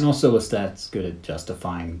 And also Lestat's good at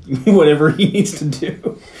justifying whatever he needs to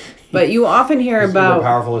do. But you often hear He's about... super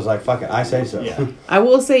powerful is like, fuck it, I say so. Yeah. I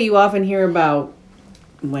will say you often hear about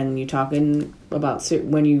when you're talking about...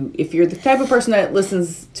 If you're the type of person that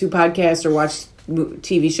listens to podcasts or watch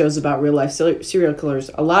TV shows about real life serial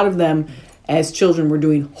killers, a lot of them... as children, were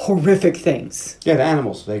doing horrific things. Yeah, to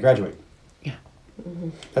animals. They graduate. Yeah. Mm-hmm.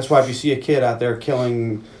 That's why if you see a kid out there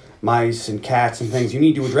killing mice and cats and things, you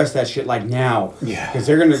need to address that shit like now. Yeah. Because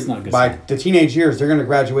they're going to, by the teenage years, they're going to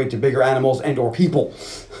graduate to bigger animals and or people.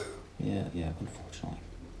 Yeah, unfortunately.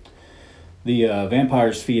 The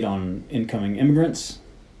vampires feed on incoming immigrants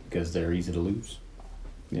because they're easy to lose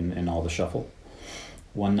in all the shuffle.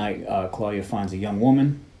 One night, Claudia finds a young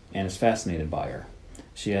woman and is fascinated by her.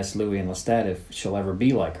 She asks Louis and Lestat if she'll ever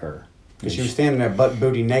be like her. Because she was standing there butt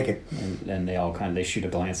booty naked. And they all they shoot a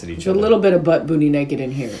glance at each There's other. a little bit of butt booty naked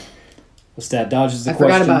in here. Lestat dodges the I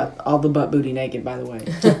question. forgot about all the butt booty naked, by the way.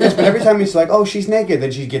 Yes, but every time he's like, oh, she's naked,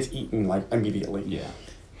 then she gets eaten like immediately. Yeah.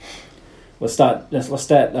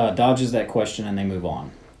 Lestat dodges that question and they move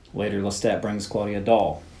on. Later, Lestat brings Claudia a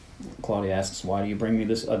doll. Claudia asks, why do you bring me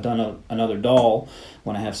another doll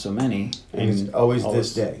when I have so many? And it's always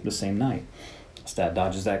this day. The same night. Lestat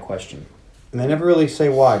dodges that question. And they never really say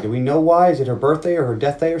why. Do we know why? Is it her birthday or her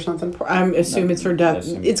death day or something? I'm assuming it's her death.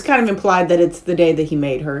 It's kind of implied that it's the day that he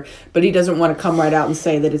made her, but he doesn't want to come right out and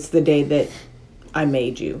say that it's the day that I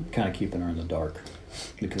made you. Kind of keeping her in the dark.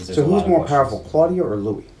 Because there's so a lot who's of more questions. powerful, Claudia or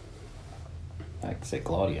Louis? I'd say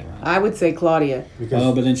Claudia, right? I would say Claudia.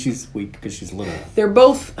 Because but then she's weak because she's little. They're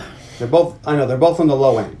both I know, they're both on the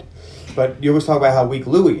low end. But you always talk about how weak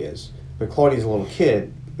Louis is. But Claudia's a little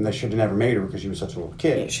kid, and they should have never made her because she was such a little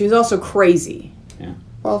kid. she's also crazy. Yeah.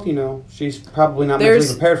 Well, you know, she's probably not mentally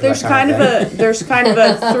prepared for that kind of thing. There's kind of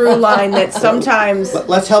a through line that sometimes...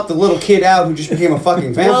 Let's help the little kid out who just became a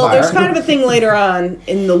fucking vampire. Well, there's kind of a thing later on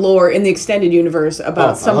in the lore, in the extended universe,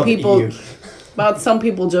 about some people... About some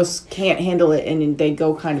people just can't handle it and they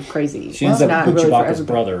go kind of crazy. She ends up with Chewbacca's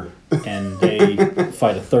brother, and they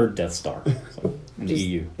fight a third Death Star in the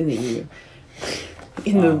EU. In the EU.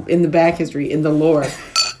 In the back history, in the lore.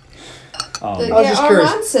 I was just curious,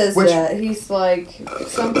 Armand says which- that. He's like,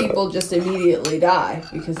 some people just immediately die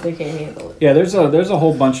because they can't handle it. Yeah, there's a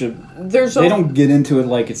whole bunch of. There's They don't get into it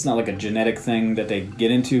like it's not like a genetic thing that they get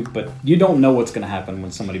into, but you don't know what's going to happen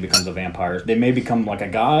when somebody becomes a vampire. They may become like a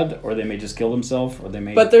god, or they may just kill themselves, or they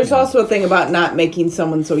may. But there's you know. also a thing about not making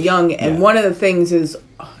someone so young, and Yeah. one of the things is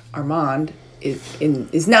Armand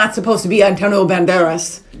is not supposed to be Antonio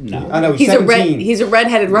Banderas. No. I know He's 17. he's a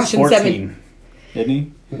redheaded Russian 14, isn't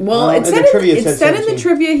he? Well, in it the said trivia it it said said in the 17.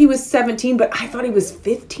 trivia he was 17, but I thought he was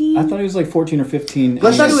 15. I thought he was like 14 or 15.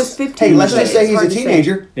 Let's thought just, it was 15, Hey, let's but just say it's he's a hard to say.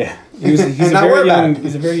 teenager. Yeah, he's And a not very worry about young. it.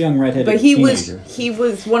 He's a very young redheaded But he teenager.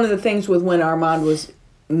 was one of the things with when Armand was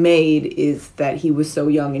made is that he was so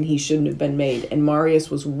young and he shouldn't have been made, and Marius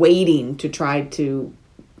was waiting to try to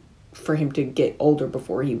for him to get older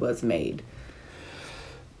before he was made.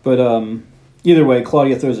 But either way,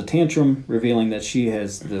 Claudia throws a tantrum, revealing that she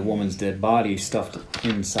has the woman's dead body stuffed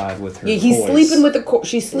inside with her. Yeah, he's toys. sleeping with the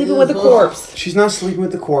she's sleeping with the corpse. She's not sleeping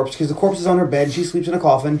with the corpse because the corpse is on her bed and she sleeps in a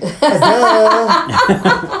coffin. Duh.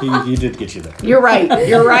 He did get you there. You're right.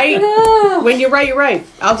 You're right. When you're right, you're right.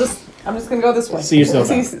 I'm just gonna go this way. See yourself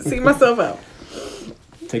out. See myself out.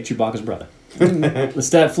 Take Chewbacca's brother.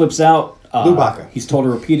 Lestat flips out. Chewbacca. He's told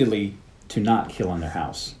her repeatedly to not kill in their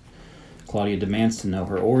house. Claudia demands to know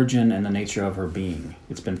her origin and the nature of her being.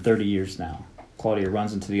 It's been 30 years now. Claudia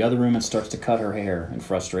runs into the other room and starts to cut her hair in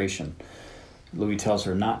frustration. Louis tells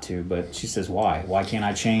her not to, but she says, why? Why can't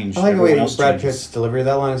I change? I like the Everyone way else Brad changes. Pitt's delivery of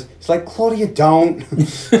that line is. It's like, Claudia, don't.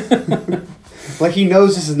 Like he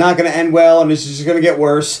knows this is not going to end well and it's just going to get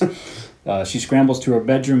worse. She scrambles to her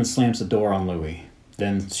bedroom and slams the door on Louis.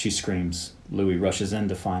 Then she screams. Louis rushes in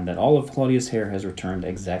to find that all of Claudia's hair has returned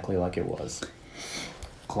exactly like it was.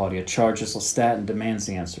 Claudia charges Lestat and demands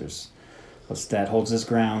the answers. Lestat holds his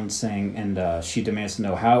ground, saying, and she demands to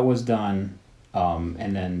know how it was done,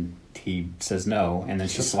 and then he says no, and then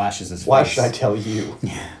she slashes his Why face. should I tell you?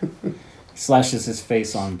 Slashes his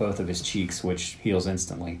face on both of his cheeks, which heals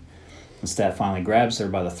instantly. Lestat finally grabs her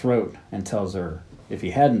by the throat and tells her if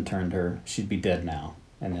he hadn't turned her, she'd be dead now,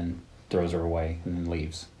 and then throws her away and then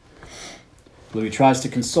leaves. Louis tries to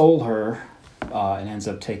console her and ends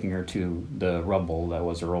up taking her to the rubble that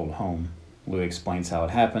was her old home. Louis explains how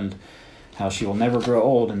it happened, how she will never grow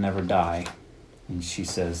old and never die. And she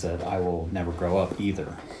says that I will never grow up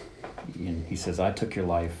either. And he says, I took your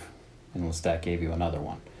life, and Lestat gave you another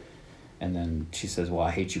one. And then she says, well,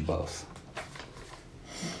 I hate you both.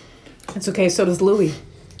 It's okay. So does Louis.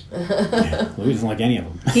 Louis doesn't like any of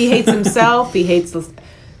them. He hates himself. He hates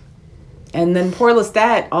and then poor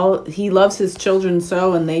Lestat. He loves his children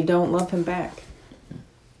so, and they don't love him back.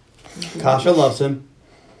 Kasha loves him.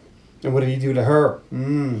 And what did he do to her?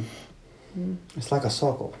 It's like a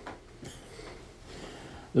circle.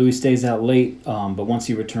 Louis stays out late, but once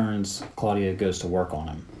he returns, Claudia goes to work on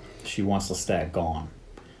him. She wants Lestat gone.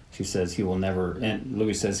 She says he will never, and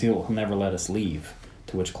Louis says he'll never let us leave.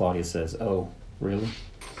 To which Claudia says, "Oh, really?"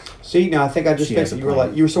 See, now I think I just She fixed has it. a You were plan.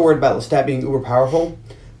 like, you were so worried about Lestat being uber powerful,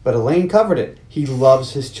 but Elaine covered it. He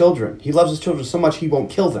loves his children. He loves his children so much he won't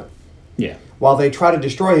kill them. Yeah. While they try to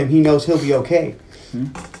destroy him, he knows he'll be okay.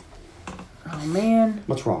 Oh man,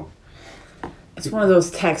 What's wrong? it's one of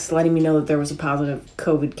those texts letting me know that there was a positive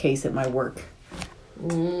COVID case at my work.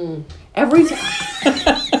 Every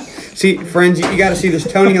time. See, friends, you got to see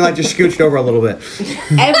this. Tony and I just scooched over a little bit.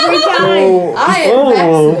 Every time. I am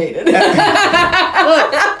vaccinated.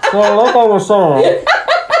 Well, like I was saying,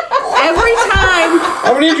 Every time.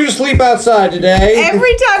 I'm going to need you to sleep outside today.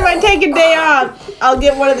 Every time I take a day off, I'll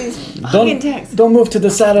get one of these fucking texts. don't move to the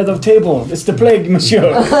side of the table. It's the plague,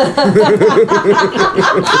 monsieur.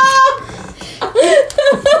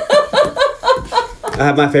 I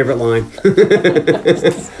have my favorite line.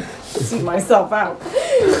 See myself out.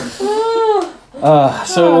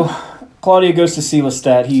 So Claudia goes to see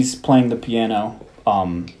Lestat. He's playing the piano.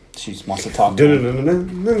 She wants to talk to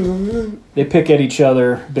him. They pick at each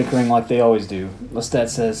other, bickering like they always do. Lestat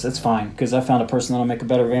says, "It's fine, because I found a person that'll make a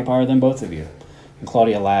better vampire than both of you." And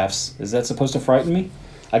Claudia laughs. "Is that supposed to frighten me?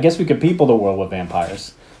 I guess we could people the world with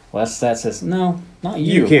vampires." Lestat says, "No, not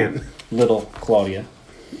you. You can't. Little Claudia."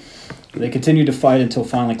 They continue to fight until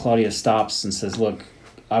finally Claudia stops and says, "Look,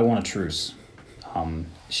 I want a truce."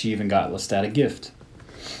 She even got Lestat a gift.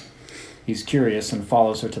 He's curious and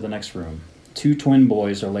follows her to the next room. Two twin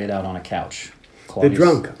boys are laid out on a couch. They're Claudia's-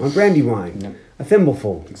 drunk on brandy wine. Yep. A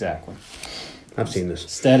thimbleful. Exactly. I've seen this.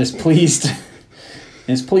 Lestat is pleased.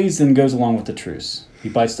 Is pleased and goes along with the truce. He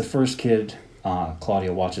bites the first kid.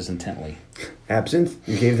 Claudia watches intently. Absinthe?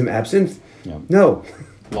 You gave them absinthe? Yep. No.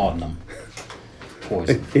 Laudanum.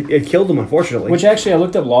 poison. It killed him, unfortunately. Which actually, I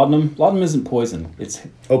looked up laudanum. Laudanum isn't poison. It's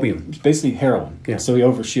opium. It's basically heroin. Yeah.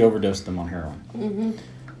 So she overdosed him on heroin.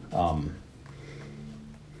 Mm-hmm.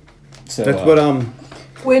 So That's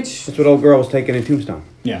what old girl was taking in Tombstone.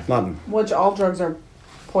 Yeah. Laudanum. Which all drugs are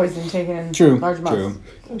poison taken in large amounts.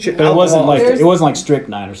 True. But it wasn't like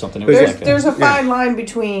strychnine or something. It was There's a fine line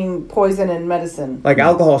between poison and medicine. Like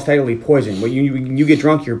alcohol is technically poison. When you get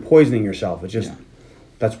drunk, you're poisoning yourself. It's just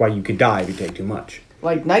that's why you could die if you take too much.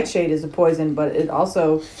 Like nightshade is a poison, but it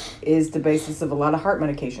also is the basis of a lot of heart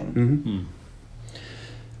medication.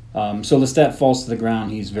 Mm-hmm. So Lestat falls to the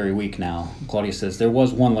ground. He's very weak now. Claudia says, "There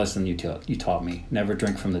was one lesson you taught me: never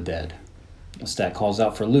drink from the dead." Lestat calls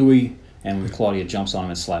out for Louis, and Claudia jumps on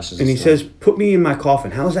him and slashes. And he says, "Put me in my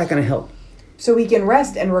coffin." How is that going to help? So he can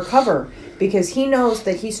rest and recover, because he knows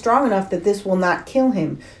that he's strong enough that this will not kill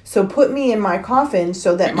him. So put me in my coffin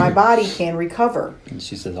so that my body can recover. And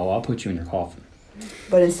she says, "Oh, I'll put you in your coffin."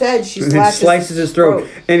 But instead, she slices his throat.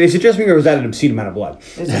 And is it just me, or was that an obscene amount of blood?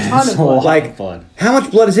 There's a ton of blood. Like, blood. How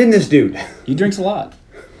much blood is in this dude? He drinks a lot.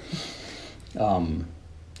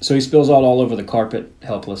 So he spills out all over the carpet,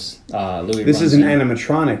 helpless. Louis. This is an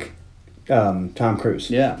animatronic Tom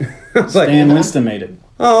Cruise. Yeah. Like, Stan Winston made it.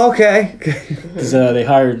 Oh, okay. Because they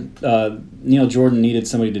hired Neil Jordan needed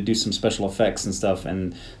somebody to do some special effects and stuff,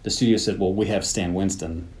 and the studio said, "Well, we have Stan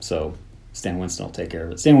Winston, so Stan Winston will take care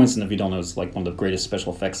of it." Stan Winston, if you don't know, is like one of the greatest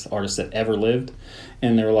special effects artists that ever lived.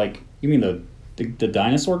 And they're like, "You mean the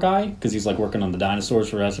dinosaur guy?" Because he's like working on the dinosaurs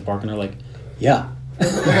for Jurassic Park, and they're like, "Yeah."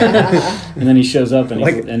 And then he shows up, and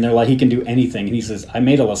they're like, he can do anything. And he says, "I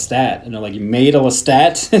made a Lestat." And they're like, "You made a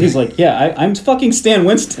Lestat?" And he's like, "Yeah, I'm fucking Stan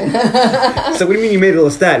Winston." So what do you mean you made a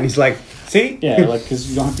Lestat? And he's like, "See?" Yeah, like, because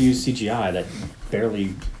you don't have to use CGI. That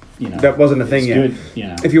barely, that wasn't a thing yet. Good,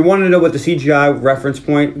 If you want to know what the CGI reference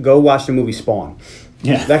point, go watch the movie Spawn.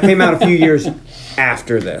 Yeah. That came out a few years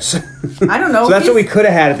after this. I don't know. So that's what we could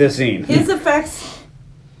have had at this scene. His effects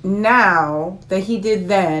now that he did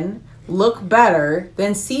then look better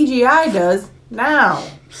than CGI does now.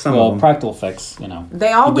 Practical effects,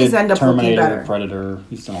 They always end up looking better. Terminator, Predator,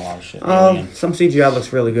 he's done a lot of shit. Some CGI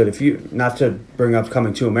looks really good. Not to bring up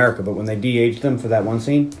Coming to America, but when they de-aged them for that one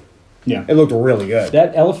scene, yeah, it looked really good.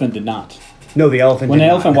 That elephant did not. No, the elephant When did the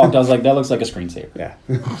not. elephant walked, I was like, that looks like a screensaver. Yeah.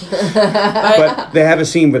 But they have a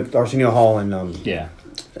scene with Arsenio Hall and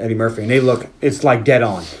Eddie Murphy, and it's like dead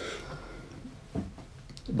on.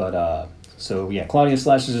 But, Claudia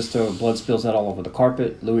slashes his throat, blood spills out all over the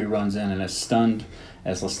carpet. Louis runs in and is stunned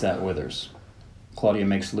as Lestat withers. Claudia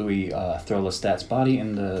makes Louis throw Lestat's body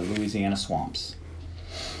in the Louisiana swamps.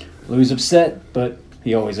 Louis is upset, but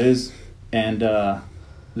he always is, and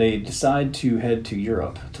they decide to head to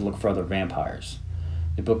Europe to look for other vampires.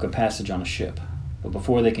 They book a passage on a ship, but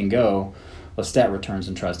before they can go, Lestat returns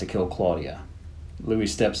and tries to kill Claudia. Louis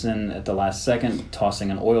steps in at the last second,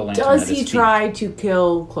 tossing an oil lantern at his feet. Does he try to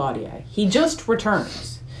kill Claudia? He just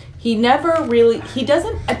returns. He never really... He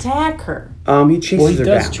doesn't attack her. He chases her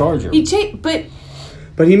down. He does charge her.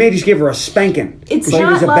 But he may just give her a spanking. It's she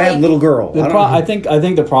not was a bad little girl. I think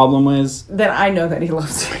the problem is... That I know that he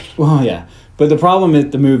loves her. Well, yeah. But the problem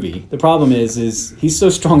is the problem is he's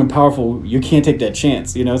so strong and powerful, you can't take that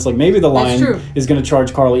chance. It's like maybe the lion is going to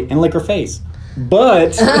charge Carly and lick her face.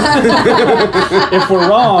 But if we're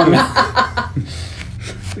wrong,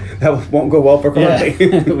 that won't go well for Carly.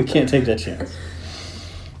 Yeah, we can't take that chance.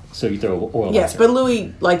 So you throw oil. Yes, but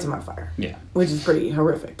Louis lights him on fire. Yeah, which is pretty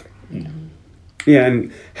horrific. Yeah,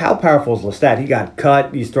 and how powerful is Lestat? He got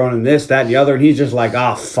cut. He's thrown in this, that, and the other, and he's just like,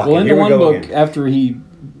 fuck it. Well, in Here the we one go book, again.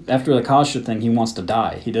 after the Kasha thing, he wants to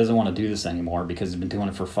die. He doesn't want to do this anymore because he's been doing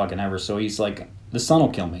it for fucking ever. So he's like, the sun will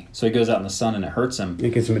kill me. So he goes out in the sun and it hurts him.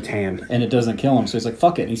 It gets him a tan. And it doesn't kill him. So he's like,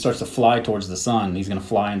 fuck it. And he starts to fly towards the sun. He's going to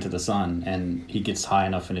fly into the sun. And he gets high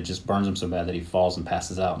enough and it just burns him so bad that he falls and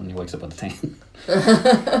passes out and he wakes up with a tan.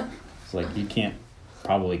 It's like, you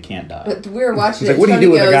probably can't die. But we were watching it. Like, what do you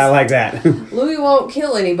do with a guy like that? Louis won't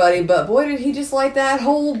kill anybody, but boy, did he just light that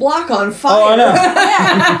whole block on fire. Oh, I know.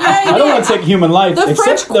 I don't want to take human life,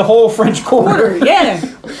 except the whole French Quarter. Yeah.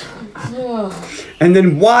 And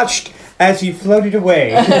then watched as he floated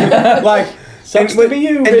away. Sucks to be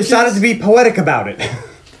you, and decided to be poetic about it.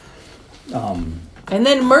 And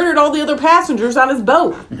then murdered all the other passengers on his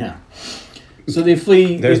boat. Yeah. So they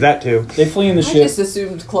flee. There's that too. They flee in the ship. I just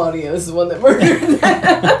assumed Claudia is the one that murdered them.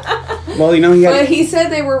 Well, But he said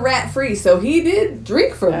they were rat-free, so he did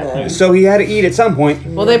drink from them. So he had to eat at some point.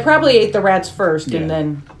 Well, they probably ate the rats first, and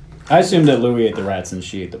then... I assumed that Louis ate the rats and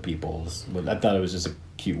she ate the people. But I thought it was just a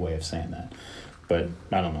cute way of saying that. But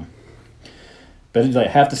I don't know. But it's like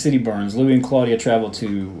half the city burns. Louis and Claudia travel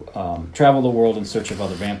the world in search of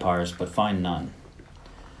other vampires, but find none.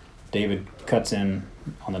 David cuts in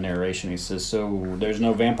on the narration. He says, "So there's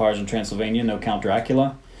no vampires in Transylvania, no Count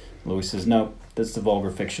Dracula?" Louis says, "No, that's the vulgar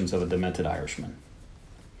fictions of a demented Irishman."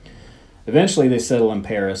 Eventually, they settle in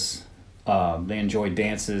Paris. They enjoy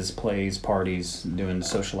dances, plays, parties, doing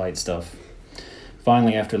socialite stuff.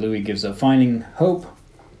 Finally, after Louis gives up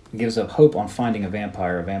hope on finding a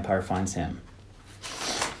vampire finds him.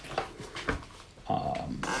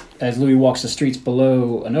 As Louis walks the streets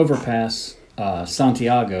below an overpass,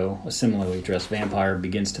 Santiago, a similarly dressed vampire,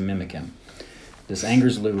 begins to mimic him. This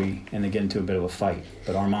angers Louis, and they get into a bit of a fight,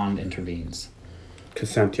 but Armand intervenes.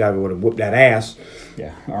 Because Santiago would have whooped that ass.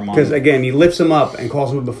 Yeah, Armand. Because, again, he lifts him up and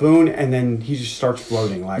calls him a buffoon, and then he just starts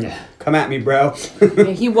floating. Like, come at me, bro.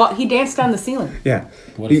 He danced on the ceiling. Yeah.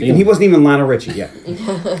 What a feeling. He wasn't even Lionel Richie yet.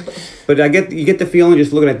 But you get the feeling,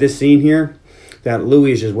 just looking at this scene here, that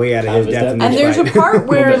Louis is just way out of his depth. And there's a part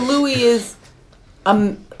where Louis is,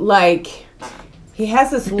 like, he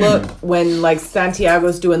has this look when, like,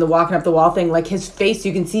 Santiago's doing the walking up the wall thing. Like, his face,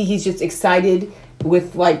 you can see he's just excited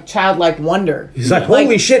with, like, childlike wonder. He's like,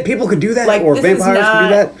 holy shit, people could do that? Like, or this vampires could do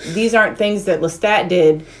that? These aren't things that Lestat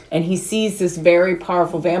did. And he sees this very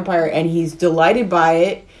powerful vampire, and he's delighted by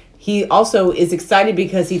it. He also is excited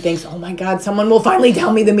because he thinks, oh my God, someone will finally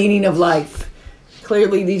tell me the meaning of life.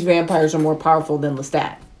 Clearly, these vampires are more powerful than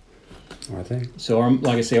Lestat. I think. So,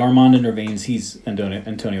 like I say, Armand intervenes. He's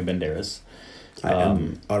Antonio Banderas.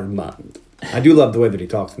 Armand. I do love the way that he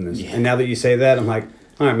talks in this. Yeah. And now that you say that, I'm like,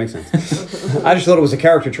 all right, makes sense. I just thought it was a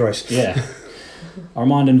character choice. Yeah.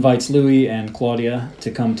 Armand invites Louis and Claudia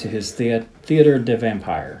to come to his Theater de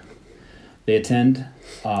Vampire. They attend,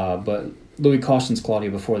 but Louis cautions Claudia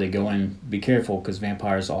before they go in, be careful because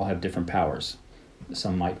vampires all have different powers.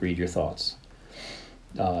 Some might read your thoughts.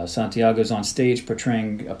 Santiago's on stage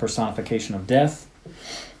portraying a personification of death,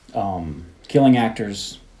 killing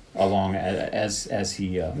actors along as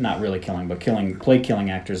he not really killing, but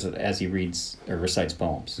killing actors as he reads or recites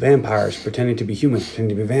poems. Vampires pretending to be humans,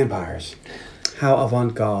 pretending to be vampires. How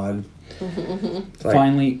avant-garde.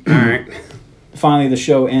 Finally, finally, the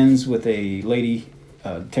show ends with a lady,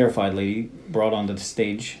 terrified lady, brought onto the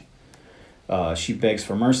stage. She begs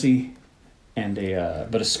for mercy. And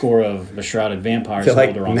but a score of beshrouded vampires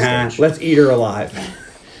hold her on stage. Let's eat her alive.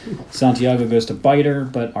 Santiago goes to bite her,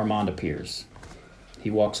 but Armand appears. He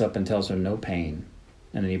walks up and tells her no pain,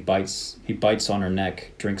 and then he bites on her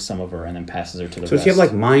neck, drinks some of her, and then passes her to the rest. Does she have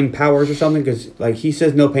like mind powers or something? Because like he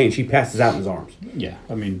says no pain, she passes out in his arms. Yeah,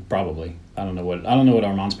 I mean probably. I don't know what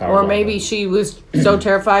Armand's powers are. Or maybe she was so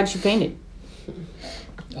terrified she fainted.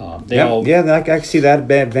 I can see that.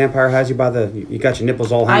 Bad vampire has you by you got your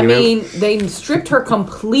nipples all hanging out. I mean, they stripped her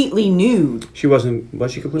completely nude. Was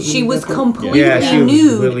she completely nude? She was completely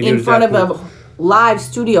nude in front of a live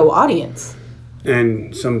studio audience.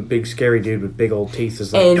 And some big scary dude with big old teeth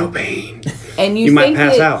is like, no pain. And you might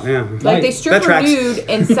pass out, yeah. Like they strip her nude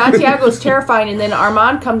and Santiago's terrified and then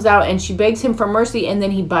Armand comes out and she begs him for mercy and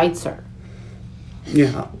then he bites her.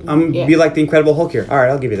 Yeah, I'm be like the Incredible Hulk here. All right,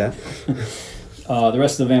 I'll give you that. The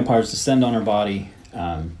rest of the vampires descend on her body,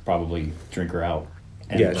 probably drink her out.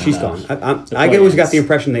 And, she's gone. I always got the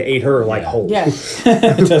impression they ate her like whole. Yeah.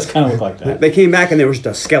 It does kind of look like that. They came back and there was just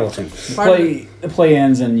a skeleton. The play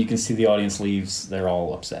ends and you can see the audience leaves. They're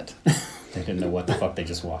all upset. They didn't know what the fuck they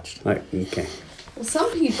just watched. Like, okay. Well,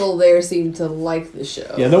 some people there seem to like the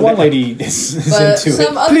show. Yeah, the one lady is into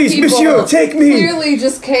some it. Other Please, people monsieur, take me! Clearly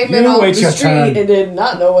just came in off the street and did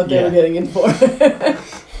not know what they were getting in for.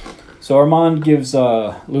 So Armand gives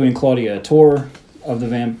Louis and Claudia a tour of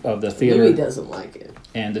the theater. Louis doesn't like it.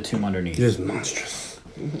 And the tomb underneath. It is monstrous.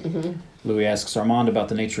 Louis asks Armand about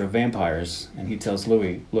the nature of vampires, and he tells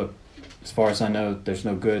Louis, look, as far as I know, there's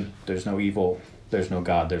no good, there's no evil, there's no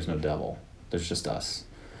God, there's no devil. There's just us.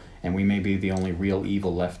 And we may be the only real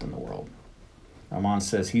evil left in the world. Armand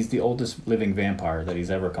says he's the oldest living vampire that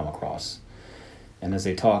he's ever come across. And as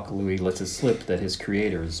they talk, Louis lets it slip that his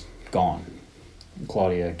creator is gone.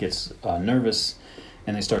 Claudia gets nervous,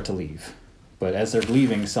 and they start to leave. But as they're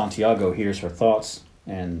leaving, Santiago hears her thoughts,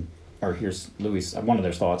 hears Louis one of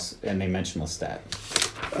their thoughts, and they mention Lestat.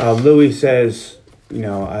 Louis says,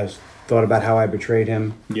 I thought about how I betrayed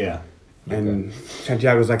him. Yeah. And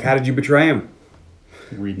Santiago's like, how did you betray him?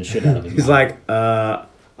 Reading the shit out of him. He's like, I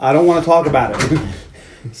don't want to talk about it.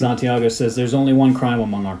 Santiago says, there's only one crime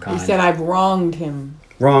among our kind. He said, I've wronged him.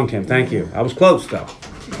 Wronged him, thank you. I was close, though.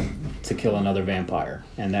 To kill another vampire,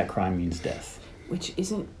 and that crime means death. Which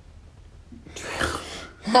isn't true.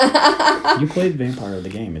 You played Vampire of the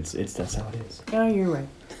game. It's that's how it is. No, you're right.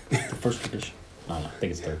 The first edition. I don't know. I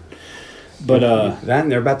think it's third. But then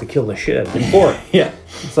they're about to kill the shit out of the court. yeah,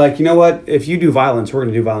 It's like, you know what? If you do violence, we're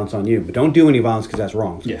going to do violence on you. But don't do any violence because that's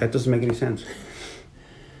wrong. Yeah. That doesn't make any sense.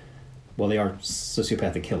 well, they are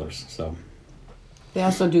sociopathic killers, so They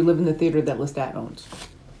also do live in the theater that Lestat owns.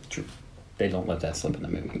 true. They don't let that slip in the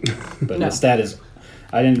movie. But No. Lestat is.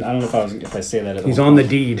 I don't know if I say that at all. He's on the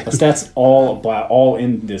deed. Lestat's all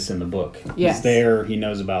in this in the book. Yes. He's there. He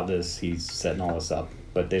knows about this. He's setting all this up.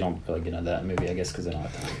 But they don't really get into that movie, I guess, because they don't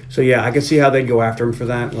have time. So, yeah, I can see how they'd go after him for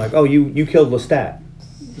that. Like, oh, you killed Lestat.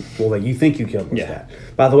 Well, you think you killed Lestat. Yeah.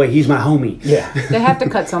 By the way, he's my homie. Yeah. They have to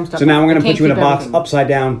cut some stuff. So now out. we're going They to put you in a can't keep box everything. upside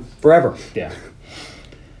down forever. Yeah.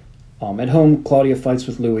 At home, Claudia fights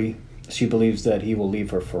with Louis. She believes that he will leave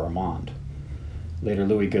her for Armand. Later,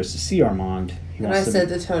 Louis goes to see Armand. He And I wants to- said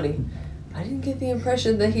to Tony, I didn't get the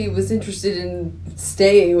impression that he was interested in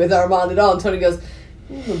staying with Armand at all. And Tony goes,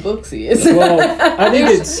 in the books he is. Well, I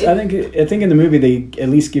think in the movie they at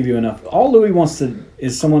least give you enough. All Louis wants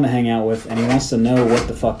is someone to hang out with, and he wants to know what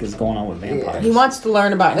the fuck is going on with vampires. He wants to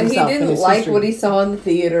learn about But he himself. and didn't his like history. what he saw in the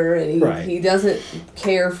theater, and Right. he doesn't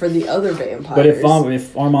care for the other vampires. But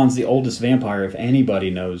if Armand's the oldest vampire, if anybody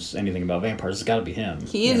knows anything about vampires, it's got to be him.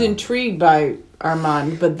 He is you know? intrigued by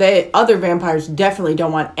Armand, but other vampires definitely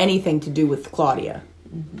don't want anything to do with Claudia.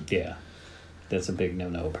 Yeah, that's a big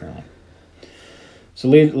no-no apparently. So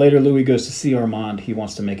later, Louis goes to see Armand. He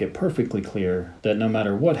wants to make it perfectly clear that no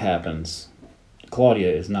matter what happens, Claudia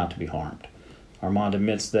is not to be harmed. Armand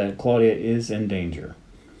admits that Claudia is in danger.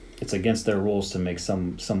 It's against their rules to make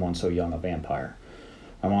someone so young a vampire.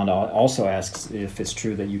 Armand also asks if it's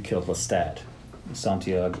true that you killed Lestat.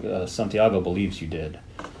 Santiago believes you did.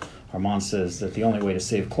 Armand says that the only way to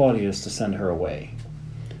save Claudia is to send her away.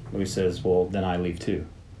 Louis says, well, then I leave too.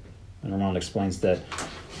 And Armand explains that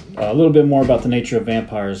a little bit more about the nature of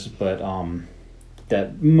vampires, but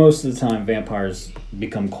that most of the time vampires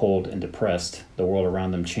become cold and depressed. The world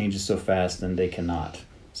around them changes so fast and they cannot,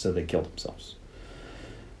 so they kill themselves.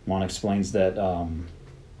 Armand explains that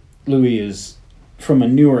Louis is from a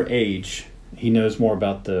newer age. He knows more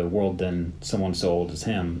about the world than someone so old as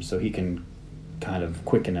him, so he can kind of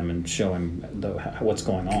quicken him and show him what's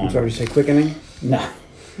going on. I'm sorry, you say quickening? No.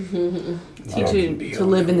 Teach him to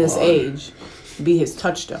live in this age, be his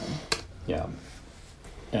touchstone. Yeah.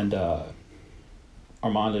 And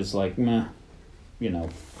Armand is like, meh,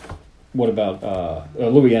 what about,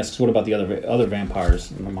 Louis asks, what about the other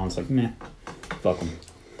vampires? And Armand's like, meh, fuck them.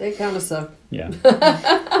 They kind of suck. Yeah.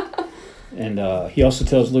 And he also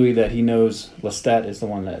tells Louis that he knows Lestat is the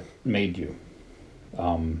one that made you.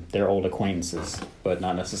 They're old acquaintances, but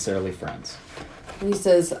not necessarily friends. He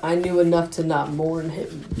says, I knew enough to not mourn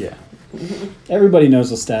him. Yeah. Everybody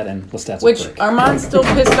knows Lestat, and Lestat's Which a prick. Armand's still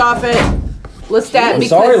pissed off at Lestat I'm because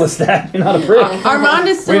sorry, Lestat, you're not a prick. Armand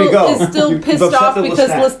is Way to go. still You've pissed upset off the because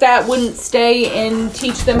Lestat. Lestat wouldn't stay and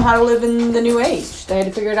teach them how to live in the new age. They had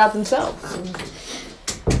to figure it out themselves.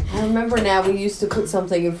 I remember now we used to put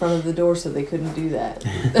something in front of the door so they couldn't do that.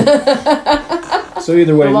 So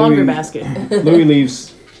either way, The laundry basket. Louis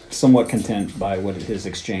leaves somewhat content by his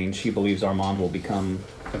exchange. He believes Armand will become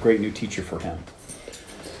a great new teacher for him.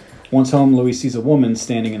 Once home, Louis sees a woman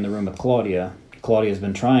standing in the room with Claudia. Claudia has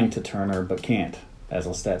been trying to turn her, but can't. As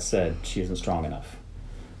Lestat said, she isn't strong enough.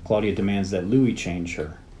 Claudia demands that Louis change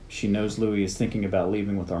her. She knows Louis is thinking about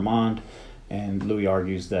leaving with Armand, and Louis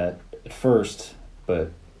argues that at first,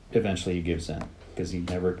 but eventually he gives in, because he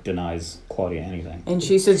never denies Claudia anything. And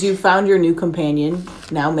she says, you found your new companion,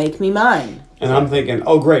 now make me mine. And I'm thinking,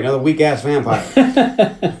 oh, great, another weak-ass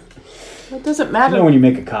vampire. It doesn't You matter. know when you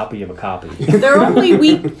make a copy of a copy. They're only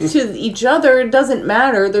weak to each other. It doesn't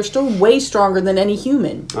matter. They're still way stronger than any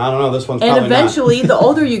human. I don't know, this one's And probably eventually, the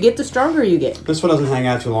older you get, the stronger you get. not. This one doesn't hang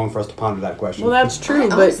out too long for us to ponder that question. Well, that's true,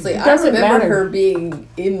 but Honestly, it I doesn't remember matter. her being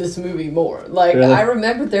in this movie more. Like, Really? I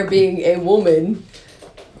remember there being a woman,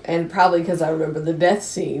 and probably because I remember the death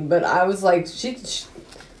scene, but I was like, she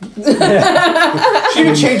She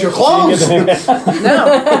didn't change her clothes! No.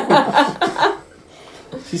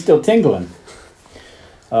 She's still tingling.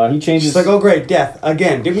 He changes. She's like, oh, great, death.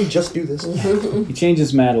 Again, didn't we just do this? He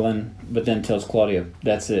changes Madeline, but then tells Claudia,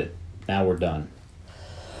 "That's it. Now we're done.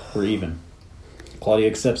 We're even." Claudia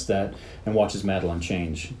accepts that and watches Madeline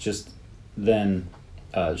change. Just then,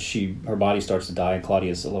 her body starts to die, and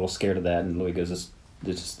Claudia's a little scared of that. And Louis goes,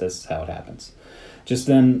 "That's how it happens." Just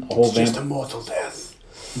then, It's just a mortal death.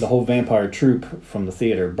 the whole vampire troupe from the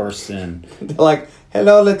theater bursts in They're like,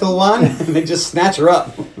 hello, little one. And they just snatch her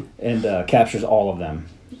up. and captures all of them.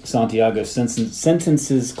 Santiago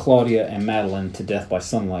sentences Claudia and Madeline to death by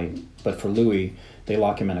sunlight, but for Louis, they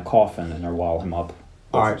lock him in a coffin and wall him up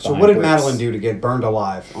All right, so what did Madeline do to get burned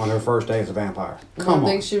alive on her first day as a vampire? I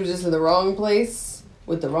think she was just in the wrong place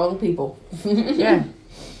with the wrong people. Yeah.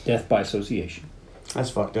 Death by association. That's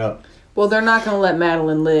fucked up. Well, they're not going to let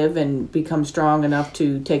Madeline live and become strong enough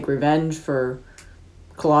to take revenge for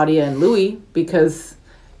Claudia and Louis because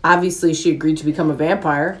obviously she agreed to become a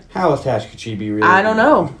vampire. How attached could she be really? I don't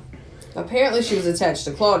know. Apparently she was attached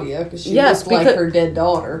to Claudia because she Yes, looked like her dead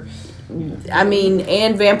daughter. I mean,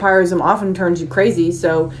 and vampirism often turns you crazy,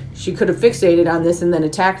 so she could have fixated on this and then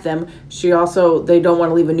attacked them. They don't want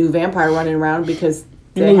to leave a new vampire running around because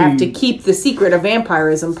they have to keep the secret of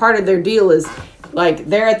vampirism. Part of their deal is, like,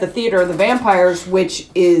 they're at the Theater of the Vampires, which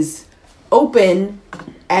is open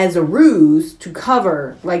as a ruse to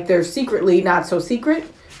cover, like, they're secretly not so secret,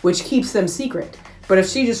 which keeps them secret. But if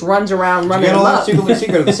she just runs around running amok,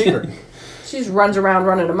 secret of the secret. She just runs around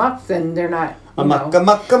running amok, then they're not. Amok. Go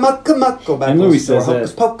back and to Louis the says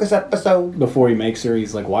Hocus Pocus episode. Before he makes her,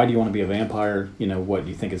 he's like, "Why do you want to be a vampire? You know what?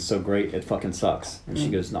 You think it's so great? It fucking sucks." And she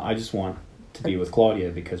goes, "No, I just want to be with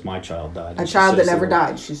Claudia because my child died." A child that never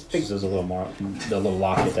died. She says the little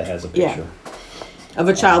locket that has a picture of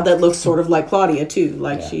a child that looks sort of like Claudia too.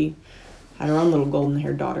 Like she had her own little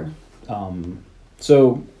golden-haired daughter.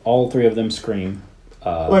 So all three of them scream.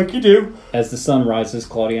 Like you do. As the sun rises,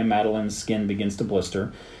 Claudia and Madeline's skin begins to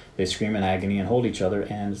blister. They scream in agony and hold each other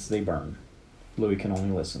as they burn. Louis can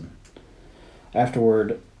only listen.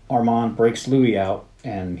 Afterward, Armand breaks Louis out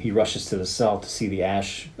and he rushes to the cell to see the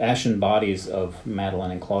ashen bodies of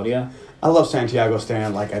Madeline and Claudia. I love Santiago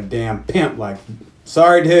standing like a damn pimp. Like,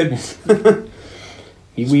 sorry, dude.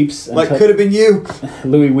 He weeps. And could have been you.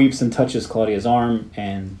 Louis weeps and touches Claudia's arm,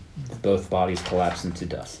 and both bodies collapse into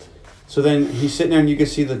dust. So then he's sitting there, and you can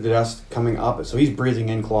see the dust coming up. So he's breathing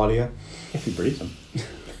in Claudia. If he breathes them.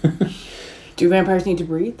 Do vampires need to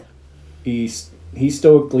breathe? He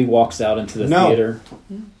stoically walks out into the theater.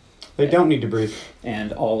 They don't need to breathe.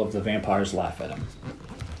 And all of the vampires laugh at him.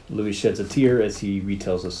 Louis sheds a tear as he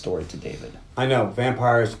retells his story to David. I know.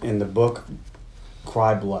 Vampires in the book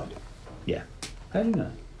cry blood. Yeah. How do you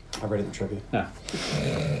know? I read it in trivia. No.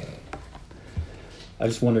 I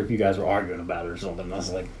just wonder if you guys were arguing about it or something. I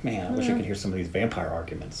was like, man, I wish I could hear some of these vampire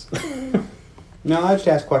arguments. No, I just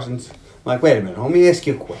ask questions. I'm like, wait a minute, let me ask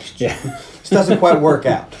you a question. Yeah. This doesn't quite work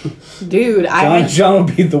out. Dude, John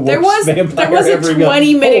would be the worst vampire There was a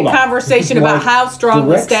 20-minute conversation about how strong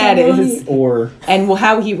Lestat is and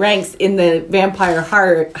how he ranks in the vampire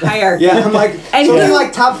hierarchy. Yeah, I'm like, and so he's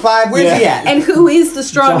like top 5, where's he at? And who is the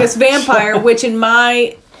strongest vampire, which in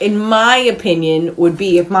my opinion would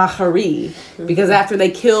be Mahari, because after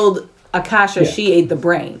they killed Akasha, she ate the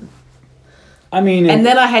brain. I mean... And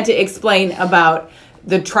then I had to explain about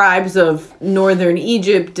the tribes of northern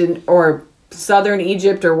Egypt or southern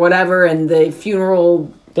Egypt or whatever, and the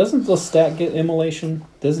funeral. Doesn't Lestat get immolation?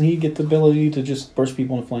 Doesn't he get the ability to just burst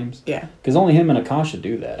people into flames? Yeah. Because only him and Akasha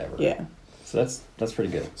do that ever. Yeah. So that's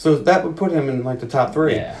pretty good. So that would put him in like the top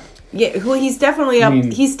 3. Yeah. Yeah, well, he's definitely up.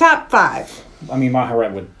 He's top 5. I mean,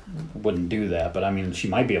 Maharet wouldn't do that, but I mean, she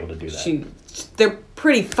might be able to do that. They're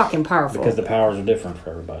pretty fucking powerful. Because the powers are different for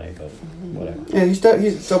everybody, but whatever.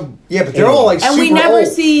 Yeah, but they're all like and super we never old.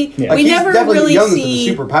 see. Like, we he's never definitely really young see.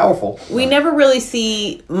 Super powerful. We never really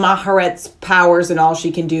see Maharet's powers and all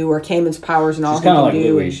she can do, or Cayman's powers and all she's she can do. She's kind of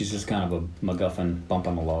like Louis. She's just kind of a MacGuffin bump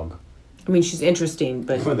on the log. I mean, she's interesting,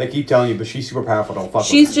 but they keep telling you, but she's super powerful. Don't fuck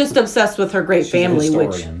she's with her. just obsessed with her great family,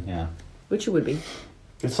 which it would be.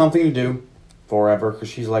 It's something to do forever because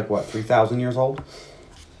she's like what 3,000 years old.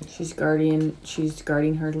 She's guarding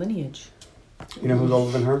her lineage. You know who's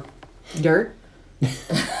older than her? Dirt.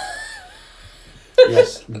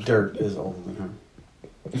 Yes, Dirt is older than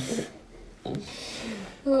her.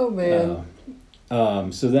 Oh man.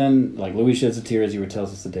 So then, like, Louis sheds a tear as he retells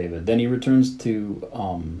this to David. Then he returns to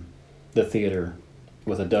the theater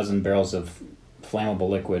with a dozen barrels of flammable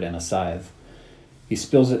liquid and a scythe. He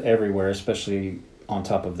spills it everywhere, especially on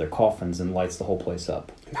top of their coffins, and lights the whole place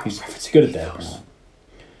up. He's good at that, apparently.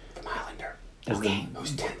 From Highlander.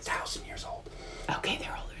 Who's 10,000 years old. Okay,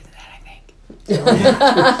 they're older than that, I think.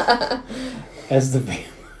 As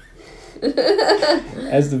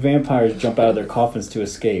the vampires jump out of their coffins to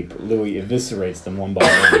escape, Louis eviscerates them one by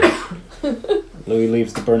one. Louis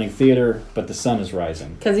leaves the burning theater, but the sun is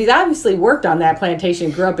rising. Because he's obviously worked on that plantation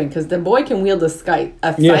he grew up in, because the boy can wield a scythe.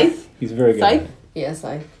 Yeah, he's very good at it. Yes,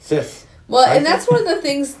 Sith. Well, and that's one of the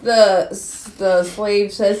things the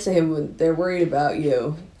slave says to him when they're worried about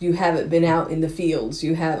you. You haven't been out in the fields.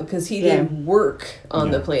 You have, because he did work on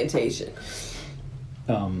the plantation.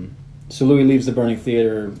 So Louis leaves the burning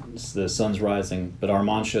theater. The sun's rising, but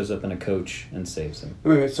Armand shows up in a coach and saves him.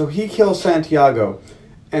 Wait, so he kills Santiago,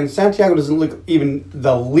 And Santiago doesn't look even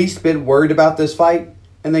the least bit worried about this fight,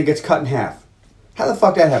 and then gets cut in half. How the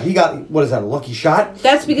fuck that happened? He got, what is that, a lucky shot?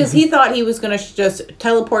 That's because he thought he was going to just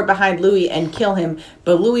teleport behind Louis and kill him,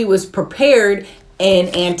 but Louis was prepared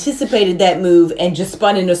and anticipated that move and just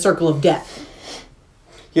spun in a circle of death.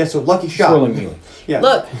 Yeah, so lucky shot. Swirling wheel. Yeah.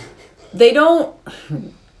 Look, they don't...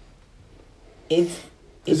 It's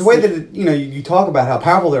the way that, you talk about how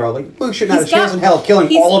powerful they are. Like, Luke shouldn't have a chance in hell of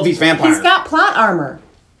killing all of these vampires. He's got plot armor.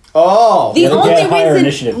 Oh. The only higher reason,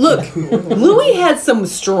 initiative. look, Louis had some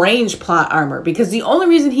strange plot armor because the only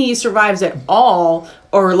reason he survives at all,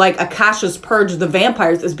 or like Akasha's purge of the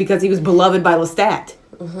vampires, is because he was beloved by Lestat.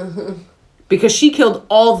 Because she killed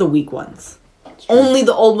all the weak ones. Only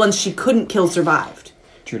the old ones she couldn't kill survived.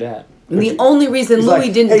 True that. And the only reason He's Louis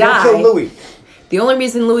like, didn't hey, die. don't kill Louis. The only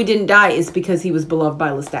reason Louis didn't die is because he was beloved by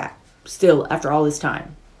Lestat. Still, after all this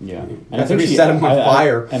time. Yeah. And After he set him on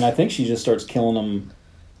fire. And I think she just starts killing them,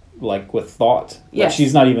 like, with thought. Yes. Like,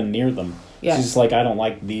 she's not even near them. Yes. She's just like, I don't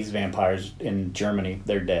like these vampires in Germany.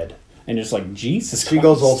 They're dead. And just like, Jesus She Christ.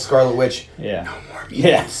 goes old Scarlet Witch. Yeah.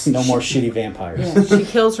 Yes. No more shitty vampires. Yeah, she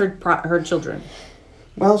kills her children.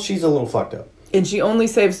 Well, she's a little fucked up. And she only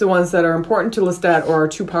saves the ones that are important to Lestat or are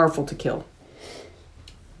too powerful to kill.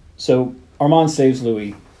 So Armand saves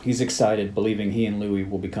Louis. He's excited, believing he and Louis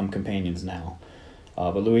will become companions now.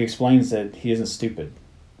 But Louis explains that he isn't stupid.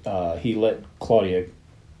 He let Claudia,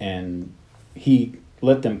 and he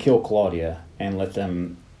let them kill Claudia, and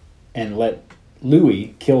let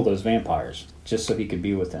Louis kill those vampires just so he could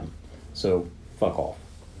be with them. So fuck off.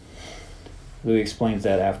 Louis explains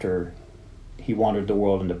that after he wandered the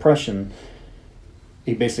world in depression,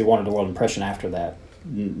 he basically wandered the world in depression after that.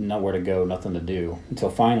 Nowhere to go, nothing to do, until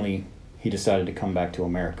finally he decided to come back to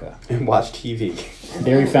America. And watch TV.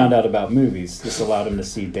 There he found out about movies. This allowed him to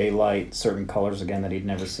see daylight, certain colors again that he'd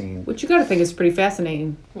never seen. Which you gotta think is pretty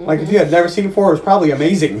fascinating. Like, if you had never seen it before, it was probably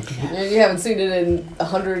amazing. You haven't seen it in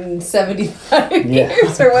 175 Yeah.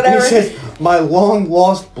 years or whatever. He says, my long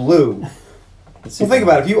lost blue. Let's Well, think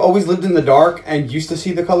about it. If you always lived in the dark and used to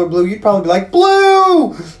see the color blue, you'd probably be like,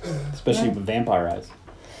 blue! Especially with vampire eyes.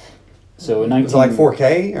 So in Is it like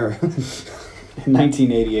 4K? Or in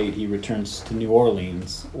 1988, he returns to New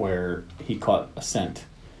Orleans, where he caught a scent,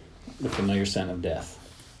 the familiar scent of death.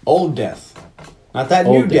 Old death. Not that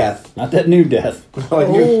Old new death. Not that new death. Like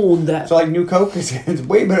new- Old death. So like new Coke, it's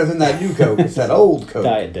way better than that new Coke. It's that old Coke.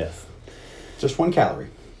 Diet death. Just 1 calorie.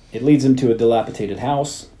 It leads him to a dilapidated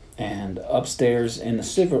house, and upstairs in the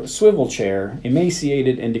swivel chair,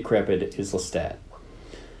 emaciated and decrepit, is Lestat.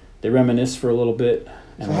 They reminisce for a little bit.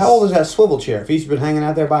 So how old is that swivel chair? If he's been hanging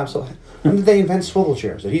out there by himself, when did they invent swivel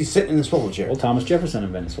chairs? That he's sitting in the swivel chair. Well, Thomas Jefferson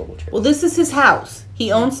invented swivel chair. Well, this is his house.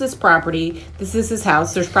 He owns this property. This is his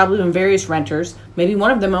house. There's probably been various renters. Maybe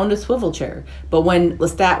one of them owned a swivel chair. But when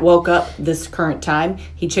Lestat woke up this current time,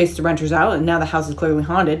 he chased the renters out, and now the house is clearly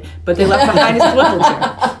haunted. But they left behind his swivel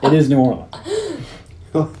chair. It is New Orleans.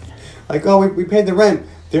 Like, oh, we paid the rent.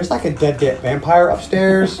 There's like a dead vampire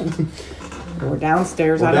upstairs. Or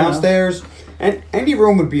downstairs. Or I don't know. downstairs. And any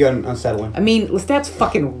room would be unsettling. I mean, Lestat's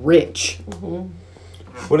fucking rich. Who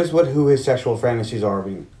his sexual fantasies are? I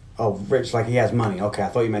mean, oh, rich, like he has money. Okay, I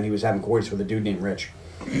thought you meant he was having coitus with a dude named Rich.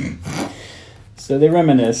 So they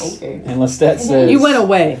reminisce, Okay. and Lestat says... You went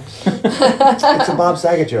away. It's a Bob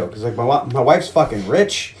Saget joke. It's like, my wife's fucking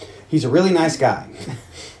rich. He's a really nice guy.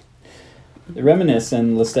 They reminisce,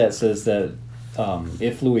 and Lestat says that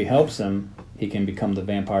if Louis helps him, he can become the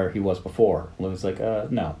vampire he was before. Louis like,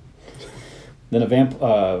 no. Then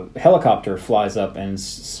a helicopter flies up and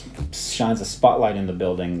shines a spotlight in the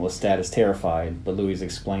building. Lestat is terrified, but Louis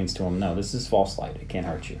explains to him, no, this is false light. It can't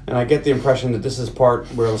hurt you. And I get the impression that this is part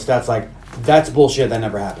where Lestat's like, that's bullshit, that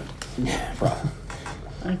never happened.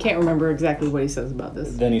 I can't remember exactly what he says about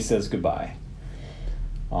this. Then he says goodbye.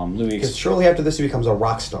 Because shortly after this, he becomes a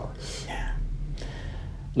rock star.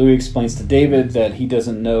 Louis explains to David that he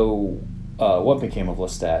doesn't know what became of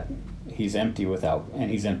Lestat. He's empty without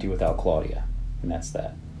Claudia, and that's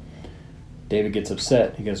that. David gets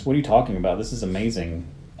upset. He goes, "What are you talking about? This is amazing.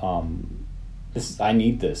 I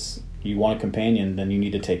need this. You want a companion, then you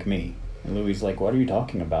need to take me." And Louis is like, "What are you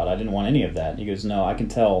talking about? I didn't want any of that." He goes, "No, I can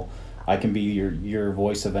tell. I can be your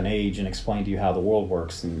voice of an age and explain to you how the world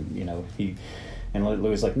works." And And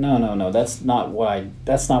Louis is like, no, that's not why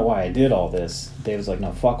I did all this. David's like,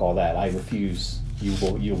 no, fuck all that. I refuse.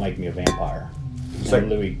 You'll make me a vampire. It's And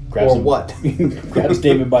like, Louis grabs or him, what? grabs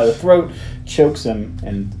David by the throat, chokes him,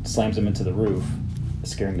 and slams him into the roof,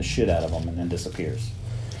 scaring the shit out of him, and then disappears.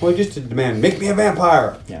 Well, just to demand, make me a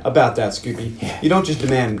vampire. Yeah. About that, Scooby. You don't just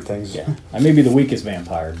demand things. Yeah, I may be the weakest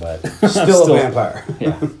vampire, but Still a vampire.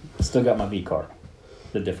 Yeah, still got my V card.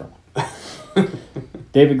 the different one.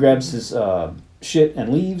 David grabs his shit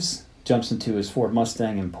and leaves, jumps into his Ford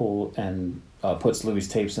Mustang and puts Louis'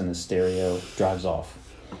 tapes in his stereo, drives off.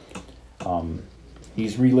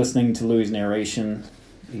 He's re-listening to Louis' narration.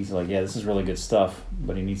 He's like, yeah, this is really good stuff,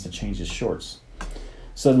 but he needs to change his shorts.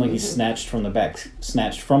 Suddenly he's snatched from the back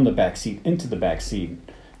seat into the back seat,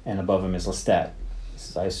 and above him is Lestat. He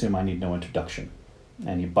says, I assume I need no introduction.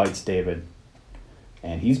 And he bites David,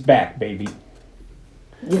 and he's back, baby.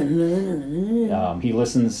 He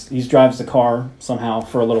listens. He drives the car somehow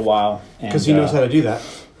for a little while Because he knows how to do that.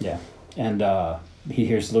 Yeah, and he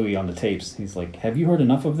hears Louis on the tapes. He's like, "Have you heard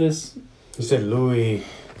enough of this?" He said, Louis,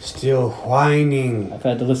 still whining. I've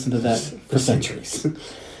had to listen to that for centuries.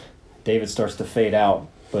 David starts to fade out,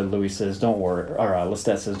 but Louis says, "Don't worry." Or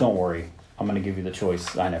Lestat says, "Don't worry. I'm going to give you the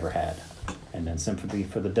choice I never had." And then "Sympathy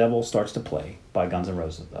for the Devil" starts to play by Guns N'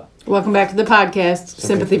 Roses, though. Welcome back to the podcast,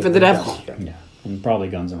 Sympathy for the Devil. Yeah, and probably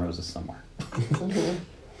Guns N' Roses somewhere.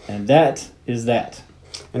 And that is that.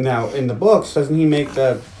 And now, in the books, doesn't he make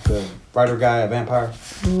the writer guy a vampire?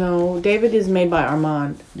 No, David is made by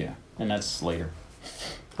Armand. Yeah, and that's later.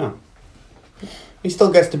 Huh. He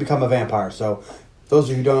still gets to become a vampire, so those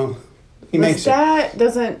of you who don't, he makes it. Lestat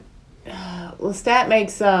doesn't... Lestat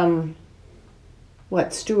makes,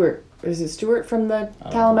 Stewart? Is it Stewart from the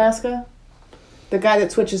Talamasca? The guy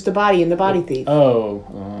that switches to body in The Body Thief.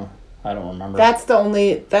 Oh, I don't remember. That's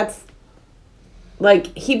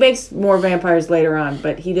like, he makes more vampires later on,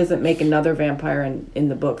 but he doesn't make another vampire in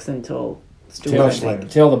the books until Stewart. Much later.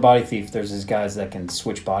 Till the Body Thief, there's these guys that can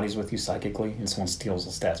switch bodies with you psychically, and someone steals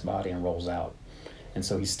Lestat's body and rolls out. And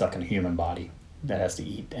so he's stuck in a human body that has to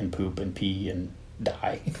eat and poop and pee and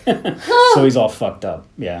die. So he's all fucked up.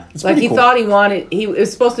 Yeah. It's Like, pretty he cool. thought it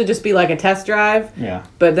was supposed to just be like a test drive, Yeah.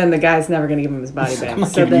 but then the guy's never going to give him his body back. I'm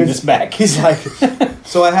not So giving you then, this back. He's like,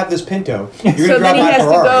 so I have this Pinto. You're so gonna then drive he my has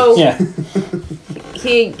Ferrari. to go... Yeah.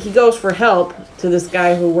 He goes for help to this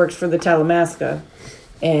guy who works for the Talamasca,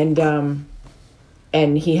 and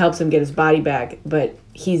he helps him get his body back, but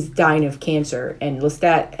he's dying of cancer, and he's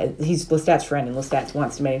Lestat's friend, and Lestat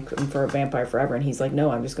wants to make him for a vampire forever, and he's like, no,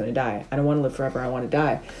 I'm just going to die. I don't want to live forever. I want to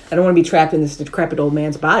die. I don't want to be trapped in this decrepit old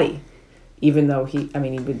man's body, even though he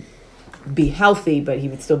would be healthy, but he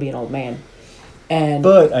would still be an old man.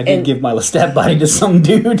 But I did give my Lestat body to some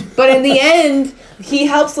dude. But in the end, he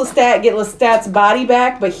helps Lestat get Lestat's body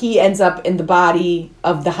back, but he ends up in the body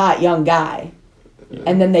of the hot young guy. Yeah.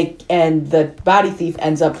 And then the body thief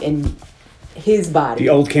ends up in his body. The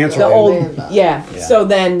old cancer. Yeah. So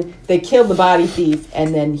then they kill the body thief,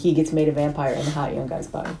 and then he gets made a vampire in the hot young guy's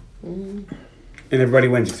body. And everybody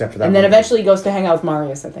wins except for that. And then one. eventually he goes to hang out with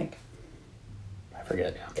Marius, I think. I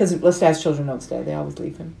forget. Yeah. Because Lestat's children don't stay. They always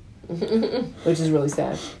leave him. Which is really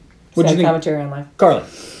sad. What'd Sad you think? commentary on life. Carly.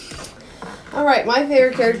 All right, my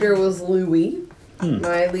favorite character was Louis.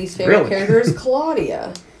 My least favorite character is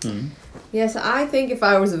Claudia. Yes, I think if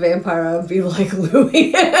I was a vampire, I would be like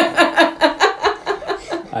Louis.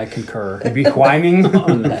 I concur. You'd be whining.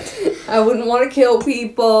 On that. I wouldn't want to kill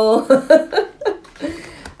people.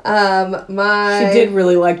 She did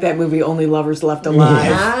really like that movie, Only Lovers Left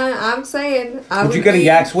Alive. I'm saying. Would you get a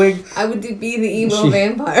Yak's wig? I would be the emo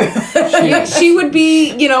vampire. She would be,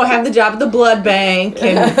 have the job at the blood bank.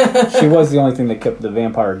 And She was the only thing that kept the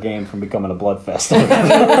vampire game from becoming a blood fest.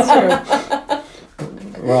 that's true.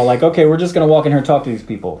 We're all like, okay, we're just going to walk in here and talk to these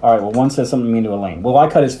people. All right, well, one says something mean to Elaine. Well, I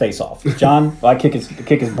cut his face off. John, I kick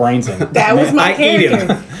his brains in. That was my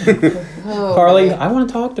character. Eat him. Carly, I want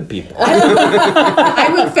to talk to people.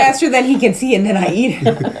 I move faster than he can see, and then I eat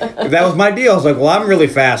him. That was my deal. I was like, well, I'm really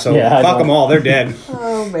fast, so Yeah, I fuck know. them all. They're dead.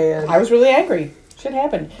 Oh, man. I was really angry. Shit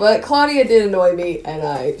happened. But Claudia did annoy me,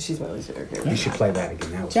 and she's my least favorite character. You should play that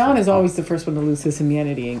again. That was John fun. is always the first one to lose his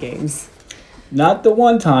humanity in games. Not the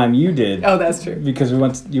one time you did. Oh, that's true. Because you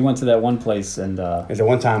went to that one place and... There's a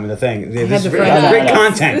one time in the thing. had This to is find great, out. great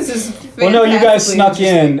content. This is Well, no, you guys fantastically snuck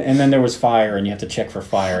interesting. in, and then there was fire, and you had to check for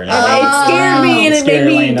fire. And It scared me, and it Scared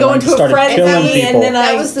made Elaine, me go and into a started killing frenzy, people. and then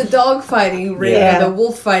That was the dog fighting ring, Yeah. or the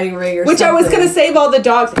wolf fighting ring, or Which something. I was going to save all the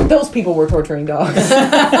dogs. Those people were torturing dogs.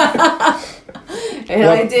 And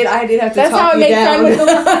I did have to That's how talk I you made down.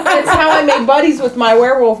 that's how I made buddies with my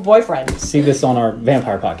werewolf boyfriend. See this on our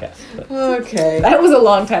vampire podcast. But Okay. That was a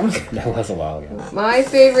long time ago. that was a while ago. My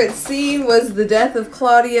favorite scene was the death of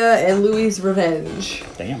Claudia and Louis' revenge.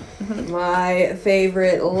 Damn. My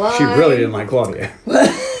favorite line. She really didn't like Claudia.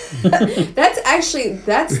 That's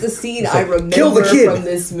the scene I remember "Kill the kid." from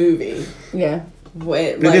this movie. Yeah.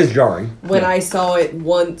 It is jarring. When I saw it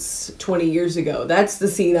once 20 years ago. That's the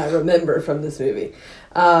scene I remember from this movie.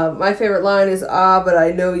 My favorite line is, but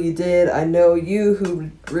I know you did. I know you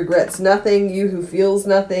who regrets nothing, you who feels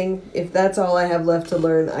nothing. If that's all I have left to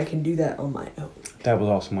learn, I can do that on my own. That was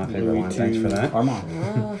also my favorite line. Thanks for that. Armand.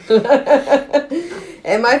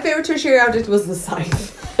 And my favorite tertiary object was the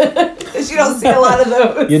scythe. Because you don't see a lot of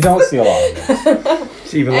those. You don't see a lot of those.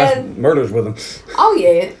 It's even less murders with him. Oh,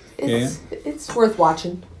 yeah. It's worth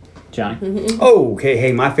watching. Johnny? Oh, okay.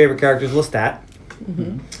 Hey, my favorite character is Lestat.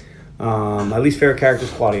 My least favorite character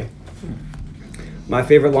is Claudia. My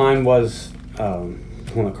favorite line was one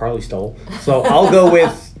that Carly stole. So I'll go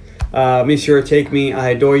with Monsieur, take me, I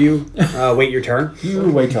adore you, wait your turn.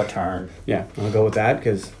 You wait your turn. Yeah, I'll go with that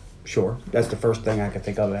because, sure, that's the first thing I could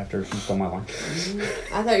think of after she stole my line.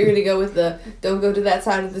 I thought you were going to go with the, don't go to that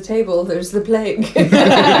side of the table, there's the plague.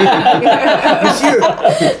 Monsieur!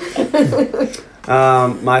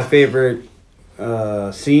 My favorite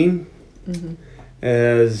scene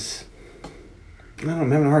is... I don't know,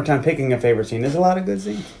 I'm having a hard time picking a favorite scene. There's a lot of good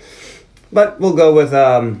scenes. But we'll go with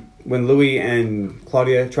when Louis and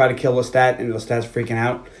Claudia try to kill Lestat and Lestat's freaking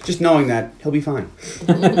out. Just knowing that he'll be fine.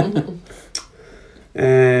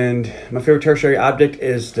 And my favorite tertiary object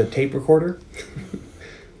is the tape recorder.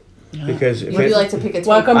 Because Would you like to pick a tape?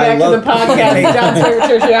 Welcome back to the podcast. John's favorite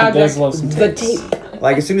tertiary object. The tape.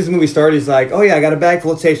 Like, as soon as the movie started, he's like, oh yeah, I got a bag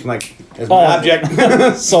full of tapes. I'm like, there's my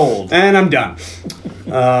object. Sold. And I'm done.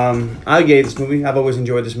 I gave this movie. I've always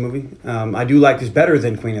enjoyed this movie. I do like this better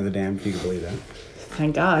than Queen of the Damned, if you can believe that.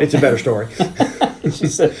 Thank God. It's a better story. She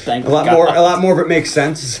said, thank A lot more of it makes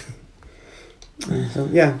sense. So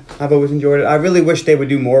yeah, I've always enjoyed it. I really wish they would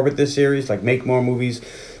do more with this series, like make more movies,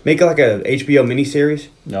 make it like a HBO miniseries.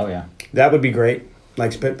 Oh yeah, that would be great.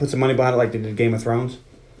 Like put some money behind it, like they did Game of Thrones.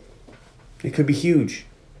 It could be huge.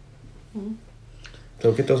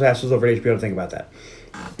 So get those assholes over at HBO to think about that.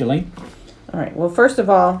 Elaine? All right. Well, first of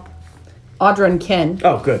all, Audra and Ken.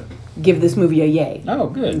 Oh, good. Give this movie a yay. Oh,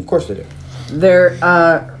 good. Of course they do.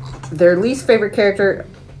 Their least favorite character.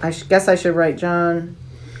 Guess I should write John,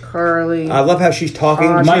 Carly. I love how she's talking.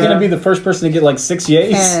 Am I going to be the first person to get like 6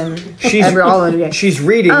 yays? Ken. She's she's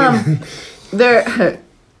reading.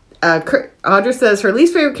 Audra says her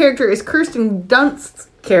least favorite character is Kirsten Dunst's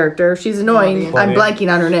character. She's annoying. Claudia. I'm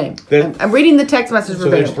blanking on her name. There- I'm reading the text message So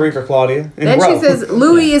there's verbatim. 3 for Claudia. In Then a row. she says,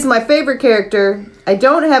 Louis is my favorite character. I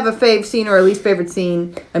don't have a fave scene or a least favorite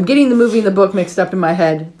scene. I'm getting the movie and the book mixed up in my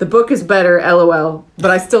head. The book is better, LOL,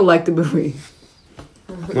 but I still like the movie.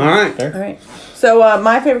 All right. Fair. All right. So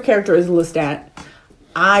my favorite character is Lestat.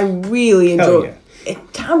 I really enjoy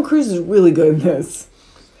Tom Cruise is really good in this.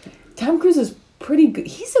 Tom Cruise is pretty good.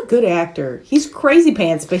 He's a good actor. He's crazy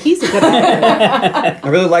pants, but he's a good actor. I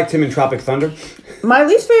really liked him in Tropic Thunder. My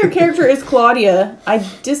least favorite character is Claudia. I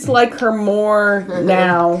dislike her more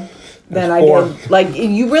now than I did. Like,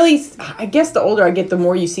 you really... I guess the older I get, the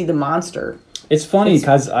more you see the monster. It's funny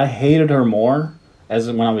because I hated her more as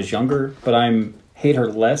when I was younger, but I hate her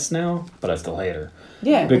less now, but I still hate her.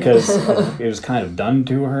 Yeah. Because it was kind of done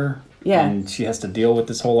to her. Yeah. And she has to deal with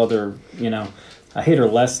this whole other, I hate her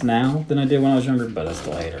less now than I did when I was younger, but I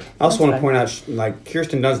still hate her. I also want to point out,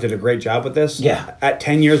 Kirsten Dunst did a great job with this. Yeah. At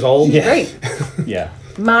 10 years old. Yeah. Great. Yeah.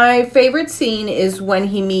 My favorite scene is when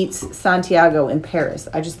he meets Santiago in Paris.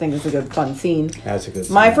 I just think it's a good, fun scene. That's a good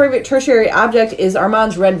scene. My favorite tertiary object is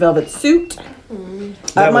Armand's red velvet suit.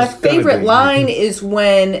 That My was gonna favorite be- line is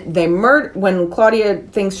when when Claudia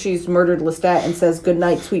thinks she's murdered Lestat and says, "Good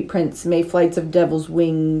night, sweet prince. May flights of devils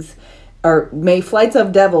wing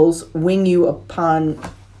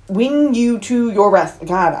you to your rest."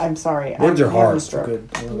 God, I'm sorry. Words are hard. Good.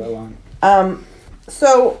 I love that line.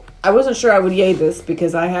 So I wasn't sure I would yay this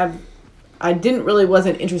because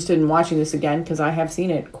wasn't interested in watching this again because I have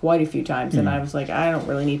seen it quite a few times and I was like, I don't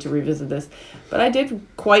really need to revisit this. But I did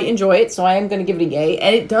quite enjoy it, so I am going to give it a yay.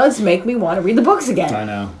 And it does make me want to read the books again. I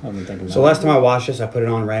know. I've been thinking about So last time I watched this, I put it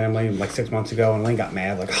on randomly like 6 months ago, and Lane got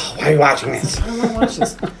mad. Like, oh, why are you watching this? I don't want to watch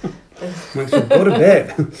this. I'm like, so go to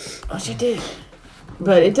bed. Oh, she did.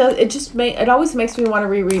 But it does. It always makes me want to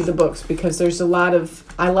reread the books because there's a lot of.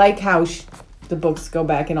 I like how the books go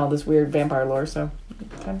back in all this weird vampire lore. So,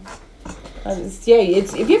 okay. If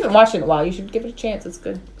you haven't watched it in a while, you should give it a chance. It's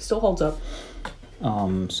good. Still holds up.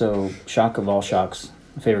 So, shock of all shocks.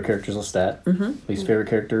 My favorite character is Lestat. Least favorite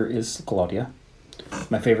character is Claudia.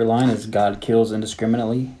 My favorite line is, God kills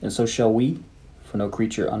indiscriminately, and so shall we. For no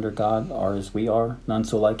creature under God are as we are, none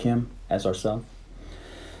so like him as ourselves.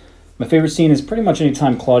 My favorite scene is pretty much any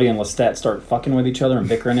time Claudia and Lestat start fucking with each other and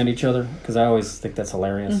bickering at each other, because I always think that's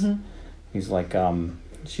hilarious. He's like,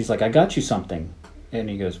 she's like, I got you something. And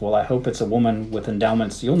he goes, well, I hope it's a woman with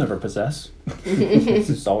endowments you'll never possess. It's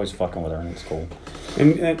just always fucking with her, and it's cool.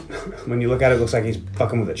 And when you look at it, it looks like he's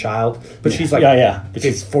fucking with a child. But she's like, But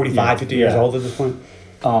she's 45, 50 years old at this point.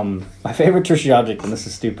 My favorite tertiary object, and this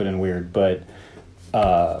is stupid and weird, but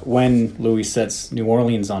when Louis sets New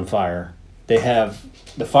Orleans on fire, they have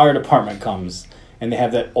the fire department comes. And they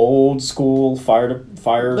have that old school fire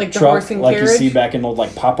like truck, like carriage? you see back in old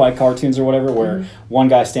like Popeye cartoons or whatever, where one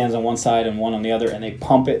guy stands on one side and one on the other, and they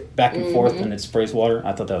pump it back and forth, and it sprays water.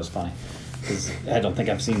 I thought that was funny because I don't think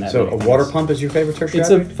I've seen that. So a water pump is your favorite tertiary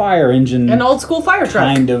It's object? a fire engine, An old school fire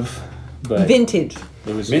truck. kind of, but Vintage.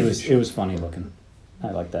 it was funny looking.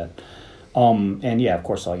 I like that. And yeah, of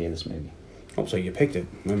course, I gave this movie. Oh, so you picked it.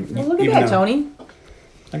 Well, look at that, Tony.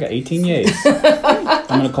 I got 18 yays.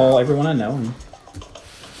 I'm gonna call everyone I know. And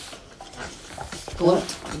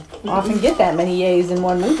Often get that many yays in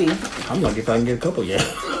one movie. I'm lucky if I can get a couple yays.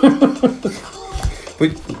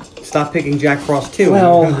 But stop picking Jack Frost too.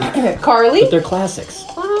 Well, Carly? but they're classics.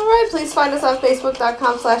 All right, please find us on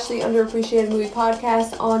Facebook.com/The Underappreciated Movie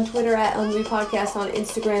Podcast, on Twitter @Unmovie Podcast, on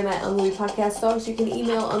Instagram @Unmovie Podcast Dogs. You can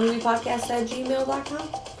email unmoviepodcast@gmail.com.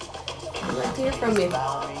 I'd like to hear from you.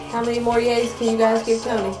 How many more yays can you guys give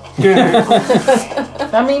Tony?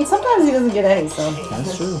 I mean, sometimes he doesn't get any, so.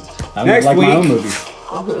 That's true. I Next like week. my own movies.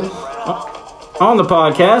 On the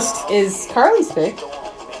podcast. Is Carly's pick?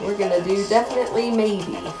 We're going to do Definitely Maybe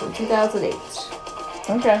from 2008.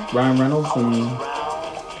 Okay. Ryan Reynolds and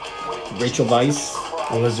Rachel Weisz,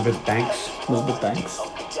 Elizabeth Banks. Elizabeth Banks.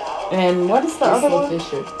 And what is the other Isla one?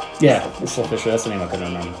 Fisher. Yeah, Isla Fisher. That's the name I couldn't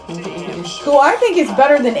remember. Who I think is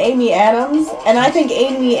better than Amy Adams, and I think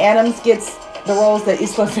Amy Adams gets the roles that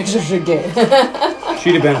Isla Fisher should get.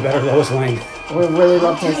 She'd have been a better Lois Lane. We really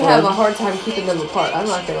love her. You have a hard time keeping them apart. I'm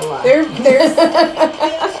not going to lie. There's,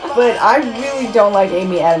 but I really don't like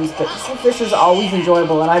Amy Adams, but Isla Fisher's always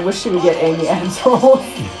enjoyable, and I wish she would get Amy Adams roles.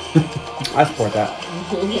 I support that.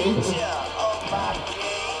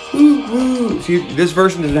 Woo woo. See, this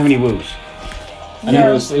version doesn't have any woos. I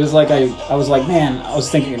know it was like I was like, man, I was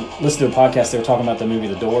thinking, listen to a podcast, they were talking about the movie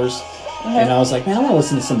The Doors. And I was like, man, I want to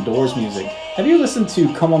listen to some Doors music. Have you listened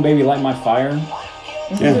to Come On Baby Light My Fire?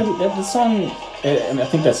 Yeah. The song, I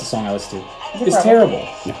think that's the song I listen to. It's terrible.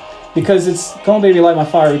 Yeah. Because it's Come On Baby Light My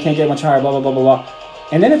Fire, we can't get much higher, blah, blah, blah, blah, blah.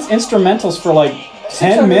 And then it's instrumentals for like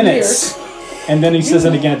 10 minutes. And then he says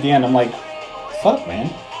it again at the end. I'm like, fuck,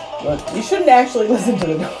 man. Look, you shouldn't actually listen to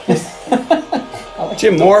the Doors.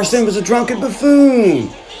 Jim Morrison was a drunken buffoon.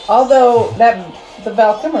 Although the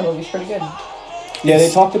Val Kilmer movie's pretty good. Yeah,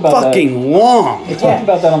 they talked about Fucking long. They talked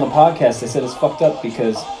about that on the podcast. They said it's fucked up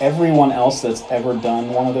because everyone else that's ever done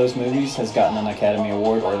one of those movies has gotten an Academy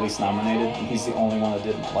Award or at least nominated, and he's the only one that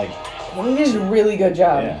didn't. Like, He did a really good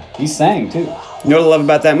job. yeah, he sang too. You know what I love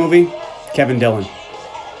about that movie? Kevin Dillon.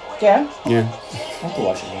 Yeah? Yeah. I have to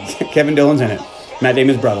watch it again. Kevin Dillon's in it. Matt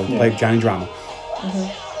Damon's brother played Johnny Drama.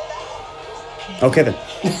 Okay then.